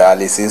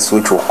hemodialysis,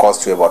 which will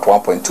cost you about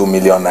 1.2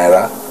 million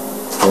naira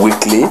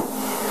weekly.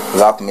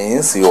 That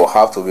means you will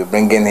have to be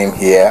bringing him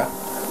here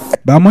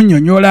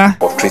bamunnyonnyola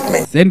for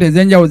treatment. sente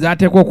ez'enjawulo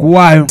z'ateekwa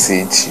okuwaayo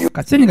You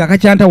kasente nga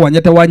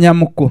kakyantawanya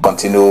tawanyamukko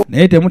continue,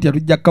 naye temutya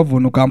tujja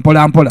kukavuunuka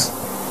mpolampola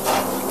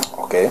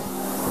okay?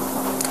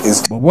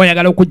 Is bw'oba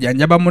oyagala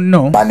okujjanjaba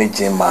munno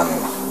managing man.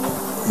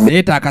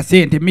 leeta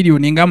akasente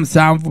miliyoni nga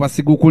 7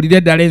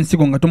 basigukulire ddala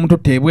ensigo nga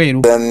tumututte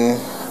ebweru. Then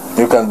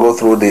you can go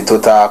through the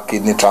total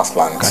kidney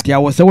transplant. Kati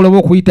awo osobola oba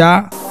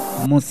okuyita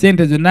mu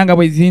ssente zonna nga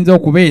bwe ziyinza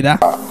okubeera.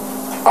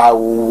 I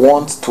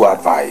want to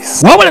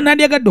advise wabula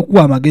nandyagadde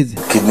okuwa amagezi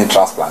kidney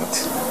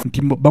transplant.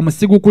 nti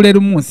bamusigukule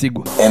lumu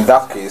nsigo. In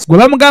that case, gwe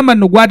bamugamba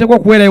nno gwateekwa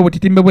okuweerayo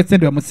obutitimbe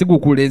bw'essente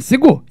bamusigukule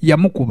ensigo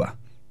yamukuba.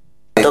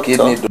 the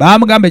kidney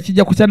baamugamba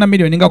ekijja kusaana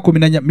miliyoni nga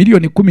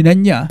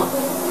 14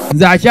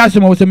 nze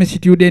akyasoma busomi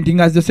student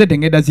nga zo sente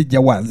ngenda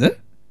zijja wanze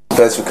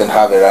best we can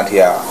have around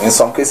here. In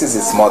some cases,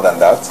 it's more than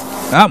that.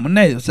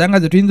 Munayo sanga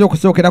ze tuyinza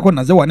okusookerako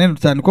nazo wanene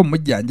tutandika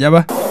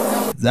omujjanjaba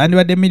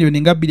zandibadde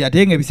miliyoni nga 2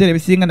 ate nga ebiseera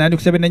ebisinga nandi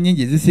kusaba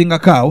ennyingi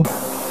ezisingako awo.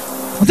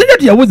 Musajja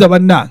tuyabuuza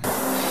bannange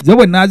ze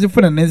bwe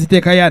naazifuna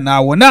neziteekayo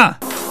naawona.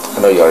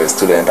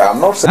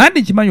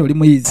 Andi kimanyi oli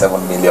muyizi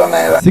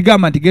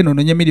sigamba nti genda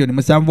ononye miliyoni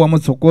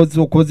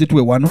 7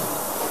 okozitwe wano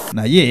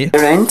naye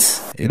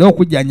era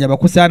okujjanjaba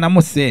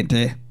kusaanamu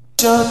ssente.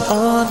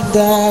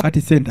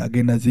 Kati sente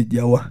agenda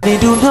zijjawa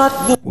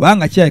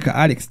kubanga kyayika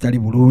Alex tali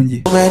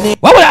bulungi.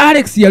 Wabula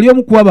Alex yali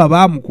omu ku abo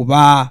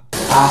abaamukuba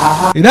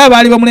era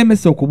baali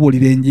bamulemesa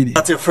okubuulira enjiri.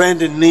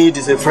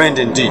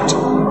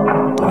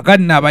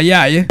 Akati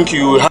n'abayaaye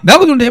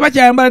nakuzi nti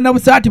tebakyayambala na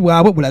busaati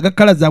bwabwe bulaga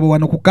kkala zaabwe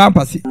wano ku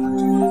kampasi.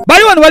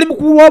 Bali wano bali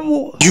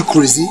mukuwabu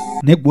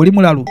neggwe oli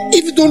mulalu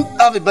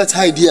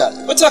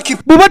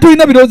bw'oba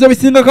tulina birowoozo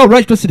bisingako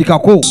lwaki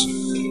tosirikako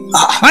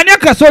ani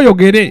akasi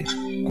oyogere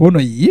kono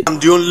yi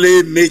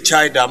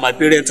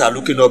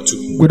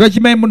gwe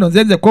tokimanyi muno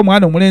nze nzekko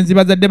omwana omulenzi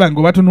bazadde bange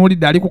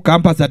obatunuulidde ali ku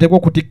kampasi ateekwa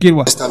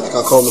okutikkirwa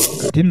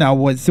ati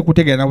naawe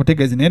sikutegeera na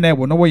butegeezi naye naye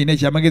bw'onooba oyina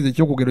ekyamagezi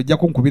ekyokugera ojja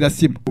kunkubira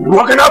simu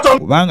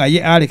kubanga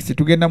ye Alex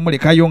tugenda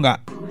mulekayo nga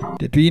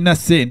tetuyina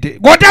ssente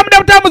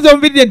gwotambuza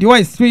omuviridde nti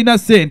wayi situyina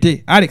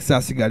ssente Alex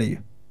asigaleyo.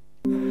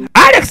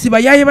 Alex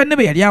bayaaye banne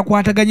be yali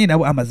akwataganye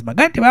nabo amazima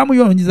gani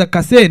tebaamuyongiza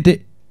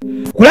kasente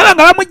kulaba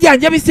nga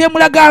bamujjanjabisa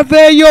emulaga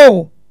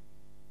aveeyo.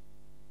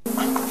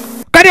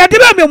 Kati ate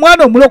bambi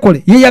omwana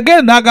omulokole ye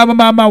yagenda n'agamba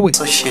maama we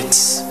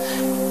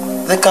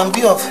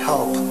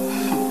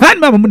hani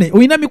maama mune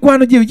oyina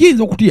mikwano gye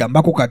giyinza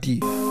okutuyambako kati.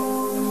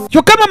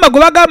 Kyokka maama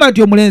gwe bagamba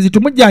nti omulenzi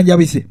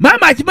tumujjanjabise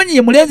maama akimanyi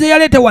ye mulenzi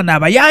eyaleeta wano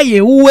abayaaye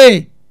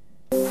ewuwe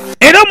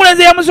era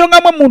omulenzi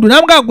yamusongamu emundu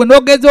namugaa gwe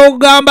n'ogeza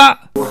okugamba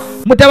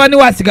mutabani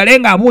we asigale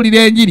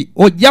ng'abuulira enjiri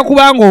ojja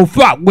kubanga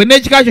ofa gwe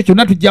n'ekika kyo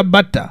kyonna tujja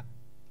batta.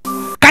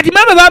 Kati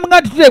maama baamuga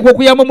nti tuteekwa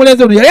okuyamba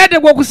omulenzi ono yali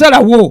ateekwa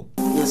okusalawo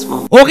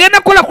ogenda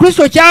kukola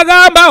Kristo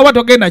kyagamba oba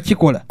togenda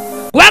kikola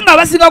kubanga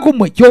abasinga ku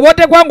mmwe kyoba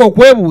oteekwanga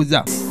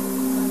okwebuuza.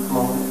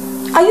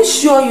 Are you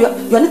sure you are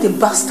not a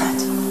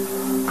bastard?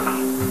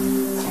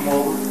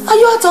 Are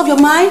you out of your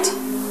mind?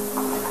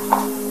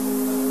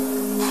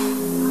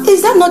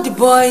 Is that not the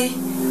boy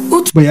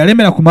who bwe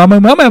yalemera ku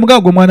maama yamugaa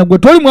gwe mwana gwe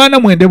toli mwana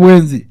mwende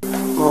bwenzi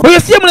oyo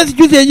siye mulenzi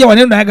juzi yejja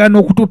waneno nayagala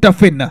n'okututta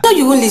ffenna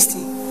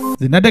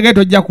zinategaye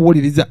tojja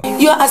kuwuliriza.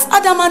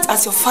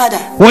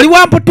 Oli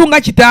wamputu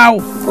nga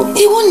kitaawo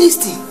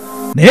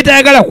naye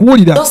tayagala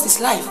kuwulira.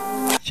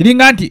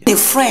 Kiringa nti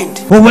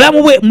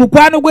obulamu bwe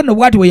mukwano gwe nno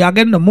bwati we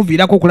yagenda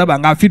nomuviirako okulaba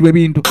ng'afiirwa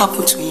ebintu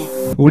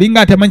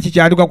olinga atamanyi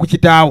kikyatuka ku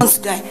kitaawo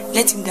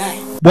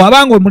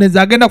bw'abanga omulenzi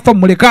agenda kufa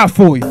mumuleke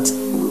afe oyo.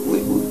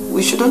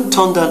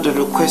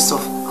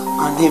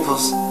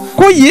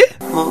 Kuye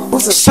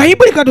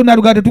Bayibuli Katonda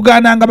aluga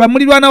tetugaananga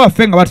bamulirwana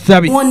baffe nga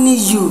batusabye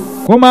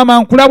ko maama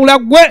nkulabula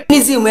gwe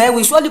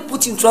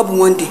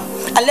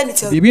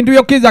ebintu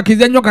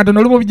by'okkiriza nnyo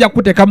Katonda olumu bijja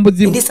kukuteeka mu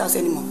buzibu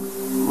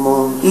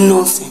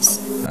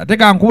ate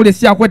kankuwule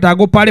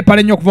siyakwetaaga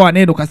opalepale nnyo okuva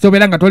waneeno kasi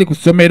obeera nga toli ku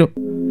ssomero.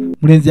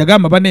 Mulenzi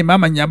yagamba banne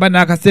maama nyamba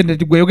n'akasente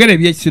ti gweyogera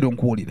ebyekisiro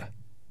nkuwulira.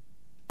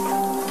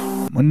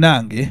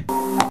 Munnange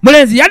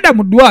mulenzi yadda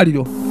mu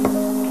ddwaliro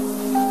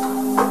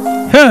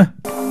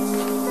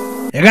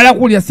yagala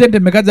kuwulira ssente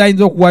mmeka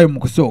zayinza okuwaayo mu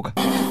kusooka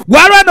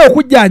gwalwana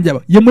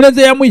okujjanjaba ye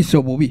mulenzi eyamuyisa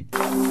obubi.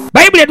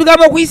 Bayibuli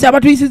etugamba okuyisa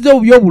abatuyisizza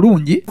obubi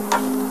obulungi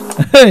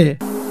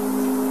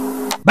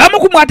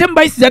bamukumu ate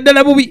mubayisiza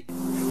ddala bubi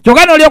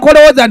kyokka n'olyoka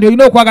olowooza nti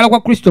olina okwagala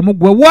kwa Kristo mu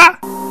ggwe wa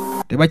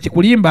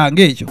tebakikulimba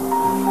ng'ekyo.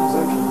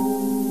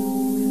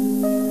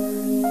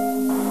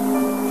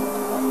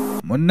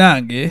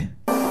 Munnange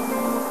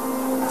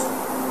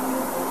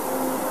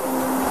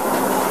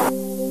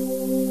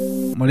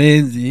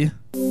mulenzi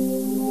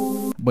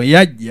bwe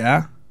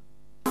yajja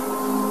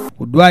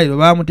ku ddwaliro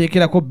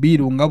baamuteekerako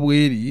bbiiru nga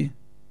bweri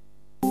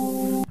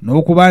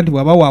n'okuba nti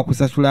bw'aba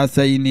waakusasula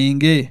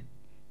asayininge.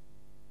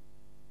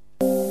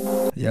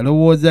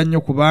 Yalowooza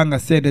nnyo kubanga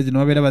ssente zino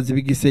babeera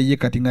bazibigise ye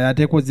kati nga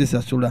yateekwa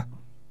ozisasula.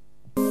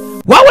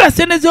 Wabula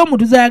ssente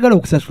z'omuntu z'ayagala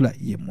okusasula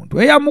ye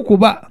muntu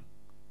eyamukuba.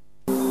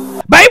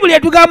 Bayibuli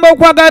etugamba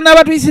okwagala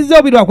n'abatuyisizza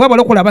obubi lwakuba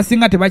abalokola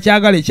abasinga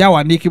tebakyagala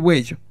ekyawandiikibwa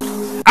ekyo.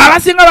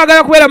 Abasinga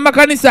bagala kubeera mu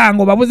makanisa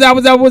ngo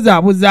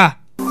babuzaabuza.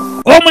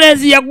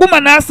 Omulenzi yaguma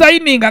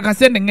n'asayininga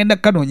akasente ngenda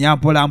kanoonya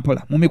mpola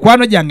mpola mu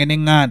mikwano gyange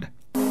n'eŋŋanda.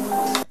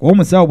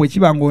 Omusawo bwe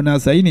kiba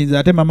ng'onaasayiniza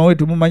ate mama we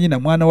tumumanyi na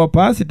mwana wa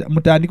paasita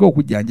mutandika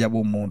okujjanjaba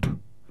omuntu.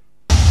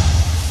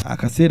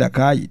 Akaseera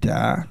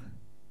kaayita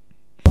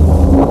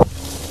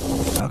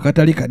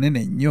akatali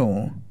kanene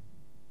nnyo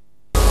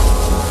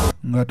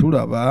nga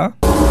tulaba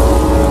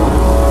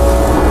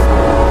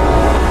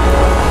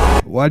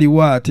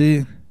waliwo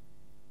ate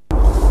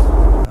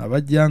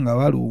abajja nga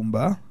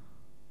balumba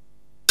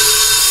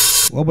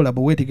wabula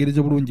bwe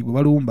weetegereza obulungi bwe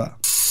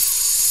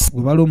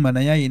balumba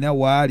naye ayina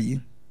waali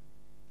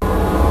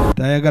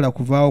tayagala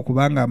kuvaawo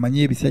kubanga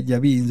amanyi ebisajja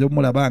biyinza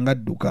omulaba nga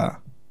adduka.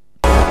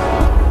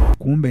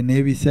 Kumbe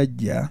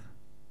n'ebisajja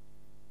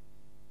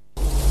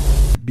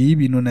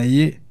biibino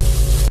naye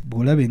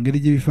bw'olaba engeri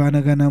gye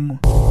bifaanaganamu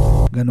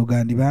gano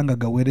gandibanga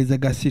gaweereza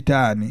ga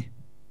sitaani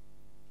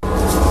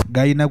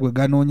galina gwe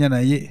ganoonya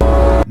naye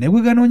ne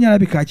gwe ganoonya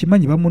alabika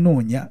akimanyi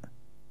bamunoonya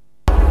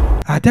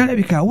ate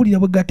alabika awulira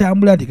bwe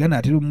gatambula nti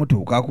ganaatera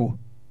omutuukako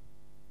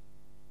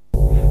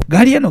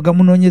gali eno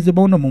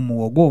gamunoonyezebwa ono mu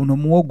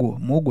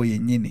muwogo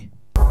yennyini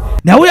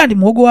nawulira nti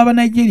muwogo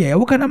w'abanigeria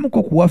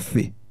yawukanamuko ku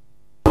waffe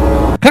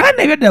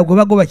kandi ebyo ddala gwe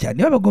bagoba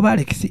kyani babagoba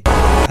Alex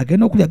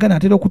agenda okulya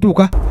ganaatera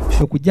okutuuka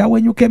okujja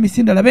awenyuka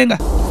emisinde alabe nga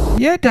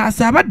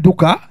yeetaasa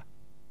abadduka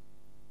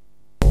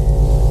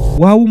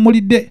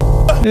wawumulidde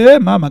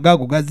maama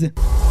gaago gaze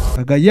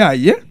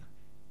agayaaye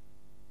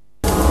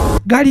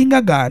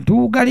galinga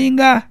gantu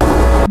galinga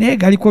naye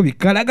galiko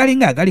bikala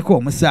galinga agaliko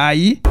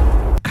omusaayi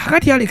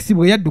kakati Alex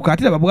bwe yadduka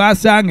ate laba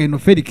bwasanga eno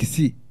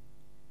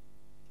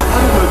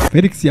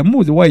Felix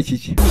yamubuuza wayi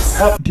kiki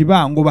nti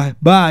bangoba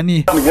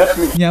baani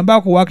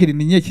nyambako wakiri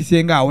ninye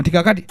ekisenga awo nti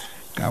kakati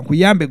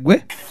kankuyambe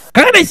gwe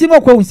kakati ekisinga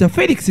okwewunyisa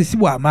Felix si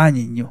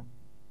bw'amaanyi nnyo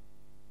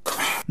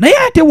naye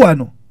ate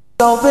wano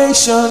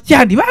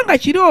kyandibanga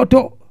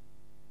kirooto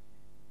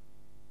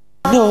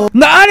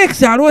nga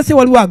Alex aloose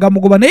waliwo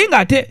agamugoba naye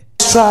ng'ate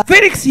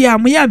Felix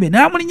yamuyambe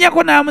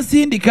n'amulinyako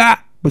n'amusindika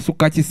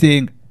busukka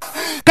kisenga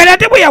kale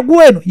ate bwe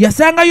yagwa eno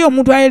yasangayo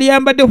omuntu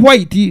ayambadde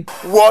white.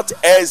 What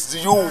else do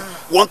you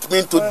want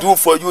me to do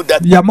for you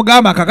that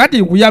yamugamba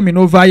kakati nkuyambe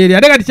n'ovaayo eri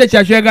ate kati kye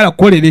kyakyagala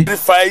kukolere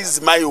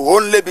sacrifice my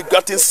only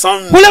begotten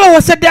son? kulaba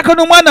wasaddeko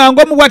n'omwana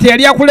wange omugwa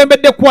teyali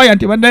akulembedde kwaya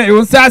nti bannaye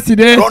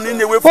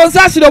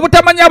onsaasire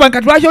obutamanya abantu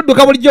kati lwaki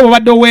odduka bulijjo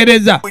bwobadde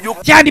oweereza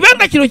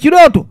kyandibanga kino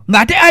kirooto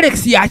ng'ate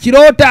Alex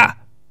yakiroota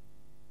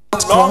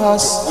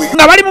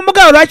nga bali mu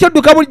mugalo lwaki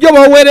odduka bulijjo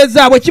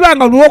bwoweereza bwe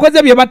kibanga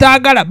lwokoze bye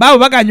bataagala baabo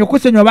baganya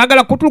okusenywa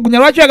baagala kutulugunya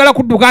lwaki oyagala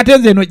kudduka ate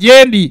nze eno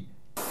gyendi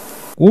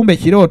kumbe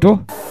kirooto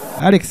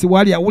Alex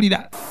wali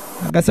awulira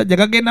agasajja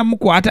gagenda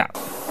mukwata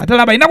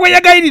atalaba ina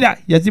kweyagayirira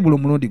yazibula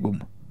omulundi gumu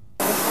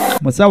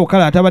musawo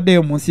kale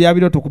atabaddeyo mu nsi ya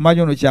birooto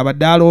kumanya ono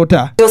kyabadde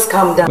aloota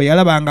bwe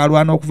yalabanga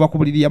alwana okuva ku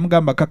buliri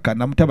yamugamba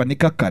kakkana mutaba ne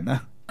kakkana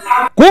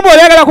kumbe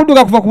oyagala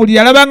kudduka kuva ku buliri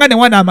alabanga ne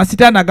wana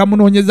amasitaani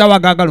agamunoonyezaawo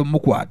agaagala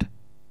omukwata.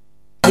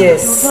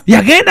 Yes.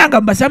 Yagenda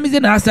nga mbasamize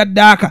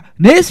n'asaddaaka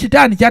naye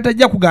sitaani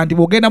kyatajja kugaa nti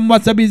bw'ogenda mu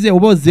basamize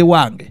oba ozze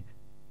wange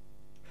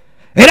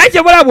era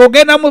kyebula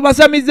bw'ogenda mu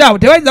basamize abo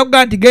tebayinza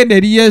kugaa nti genda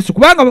eri Yesu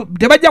kubanga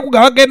tebajja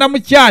kugaa bagenda mu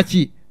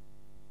kyaki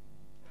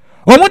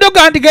omuntu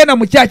ogaa nti genda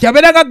mu kyaki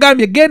abeera nga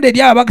gambye genda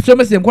eri abo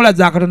bakusomesa enkola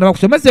za Katonda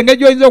bakusomesa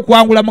engeri oyinza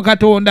okuwangula mu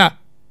Katonda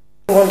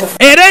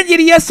era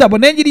enjiri y'essabo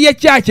n'enjiri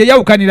y'ekyaki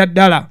eyawukanira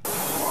ddala.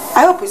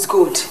 I hope it's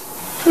good.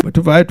 Bwe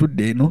tuvaayo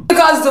tudde eno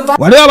Because the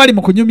waliwo abali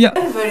mu kunyumya.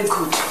 very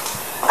good.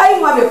 I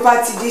have a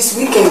party this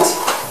weekend,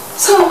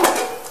 so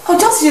I'll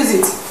just use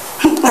it.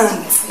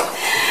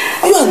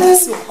 You and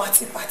this your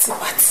party.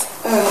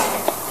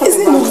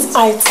 Isn't it not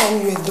high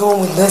time you were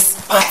done with this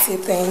party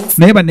things?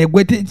 Naye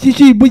banegwete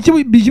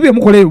biki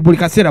byemukola buli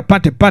kaseera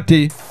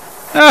pate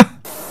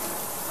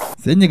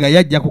senyiga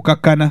yajja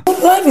kukakkana.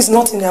 Life is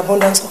not in the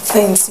abundance of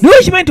things. Niwe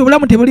kimanyi nti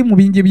obulamu tebuli mu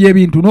bingi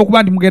by'ebintu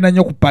n'okuba nti mugenda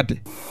nnyo ku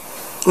pate.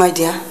 My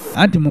dear,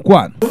 Anti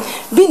mukwano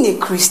being a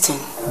Christian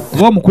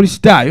oba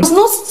omukristaayo does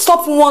not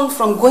stop one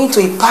from going to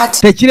a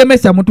party.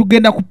 tekiremesa muntu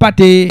genda ku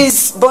pate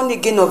Is born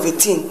again of a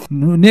teen.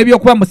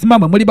 n'ebyokuba musima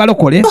mwe muli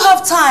balokole You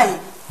have time.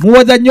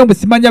 muwoza nnyo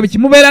mbusimanya biki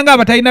mubeera nga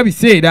abatalina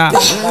biseera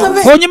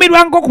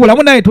onyumirwangako ku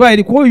bulamu naye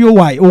twali kuoyo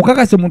waayi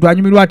okakasa omuntu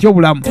anyumirwa atya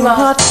obulamu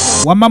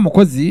wamma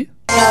mukozi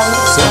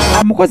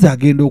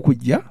agenda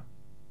okujja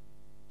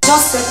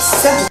Just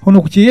set.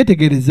 ono ku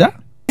kyeyetegereza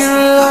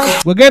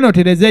bwegenda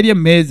otereza eri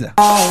emmeeza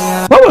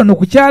wabula ono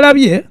ku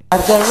kyalabye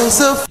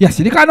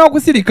yasirika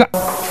n'okusirika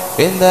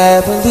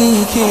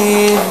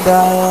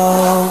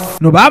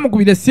no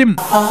baamukubira essimu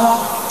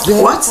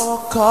What?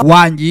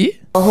 wangi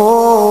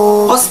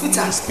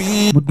Hospital.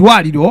 mu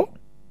ddwaliro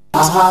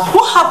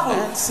What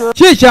happened?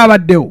 ki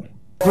ekyabaddewo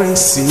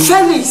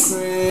Felix,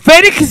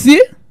 Felix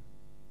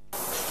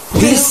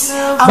please.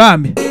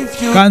 bambi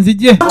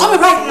kanzije Come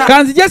right now.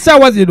 kanzije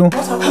essaawa zino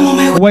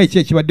oba eki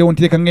ekibaddewo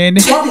ntireka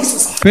ngende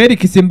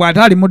Felix mbw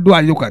ate ali mu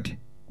ddwaliro kati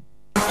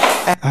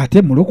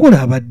ate mulokole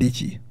abadde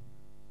ki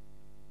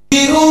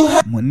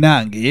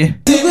munnange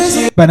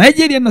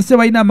banigeria nno se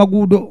balina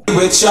amaguudo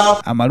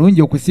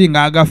amalungi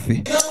okusinga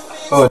agaffe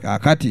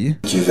kakati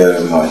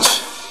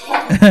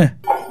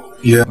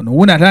ono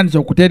wuuna atandise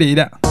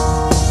okutereera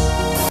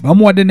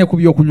bamuwadde ne ku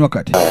byokunywa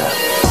kati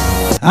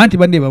anti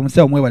banne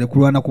bamusawo mwebale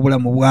kulwana ku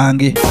bulamu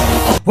bwange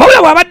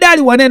wabula bw'abadde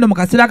ali wana eno mu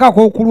kaseera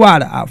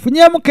k'okulwala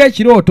afunyeemuko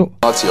ekirooto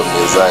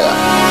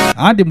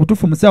anti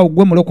mutufu musawo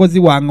gwe mulokozi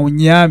wange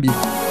onyambye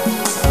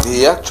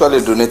He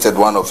actually donated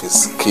one of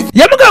his kidneys.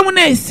 yamugamu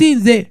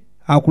neesinze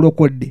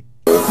akulokodde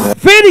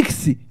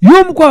Felix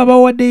y'omu ku abo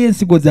bawaddeyo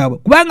ensigo zaabwe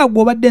kubanga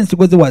gw'obadde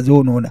ensigo ze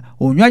wazoonoona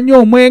onywa nnyo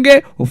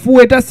omwenge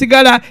ofuweeta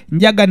sigala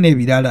njaga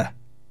n'ebirala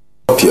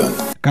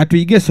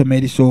katuyige essomo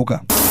erisooka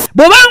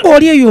bw'obanga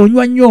oli eyo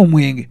onywa nnyo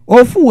omwenge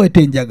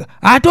ofuweeta enjaga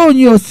ate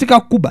onywa osika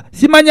kuba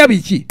simanya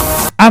biki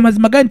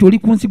amazima gali nti oli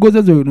ku nsigo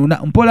ze zoyonoona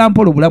mpola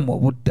mpola obulamu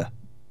obutta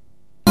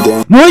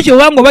n'ekyo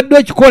obanga obadde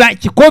okikola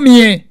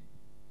kikomye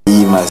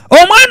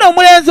omwana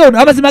omulenzi ono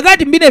amazima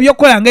gati mbina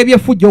ebyokukola nga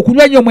ebyefujja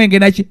okunywa nnyo omwenge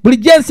naki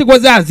bulijjo ensigo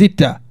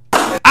zazitta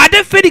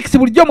ate Felix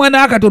bulijjo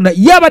omwana wa Katonda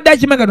ye abadde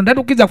akima Katonda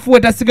tatukiza kufuwa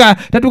tasiga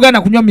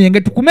tatugana kunywa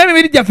myenge tukume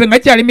emibiri gyaffe nga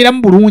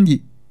kyalimiramu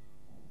bulungi.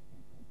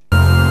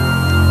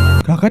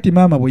 Kakati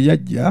maama bwe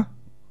yajja,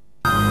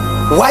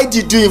 why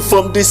did you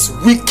inform this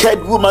wicked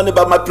woman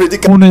about my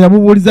predicament? Ono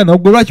yamubuuliza nawe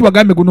gwe lwaki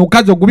wagambe guno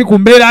omukazi ogubi ku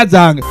mbeera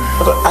zange.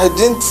 I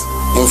didn't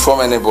inform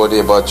anybody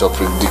about your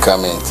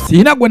predicament.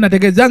 Siina gwe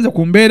nategeeza nze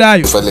ku mbeera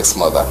yo. Felix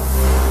mother.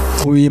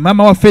 Oyo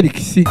maama wa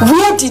Felix.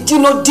 Where did you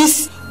know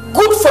this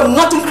good for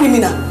nothing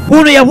criminal?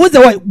 Ono yabuuza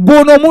wa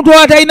gwono omuntu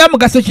atalina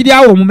mugaso kiri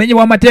awo omumenyi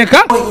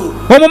w'amateeka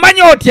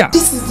omumanyi otya.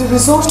 This is the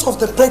result of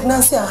the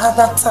pregnancy I had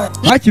that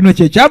time. Kino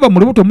kyekyava mu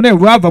lubuto munene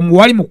lwava mu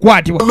wali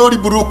mukwatibwa. Lori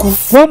buruku.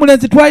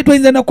 Omulenzi twali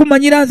toyinza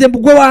nakumanyira nze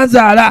mbugwe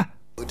wanzaala.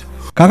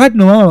 Kakati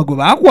no maama gwe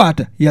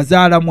baakwata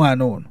yazaala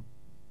mwana ono.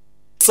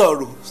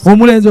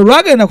 Omulenzi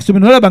olwagenda ku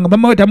ssomero olaba nga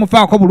mama we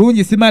tamufaako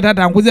bulungi sima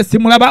taata nkuze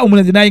simulaba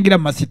omulenzi n'ayingira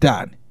mu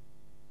masitaani.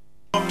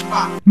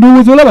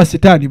 Ndowooza olaba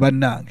sitaani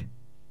bannange.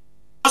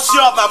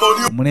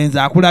 Omulenzi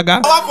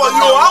akulaga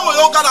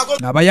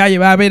abayaaye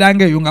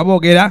babeeranga eyo nga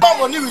boogera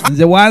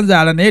nze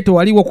wanzaala naye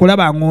tewaliwo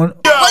kulaba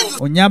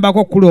onyambako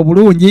okukula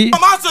obulungi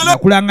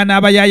nakulanga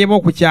n'abayaaye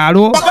b'oku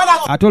kyalo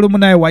ate olumu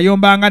naye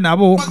wayombanga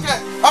nabo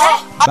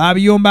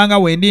babiyombanga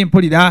wendi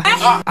mpulira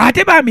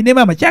ate bambi ne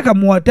maama kyaka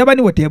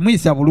mutabani we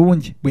temuyisa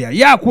bulungi bwe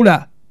yali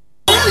akula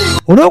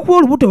olw'okuba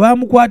olubuto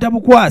bamukwata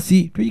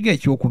bukwasi tuyiga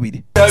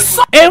ekyokubiri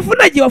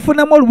enfuna gye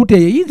wafunamu olubuto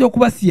eyo eyinza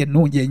okuba si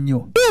ennungi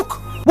ennyo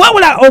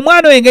wabula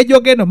omwana oyo engeri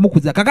gy'ogenda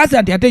omukuza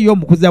kakasa nti ate ye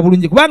omukuza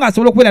bulungi kubanga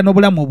asobola okubeera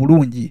n'obulamu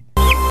obulungi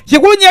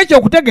kikulu nnyo ekyo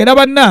okutegeera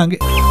bannange.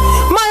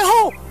 My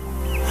hope,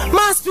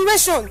 my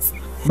aspirations.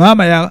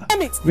 Maama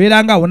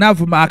yabeeranga awo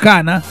n'avuma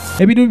akaana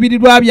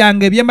ebirubirirwa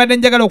byange byembadde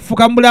njagala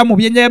okufuka mu bulamu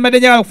byembadde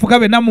njagala okufuka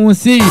byonna mu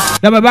nsi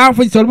laba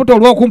banfunyisa olubuto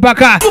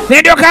olw'okumpaka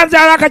nendyoka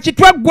nzaala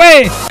akakitwa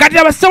ggwe kati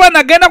laba soba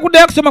nagenda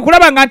kuddayo kusoma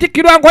kulaba nga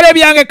ntikkirwa nkola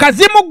ebyange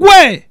kazimu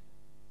ggwe.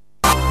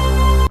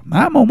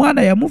 Maama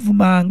omwana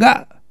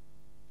yamuvumanga.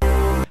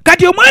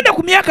 Kati omwana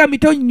ku myaka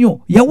mito nnyo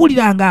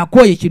yawuliranga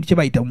akooye ekintu kye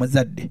bayita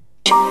muzadde.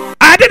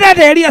 Ate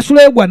taata yali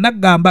yasulayo gwa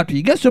naggamba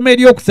tuyige essomo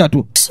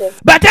eryokusatu.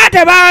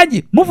 Bataata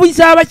bangi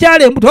mufunyisa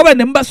abakyala embuto oba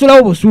ne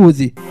mubasulawo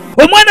busuuzi.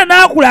 Omwana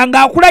n'akula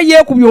ng'akula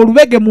yeekubye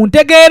olubege mu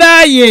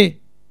ntegeera ye.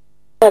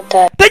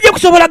 Tajja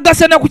kusobola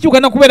kugasa na kukyuka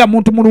na kubeera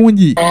muntu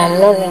mulungi.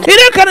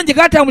 Era akana gye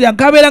kaatambulira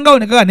nkabeerangawo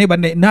ne kaga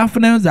naye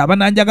n'afunayo nze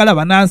abananjagala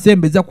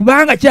banansembeza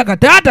kubanga kyaka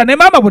taata ne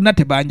maama bonna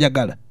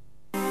tebanjagala.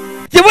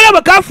 Kibula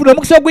bakafuna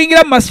omukisa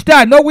oguyingira mu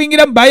masitaani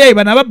n'oguyingira mu bayayi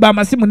bano ababba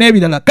amasimu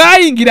n'ebirala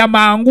kaayingira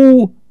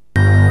mangu.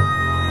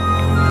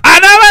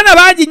 Abaana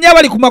bangi nnyo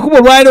abali ku makubo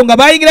olwaliro nga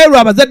bayingirayo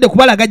lw'abazadde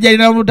kubalaga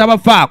gyalina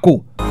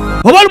olutabafaako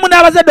oba olumu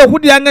n'abazadde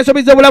okuddiranga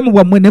ensobi z'obulamu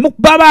bwammwe ne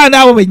mukuba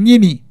abaana abo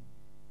bennyini.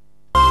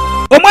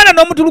 Omwana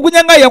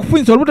n'omutulugunya nga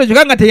yakufunyisa olubuto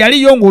kyokka nga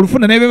teyaliyo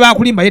ng'olufuna ne bye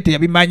baakulimba ye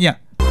teyabimanya.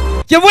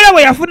 Kivula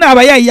bwe yafuna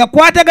abayayi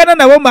yakwatagana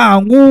nabo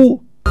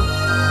mangu.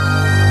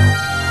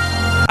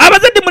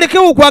 Abazadde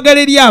mulekewo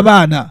okwagala eri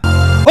abaana.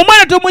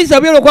 Omwana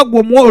tomuyisa byera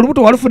okwaggwa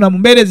olubuto walufuna mu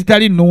mbeera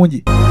ezitali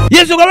nnungi.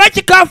 Yensonga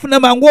lwaki kaafuna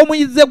mangu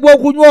omuyize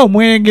gw'okunywa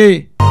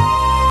omwenge.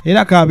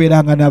 Era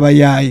kabeeranga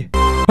n'abayaaye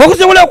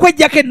okusobola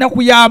okwejjako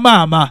ennaku ya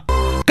maama.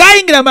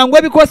 Kaayingira mangu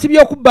ebikoosi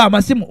by'okubba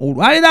amasimu.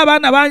 Olwaleero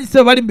abaana bangi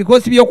se bali mu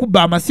bikoosi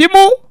by'okubba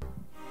amasimu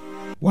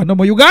wano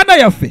mu Uganda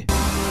yaffe.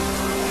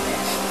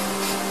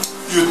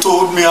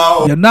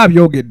 Byonna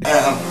abyogedde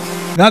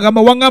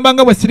ng'agamba waŋŋamba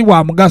nga bwe siri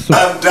wa mugaso.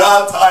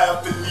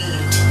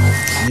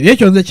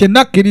 Ekyo nze kye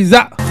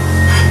nakkiriza.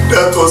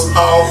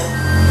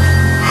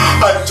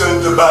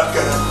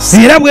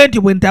 Era bwe nti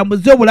bwe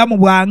ntambuza obulamu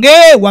bwange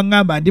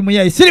waŋŋamba ndi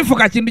muyayi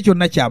sirifuka kintu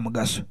kyonna kya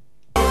mugaso.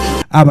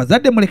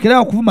 Abazadde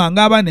mulekerawo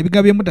okuvumanga abaana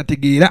ebigambo bye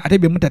mutategeera ate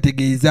bye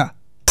mutategeeza.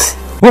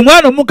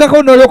 Omwana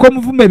omukako n'olyoka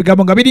omuvuma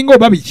ebigambo nga biringa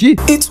oba biki.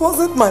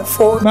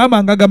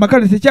 Maama ng'agamba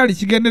kale tekyali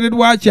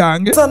kigendererwa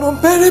kyange.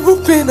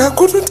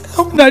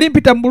 Nali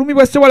mpita mu bulumi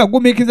bwe sisobola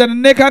kugumiikiriza ne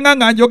neekanga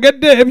nga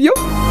njogedde ebyo.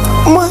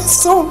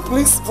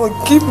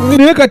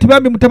 Naye kati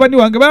bambi mutabani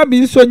wange bambi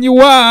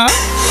nsonyiwa.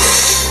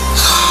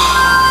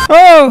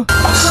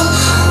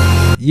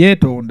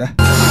 Yeetonda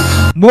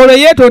mbolo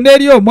yeetonda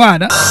eri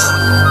omwana.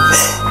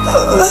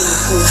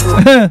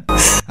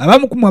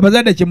 Abamukumu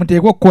abazadde kye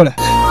muteekwa okukola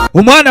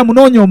omwana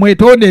munoonya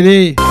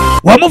omwetondere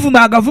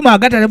wamuvuma agavuma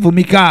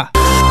agatalevumika.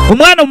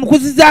 Omwana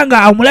omukuziza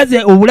nga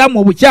omulaze obulamu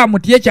obukyamu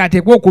tiye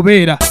kyateekwa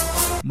okubeera.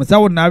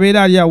 Musawo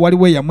n'abeera ali awo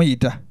waliwo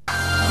eyamuyita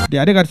ndi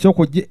ate kati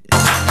sokojje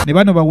ne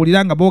bano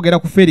bawulira nga boogera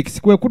ku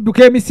Felix kwe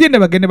kudduka emisinde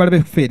bagende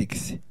balabe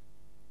Felix.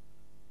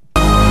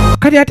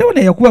 Kati ate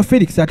wona yakuba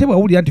Felix ate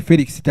bwawulira nti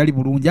Felix tali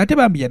bulungi ate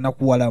bambi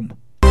yanakuwalamu.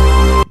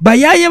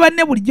 Bayaaye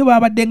banne bulijjo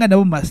babaddenga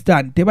nabo mu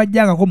masitaani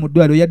tebajjangako mu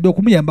ddwaliro yadde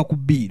okumuyamba ku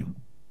bbiiro.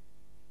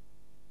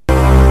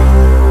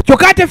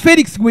 Kyokka ate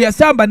Felix gwe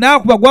yasamba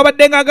n'akuba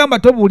gwabaddenga agamba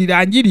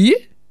tobuulira njiri.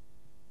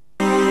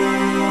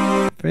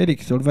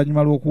 Felix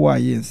oluvannyuma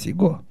lw'okuwaayo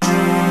ensigo.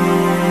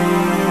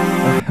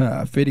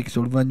 Felix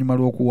oluvannyuma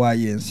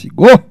lw'okuwaayo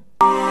ensigo.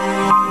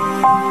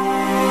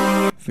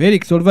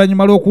 Felix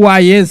oluvannyuma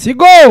lw'okuwaayo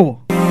ensigo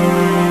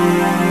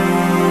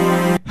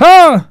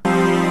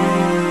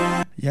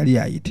yali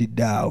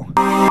ayitidde awo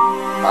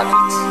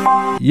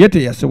ye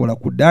teyasobola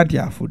kudda nti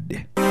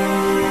afudde.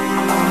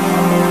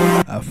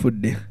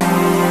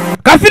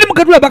 Kafirimu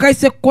katula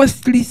bakayise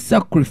costly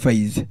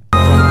sacrifice.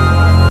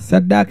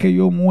 Saddaaka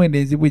ey'omuwendo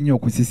enzibu ennyo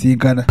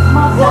okusisinkana.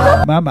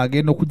 Maama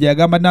agenda okujja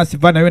agamba Nansi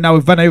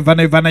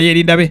vanayo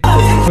erindabe.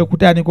 Kwe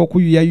kutandika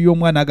okuyuyayuya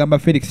omwana agamba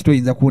Felix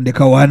toyinza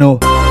kundeka wano.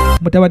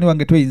 Mutabani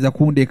wange toyinza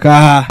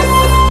kundeka.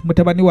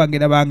 Mutabani wange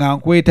nabanga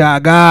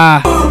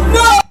nkwetaaga.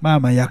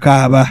 Maama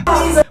yakaaba.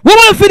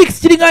 Wabula Felix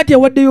kiringa nti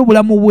yawaddeyo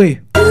obulamu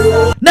bwe.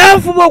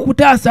 N'afuba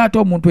okutaasa ate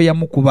omuntu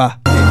eyamukuba.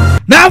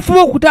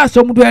 N'afuba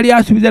okutaasa omuntu yali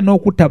asuubiza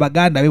n'okutta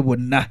baganda be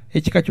bonna.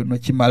 Ekika kyonna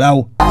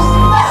kimalawo.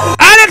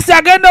 Alex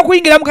agenda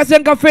okuyingira mu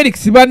kasenga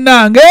Felix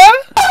bannange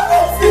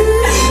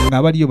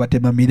nga baliyo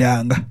batema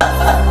miranga.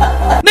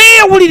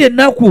 Naye wulire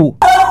ennaku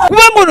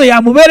kubanga ono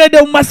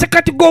yamubeeredde mu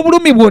masekati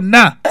g'obulumi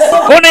bwonna.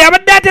 Ono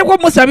yabadde ateekwa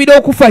omusabira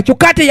okufa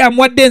kyokka ate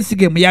yamuwadde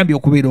ensigo emuyambye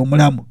okubeera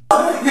omulamu.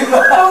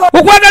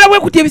 Okwagala bwe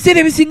kuti ebiseera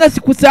ebisinga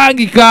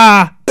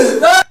sikusangika.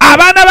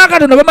 Abaana ba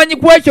Katonda bamanyi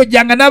kwekyo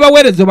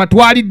n'abaweereza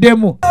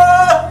batwaliddemu.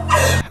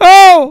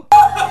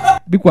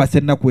 Bikwasa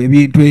ennaku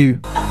ebintu ebyo.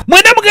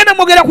 Mwena mugenda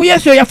mwogera ku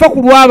Yesu yafa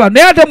ku lwaba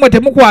naye ate mmwe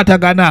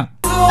temukwatagana.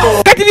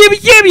 Kati bye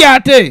biki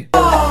ebyate?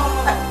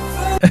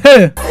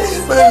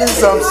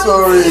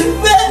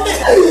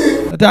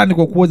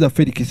 Natandika okuwoza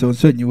Felix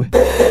onsonyiwe.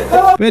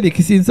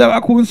 Felix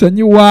nsaba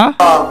kunsonyiwa.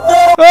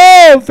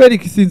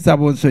 Felix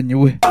nsaba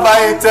onsonyiwe.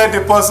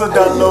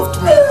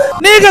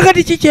 Naye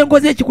kakati ki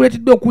kyenkoze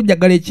ekikuleetedde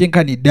okunjagala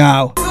ekyenkanidde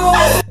awo?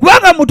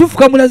 Kubanga mutuufu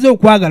kamulaze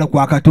okwagala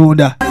kwa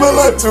Katonda.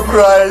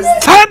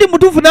 Andi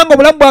mutuufu nange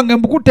obulamu bwange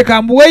mbukutte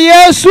kambuwe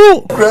Yesu.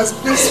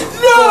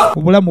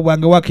 Obulamu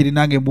bwange wakiri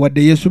nange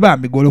mbuwadde Yesu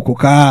bambi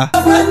golokoka.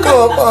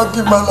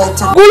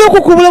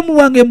 Golokoka obulamu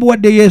bwange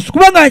mbuwadde Yesu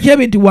kubanga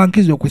akirabye nti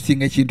wankiza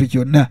okusinga ekintu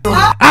kyonna.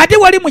 Ate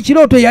wali mu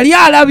kirooto yali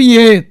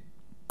alabye.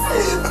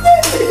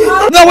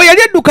 Nga we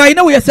yali edduka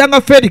alina we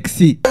yasanga Felix.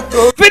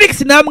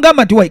 Felix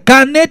n'amugamba nti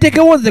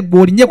kaneetekewo nze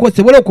gw'olinyeko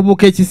osobola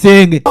okubuuka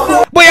ekisenge.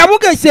 Bwe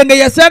yabuuka ekisenge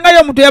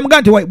yasangayo omuntu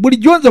yamugamba nti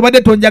bulijjo nze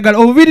obadde tonjagala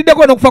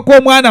obuviiriddeko n'okufa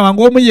kw'omwana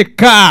wange omu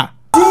yekka.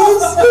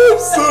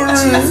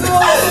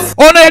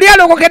 Ono yali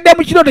alokokedde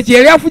mu kirooto kye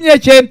yali afunye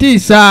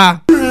ekyentiisa.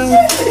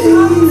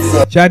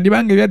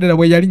 Kyandibanga ebyaddala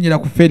bwe yalinnyira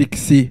ku Felix.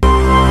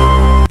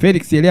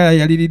 Felix yali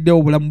yaliriddewo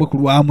obulamu bwe ku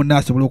lwamu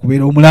n'asobola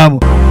okubeera omulamu.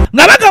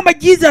 Nga bagamba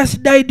Jesus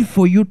died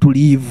for you to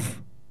live.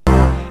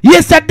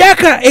 Ye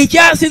saddaaka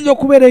ekyasinza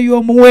okubeera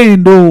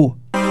ey'omuwendo.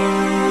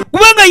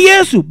 Kubanga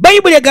Yesu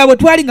Bayibuli egamba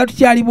twali nga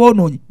tukyali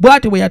boonoonyi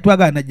bw'ate bwe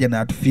yatwagala najja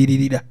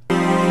n'atufiiririra.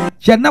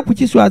 Kyannaku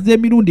kiswaza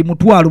emirundi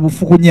mutwalo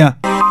bufukunya.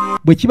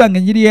 Bwe kiba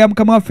ng'enjiri ya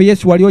Mukama waffe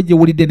Yesu wali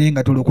ogyewulidde naye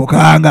nga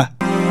tolokokanga.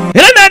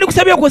 Era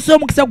nandikusabye okozesa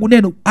omukisa guno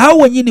eno awo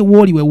wennyini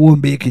w'oli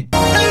wewombeeke.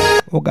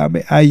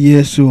 Ogambe ayi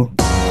Yesu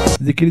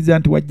nzikiriza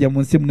nti wajja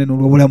mu nsi munene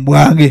olw'obulamu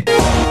bwange.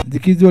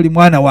 Nzikiriza oli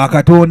mwana wa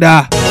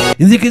Katonda.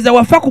 Nzikiriza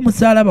wafa ku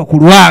musaalaba ku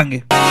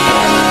lwange.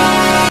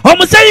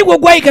 Omusaayi gwo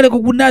gwayikaleko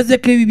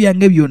gunaazeeko ebibi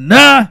byange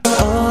byonna.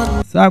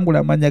 Sangula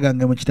amannya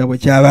gange mu kitabo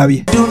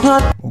ky'ababi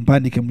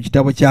ompandike mu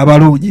kitabo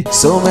ky'abalungi.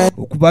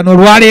 Okuva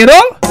n'olwaleero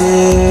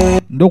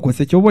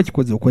ndokose ky'oba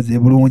okikoze okoze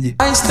bulungi.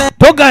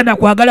 Togaana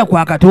kwagala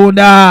kwa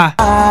Katonda.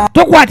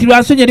 Tokwatirwa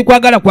nsonyi eri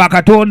kwagala kwa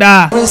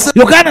Katonda.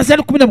 Yokaana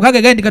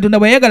 3:16 gandi Katonda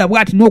bwe yayagala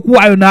bw'ati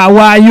n'okuwaayo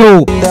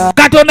n'awaayo.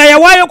 Katonda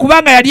yawaayo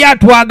kubanga yali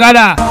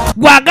atwagala.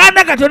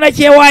 Gwagaana Katonda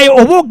kyewaayo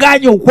oba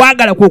ogaanye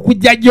okwagala kwe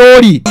okujja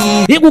gy'oli.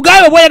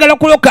 Igugayo oba oyagala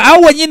okuloka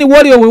awo wennyini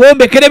w'oli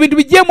wewombekera ebintu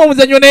bigyemu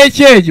omuzannyo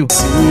n'ekyejo.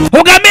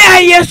 Ogambe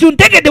ayi Yesu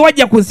ntegedde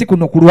wajja ku nsi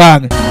kuno ku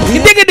lwange.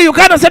 Ntegedde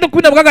Yokaana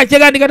 3:16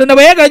 kyegandi Katonda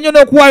bwe yayagala nnyo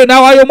n'okuwaayo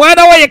n'awaayo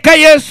omwana we yekka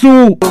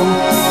Yesu.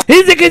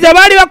 Nzikiriza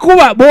baali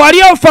bakuba bwe wali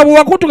ofa bwe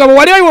wakutuka bwe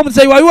wali oyiwa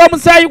omusaayi waliwa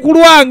musaayi ku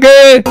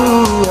lwange.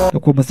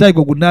 Ku musaayi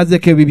gwo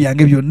gunaazeeko ebibi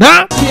byange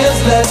byonna.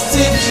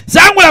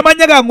 Sangula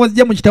amannya gange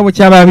ozigye mu kitabo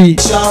ky'ababi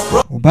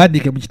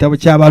ompandike mu kitabo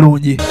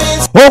ky'abalungi.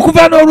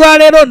 Okuva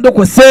n'olwaleero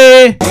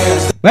ndokose.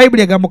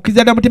 Bayibuli egamba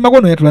okkiriza dda mutima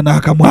gwo n'oyatula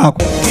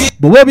n'akamwako.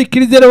 Bw'oba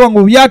obikkiriza era wange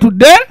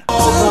obyatudde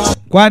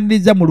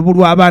kwandiriza mu lubu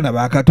lw'abaana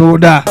ba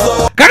Katonda.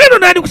 Kakano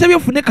nandikusabye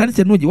ofune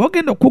ekkanisa ennungi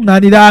wogenda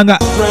okuŋŋaaniranga.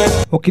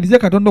 Okkirize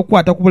Katonda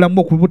okukwata ku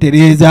bulamu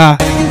okubutereeza.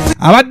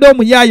 Abadde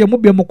omuyaayo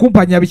omubbi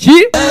omukumpanya biki?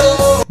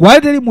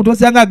 Wali teri muntu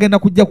osanga agenda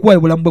kujja kuwaayo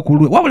obulamu bwe ku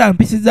lulwe wabula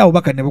mpisizza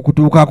obubaka ne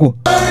bukutuukako.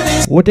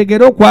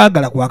 Otegeera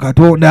okwagala kwa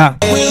Katonda.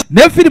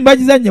 Ne firimu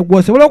bagizannye gwe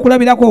osobola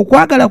okulabirako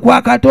okwagala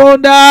kwa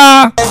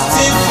Katonda.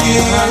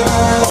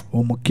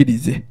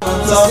 Omukkirize.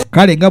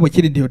 Kale nga bwe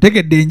kiri nti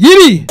otegedde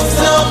enjiri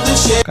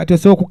kati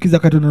osobola okukkiriza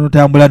Katonda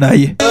n'otambula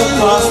naye.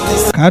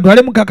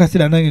 Kantwale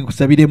mukakasira nange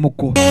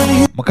nkusabiremukko.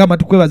 Mukama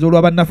tukwebaza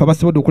olwa bannaffe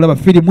abasobodde okulaba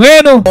firimu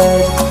eno.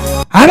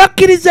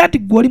 Abakkiriza nti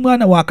gwe oli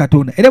mwana wa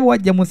Katonda era bwe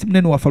wajja mu nsi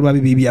munene wafa lwa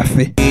bibi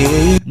byaffe.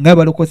 Nga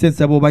balokose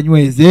nsaba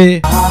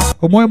obanyweze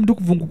omwoyo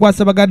mutukuvu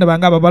nkukwasa baganda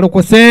bange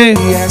ababalokose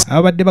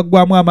ababadde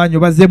baggwamu amaanyi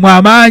obazeemu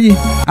amaanyi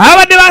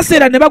ababadde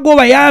baseera ne bagwa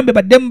bayambe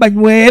baddemu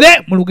banywere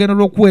mu lugendo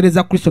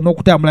lw'okuweereza Kristo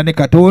n'okutambula ne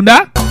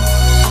Katonda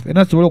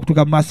fena tusobole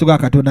okutuuka mu maaso ga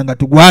Katonda nga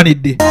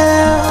tugwanidde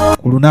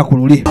ku lunaku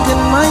luli.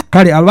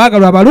 Kale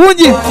abaagalwa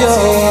abalungi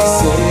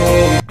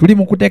tuli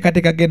mu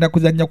kuteekateeka genda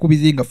kuzannya ku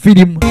bizinga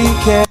firimu,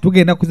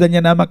 tugenda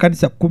kuzannya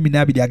n'amakanisa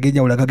 12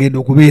 ag'enjawulo agagenda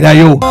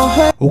okubeerayo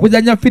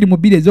okuzannya firimu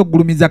 2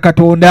 ez'okugulumiza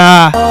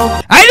Katonda.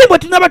 Ayi bwe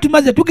tunaba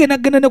tumaze tugenda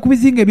ne ku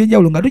bizinga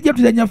eby'enjawulo nga tujja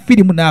tuzannya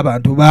firimu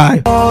n'abantu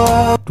baayo.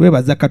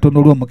 Twebaza Katonda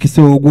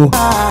olw'omukisa ogwo.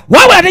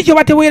 Wabula ate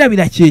kyoba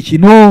teweerabira kye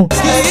kino,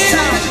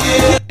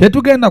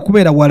 tetugenda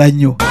kubeera wala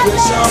nnyo,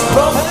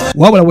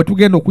 wabula bwe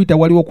tugenda okuyita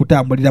waliwo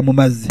okutambulira mu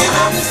mazzi.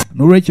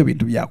 N'olwekyo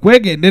bintu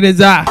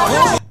byakwegendereza.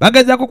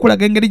 Bagezaako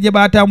kulaga engeri gye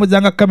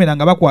baatambuzanga kamera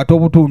nga bakwata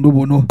obutundu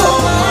buno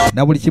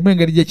na buli kimu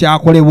engeri gye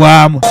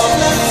kyakolebwamu.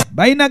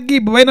 Balina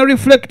gibu, balina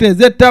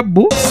reflectors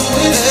etabbu.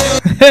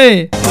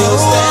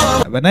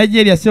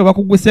 Abanigeria si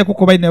bakuguseeko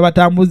ko balina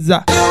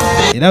batambuza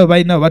era bwe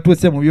balina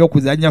batuuse mu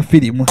by'okuzannya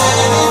firimu.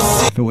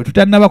 Ffe we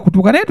tutannaba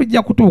kutuuka naye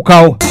tujja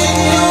kutuukawo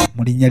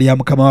mu linnya lya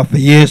Mukama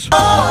waffe Yesu.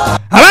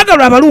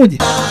 Abaagalwa abalungi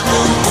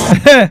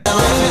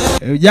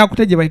ojja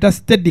kutegye bayita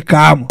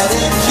steadicam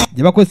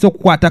gye bakozesa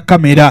okukwata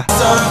kamera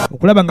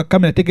okulaba nga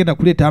kamera tegenda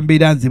kuleeta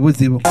mbeera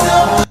nzibuzibu.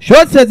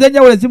 Shots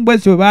ez'enjawulo ezimu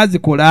bwezi bwe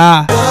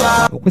baazikola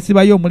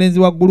okusibayo omulenzi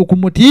waggulu ku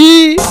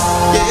muti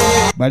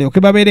balyoke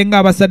babeere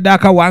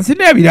ng'abasaddaaka wansi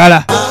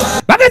n'ebirala.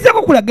 Bagezaako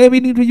okulaga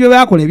ebintu bye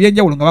baakola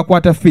eby'enjawulo nga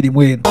bakwata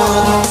firimu eno.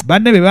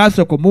 Banne be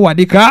baasooka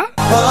omuwanika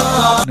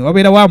ne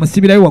wabeera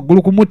waamusibirayo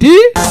waggulu ku muti,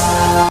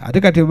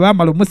 ate kati bwe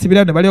baamala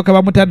omusibirayo ne balyoka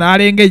bamuta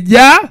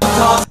n'alengejja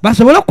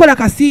basobole okukola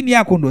kasiini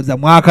ako ndowooza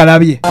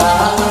mwakalabye.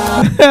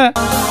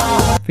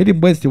 Firimu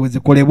bwezi bwe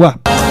zikolebwa.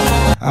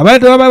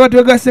 Abantu baba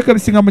batwegaseko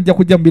ebisinga mujja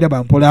kujja mu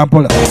biraba mpola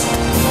mpola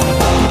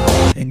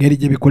engeri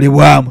gye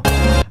bikolebwamu.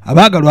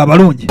 Abaagalwa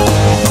abalungi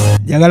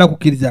njagala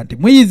kukkiriza nti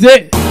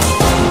muyize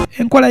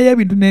enkola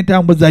y'ebintu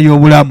n'entambuza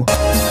y'obulamu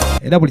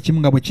era buli kimu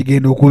nga bwe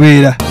kigenda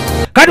okubeera.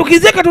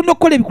 Katukize Katonda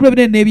okukola ebikulu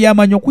ebinene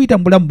n'eby'amaanyi okuyita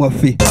mu bulamu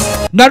bwaffe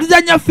nga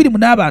tuzannya firimu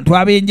n'abantu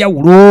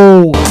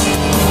ab'enjawulo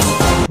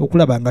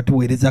okulaba nga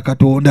tuweereza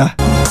Katonda,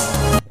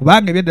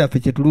 kubanga ebyedda ffe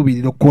kye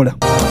tuluubirira okukola.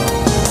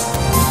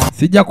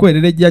 Sijja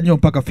kwererejja nnyo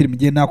mpaka firimu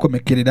gye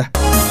naakomekerera.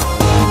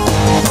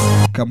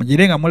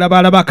 Kamugire nga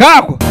mulabaalabako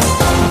ako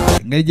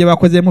engeri gye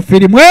bakozeemu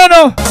firimu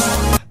eno.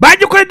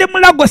 Bagikoledde mu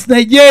Lagos,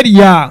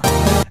 Nigeria.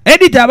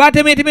 Edita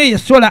abaatemeeteme ye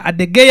Sola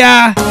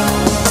Adegeya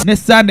ne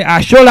Sande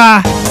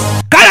Ashola.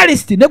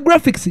 Colorist ne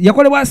graphics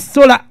yakolebwa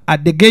Sola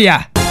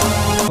Adegeya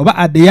oba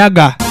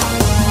Adeyaga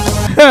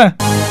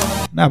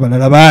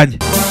n'abalala bangi.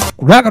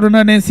 Ku lwa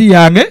Katonda n'ensi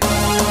yange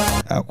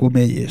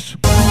akuume Yesu.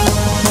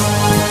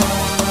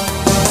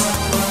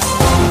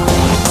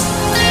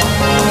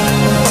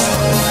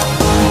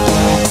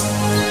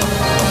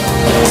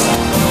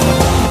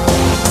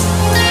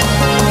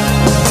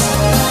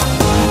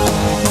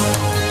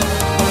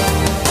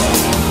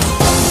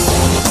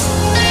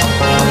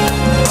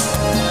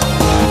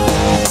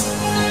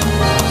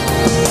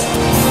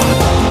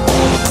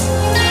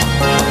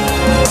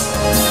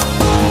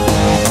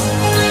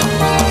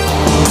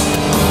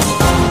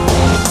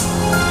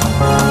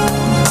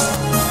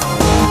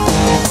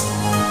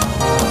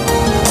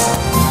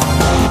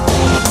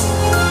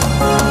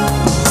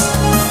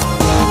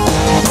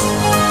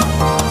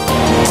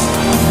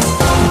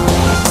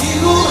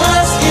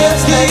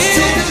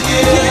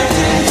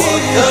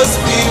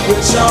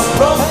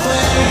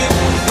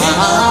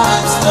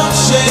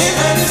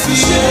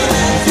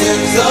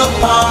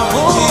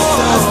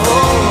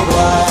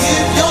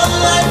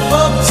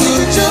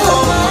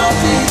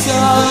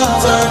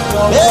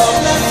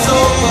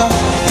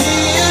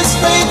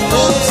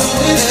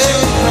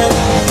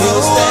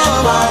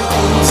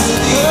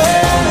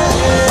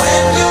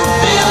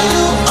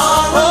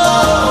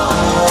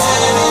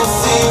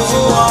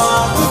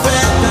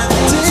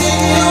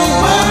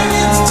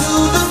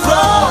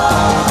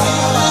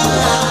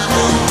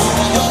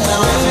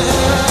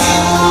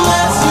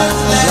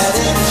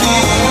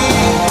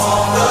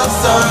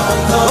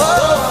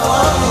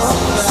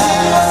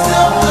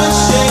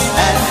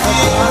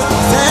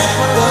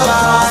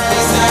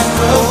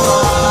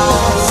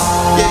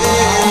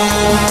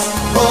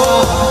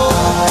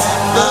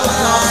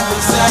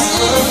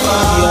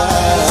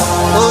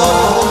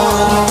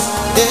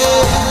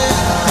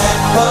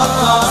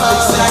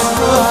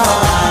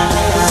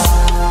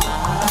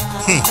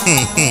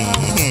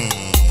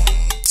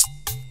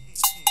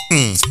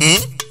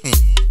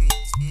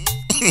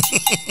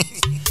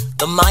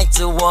 The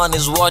mighty one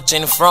is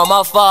watching from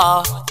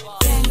afar.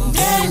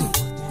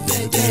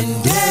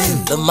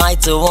 The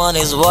mighty one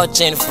is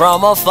watching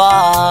from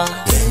afar.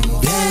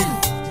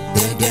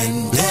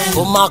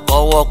 Kó má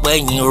kọ́wọ́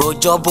pẹ̀yìn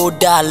rojọ́ bó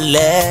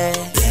dalẹ̀.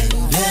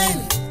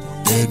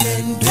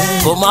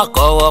 Kó má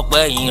kọ́wọ́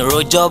pẹ̀yìn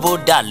rojọ́ bó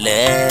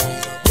dalẹ̀.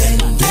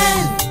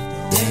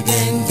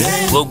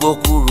 Gbogbo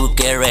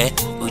kùrùkẹrẹ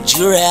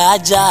ojú rẹ̀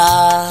ajá.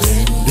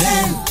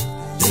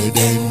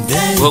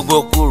 Gbogbo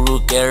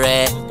kùrùkẹrẹ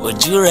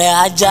ojú rẹ̀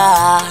ajá.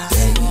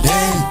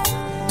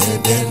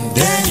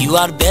 You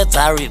had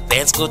better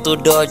repent kó tó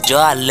dọjọ́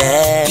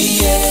alẹ́.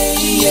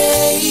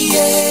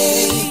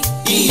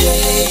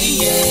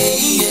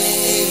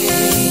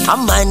 I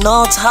might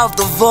not have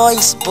the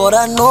voice, but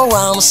I know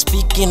I'm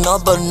speaking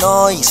up a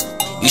noise.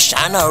 You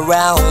shine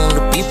around,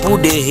 the people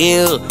they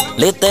hail,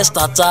 latest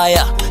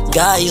attire,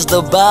 guys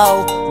the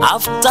bow.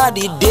 After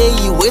the day,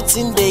 you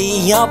waiting,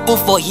 they happen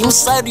for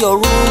inside your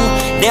room.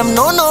 Them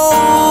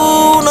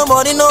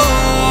nobody knows.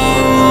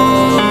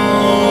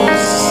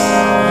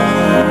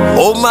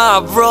 Oh my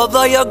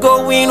brother, you're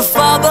going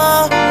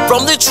farther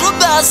from the truth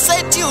that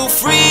set you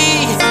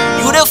free.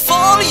 You the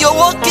fall, you're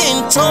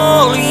walking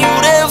tall. You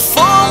the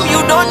form,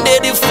 you don't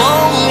need the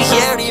form.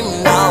 Hear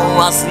him now,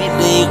 I see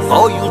they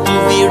call you to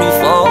be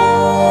reformed.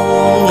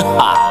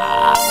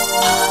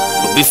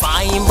 You be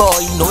fine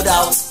boy, no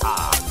doubt.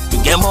 You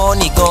get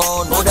money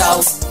gone, no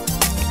doubt.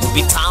 You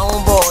be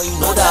town boy,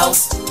 no doubt.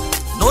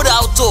 No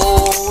doubt,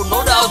 oh,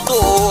 no doubt,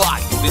 oh.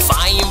 You be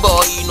fine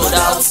boy, no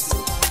doubt.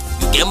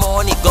 You get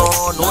money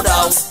gone, no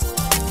doubt.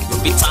 You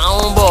be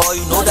town boy,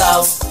 no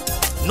doubt.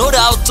 No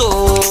doubt,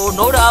 oh,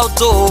 no doubt,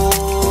 oh.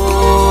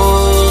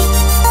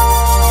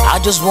 I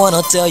just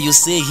wanna tell you,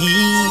 say he.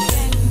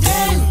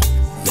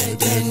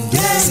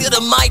 See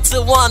the mighty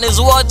one is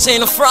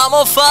watching from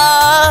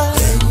afar.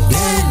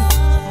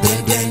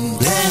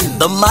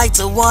 The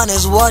mighty one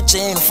is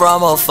watching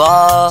from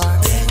afar.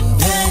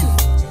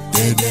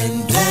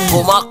 Kó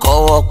má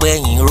kọ́wọ́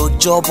pẹ̀yìn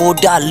rojọ́ bó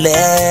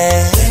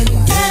dalẹ̀.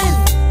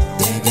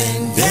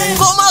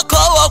 Kó má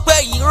kọ́wọ́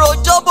pẹ̀yìn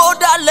rojọ́ bó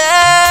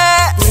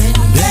dalẹ̀.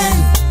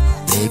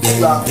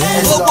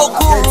 Gbogbo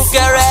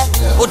kùrùkẹrẹ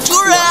ojú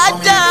rẹ̀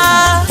ajá.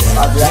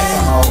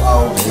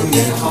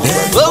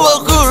 Gbogbo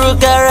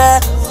kùrùkẹrẹ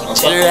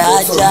ojú rẹ̀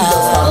ajá.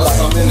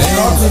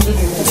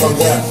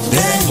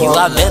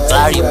 Ìwà mẹ́ta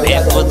rí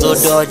bẹ́ẹ̀ kó tó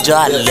dọjọ́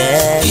alẹ́.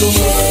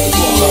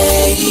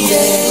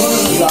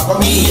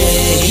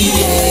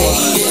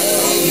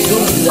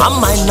 I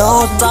might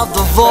not have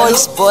the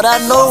voice, but I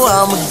know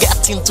I'm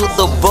getting to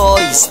the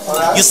boys.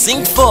 You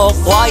sing for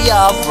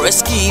choir,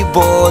 press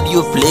keyboard,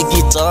 you play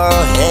guitar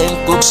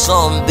and cook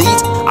some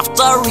beat.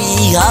 After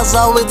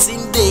rehearsal,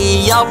 waiting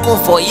day happen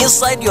for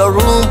inside your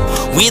room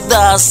with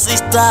a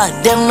sister.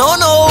 Them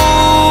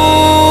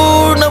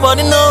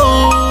nobody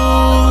knows.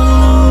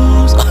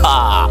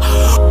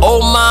 Oh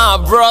my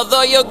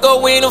brother, you're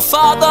going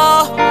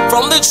farther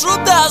from the truth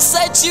that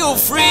set you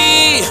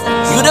free.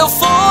 You the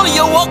fall,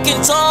 you're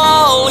walking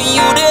tall.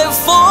 You the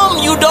form,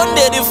 you don't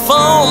need the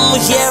form.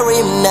 Hear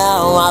him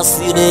now, I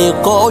see they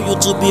call you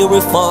to be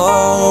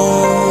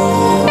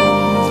reformed.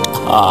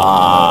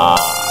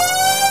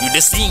 You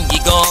the sing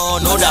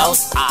gone, no doubt.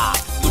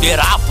 You the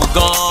rap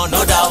gone,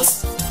 no doubt.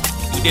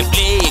 You the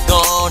play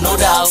gone, no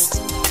doubt.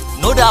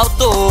 No doubt,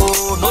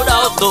 oh, no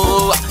doubt,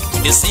 oh.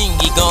 You the sing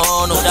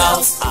gone, no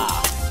doubt.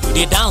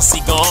 The dance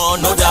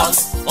gone, no doubt.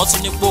 What's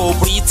in the poor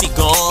pretty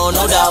gone,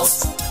 no doubt.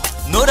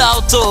 No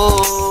doubt,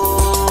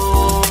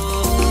 oh.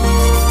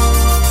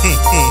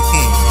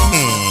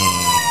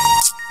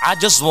 I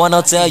just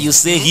wanna tell you,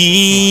 say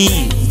he.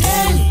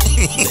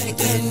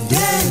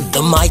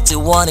 The mighty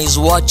one is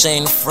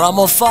watching from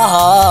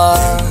afar.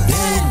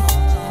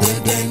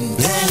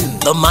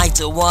 The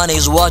mighty one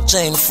is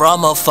watching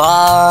from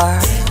afar.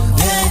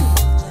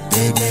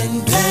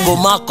 Kó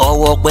má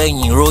kọ́wọ́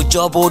pẹ̀yìn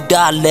rojọ́ bó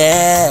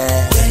dalẹ̀.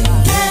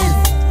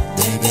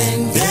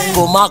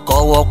 Kó má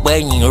kọ́wọ́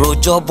pẹ̀yìn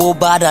rojọ́ bó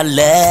bá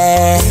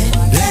dalẹ̀.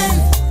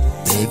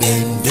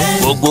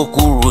 Gbogbo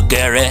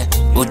kùrùkẹrẹ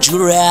ojú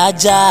rẹ̀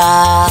ajá.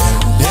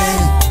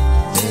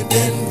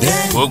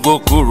 Gbogbo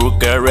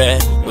kùrùkẹrẹ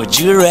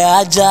ojú rẹ̀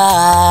ajá.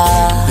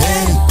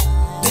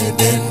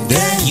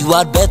 You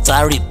had better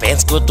repent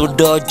kó tó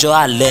dọjọ́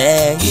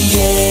alẹ́.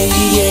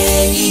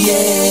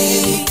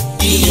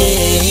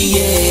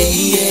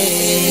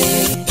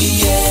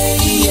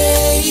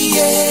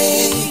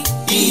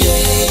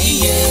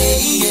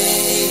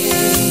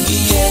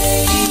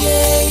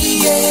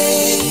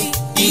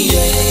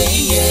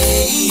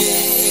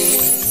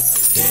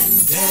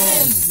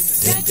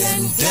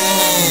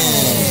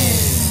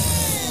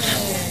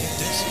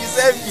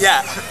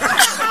 Yeah.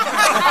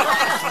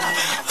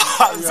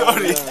 I'm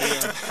sorry.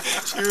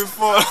 She will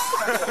fall.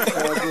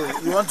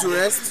 You want to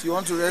rest? You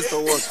want to rest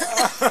or what?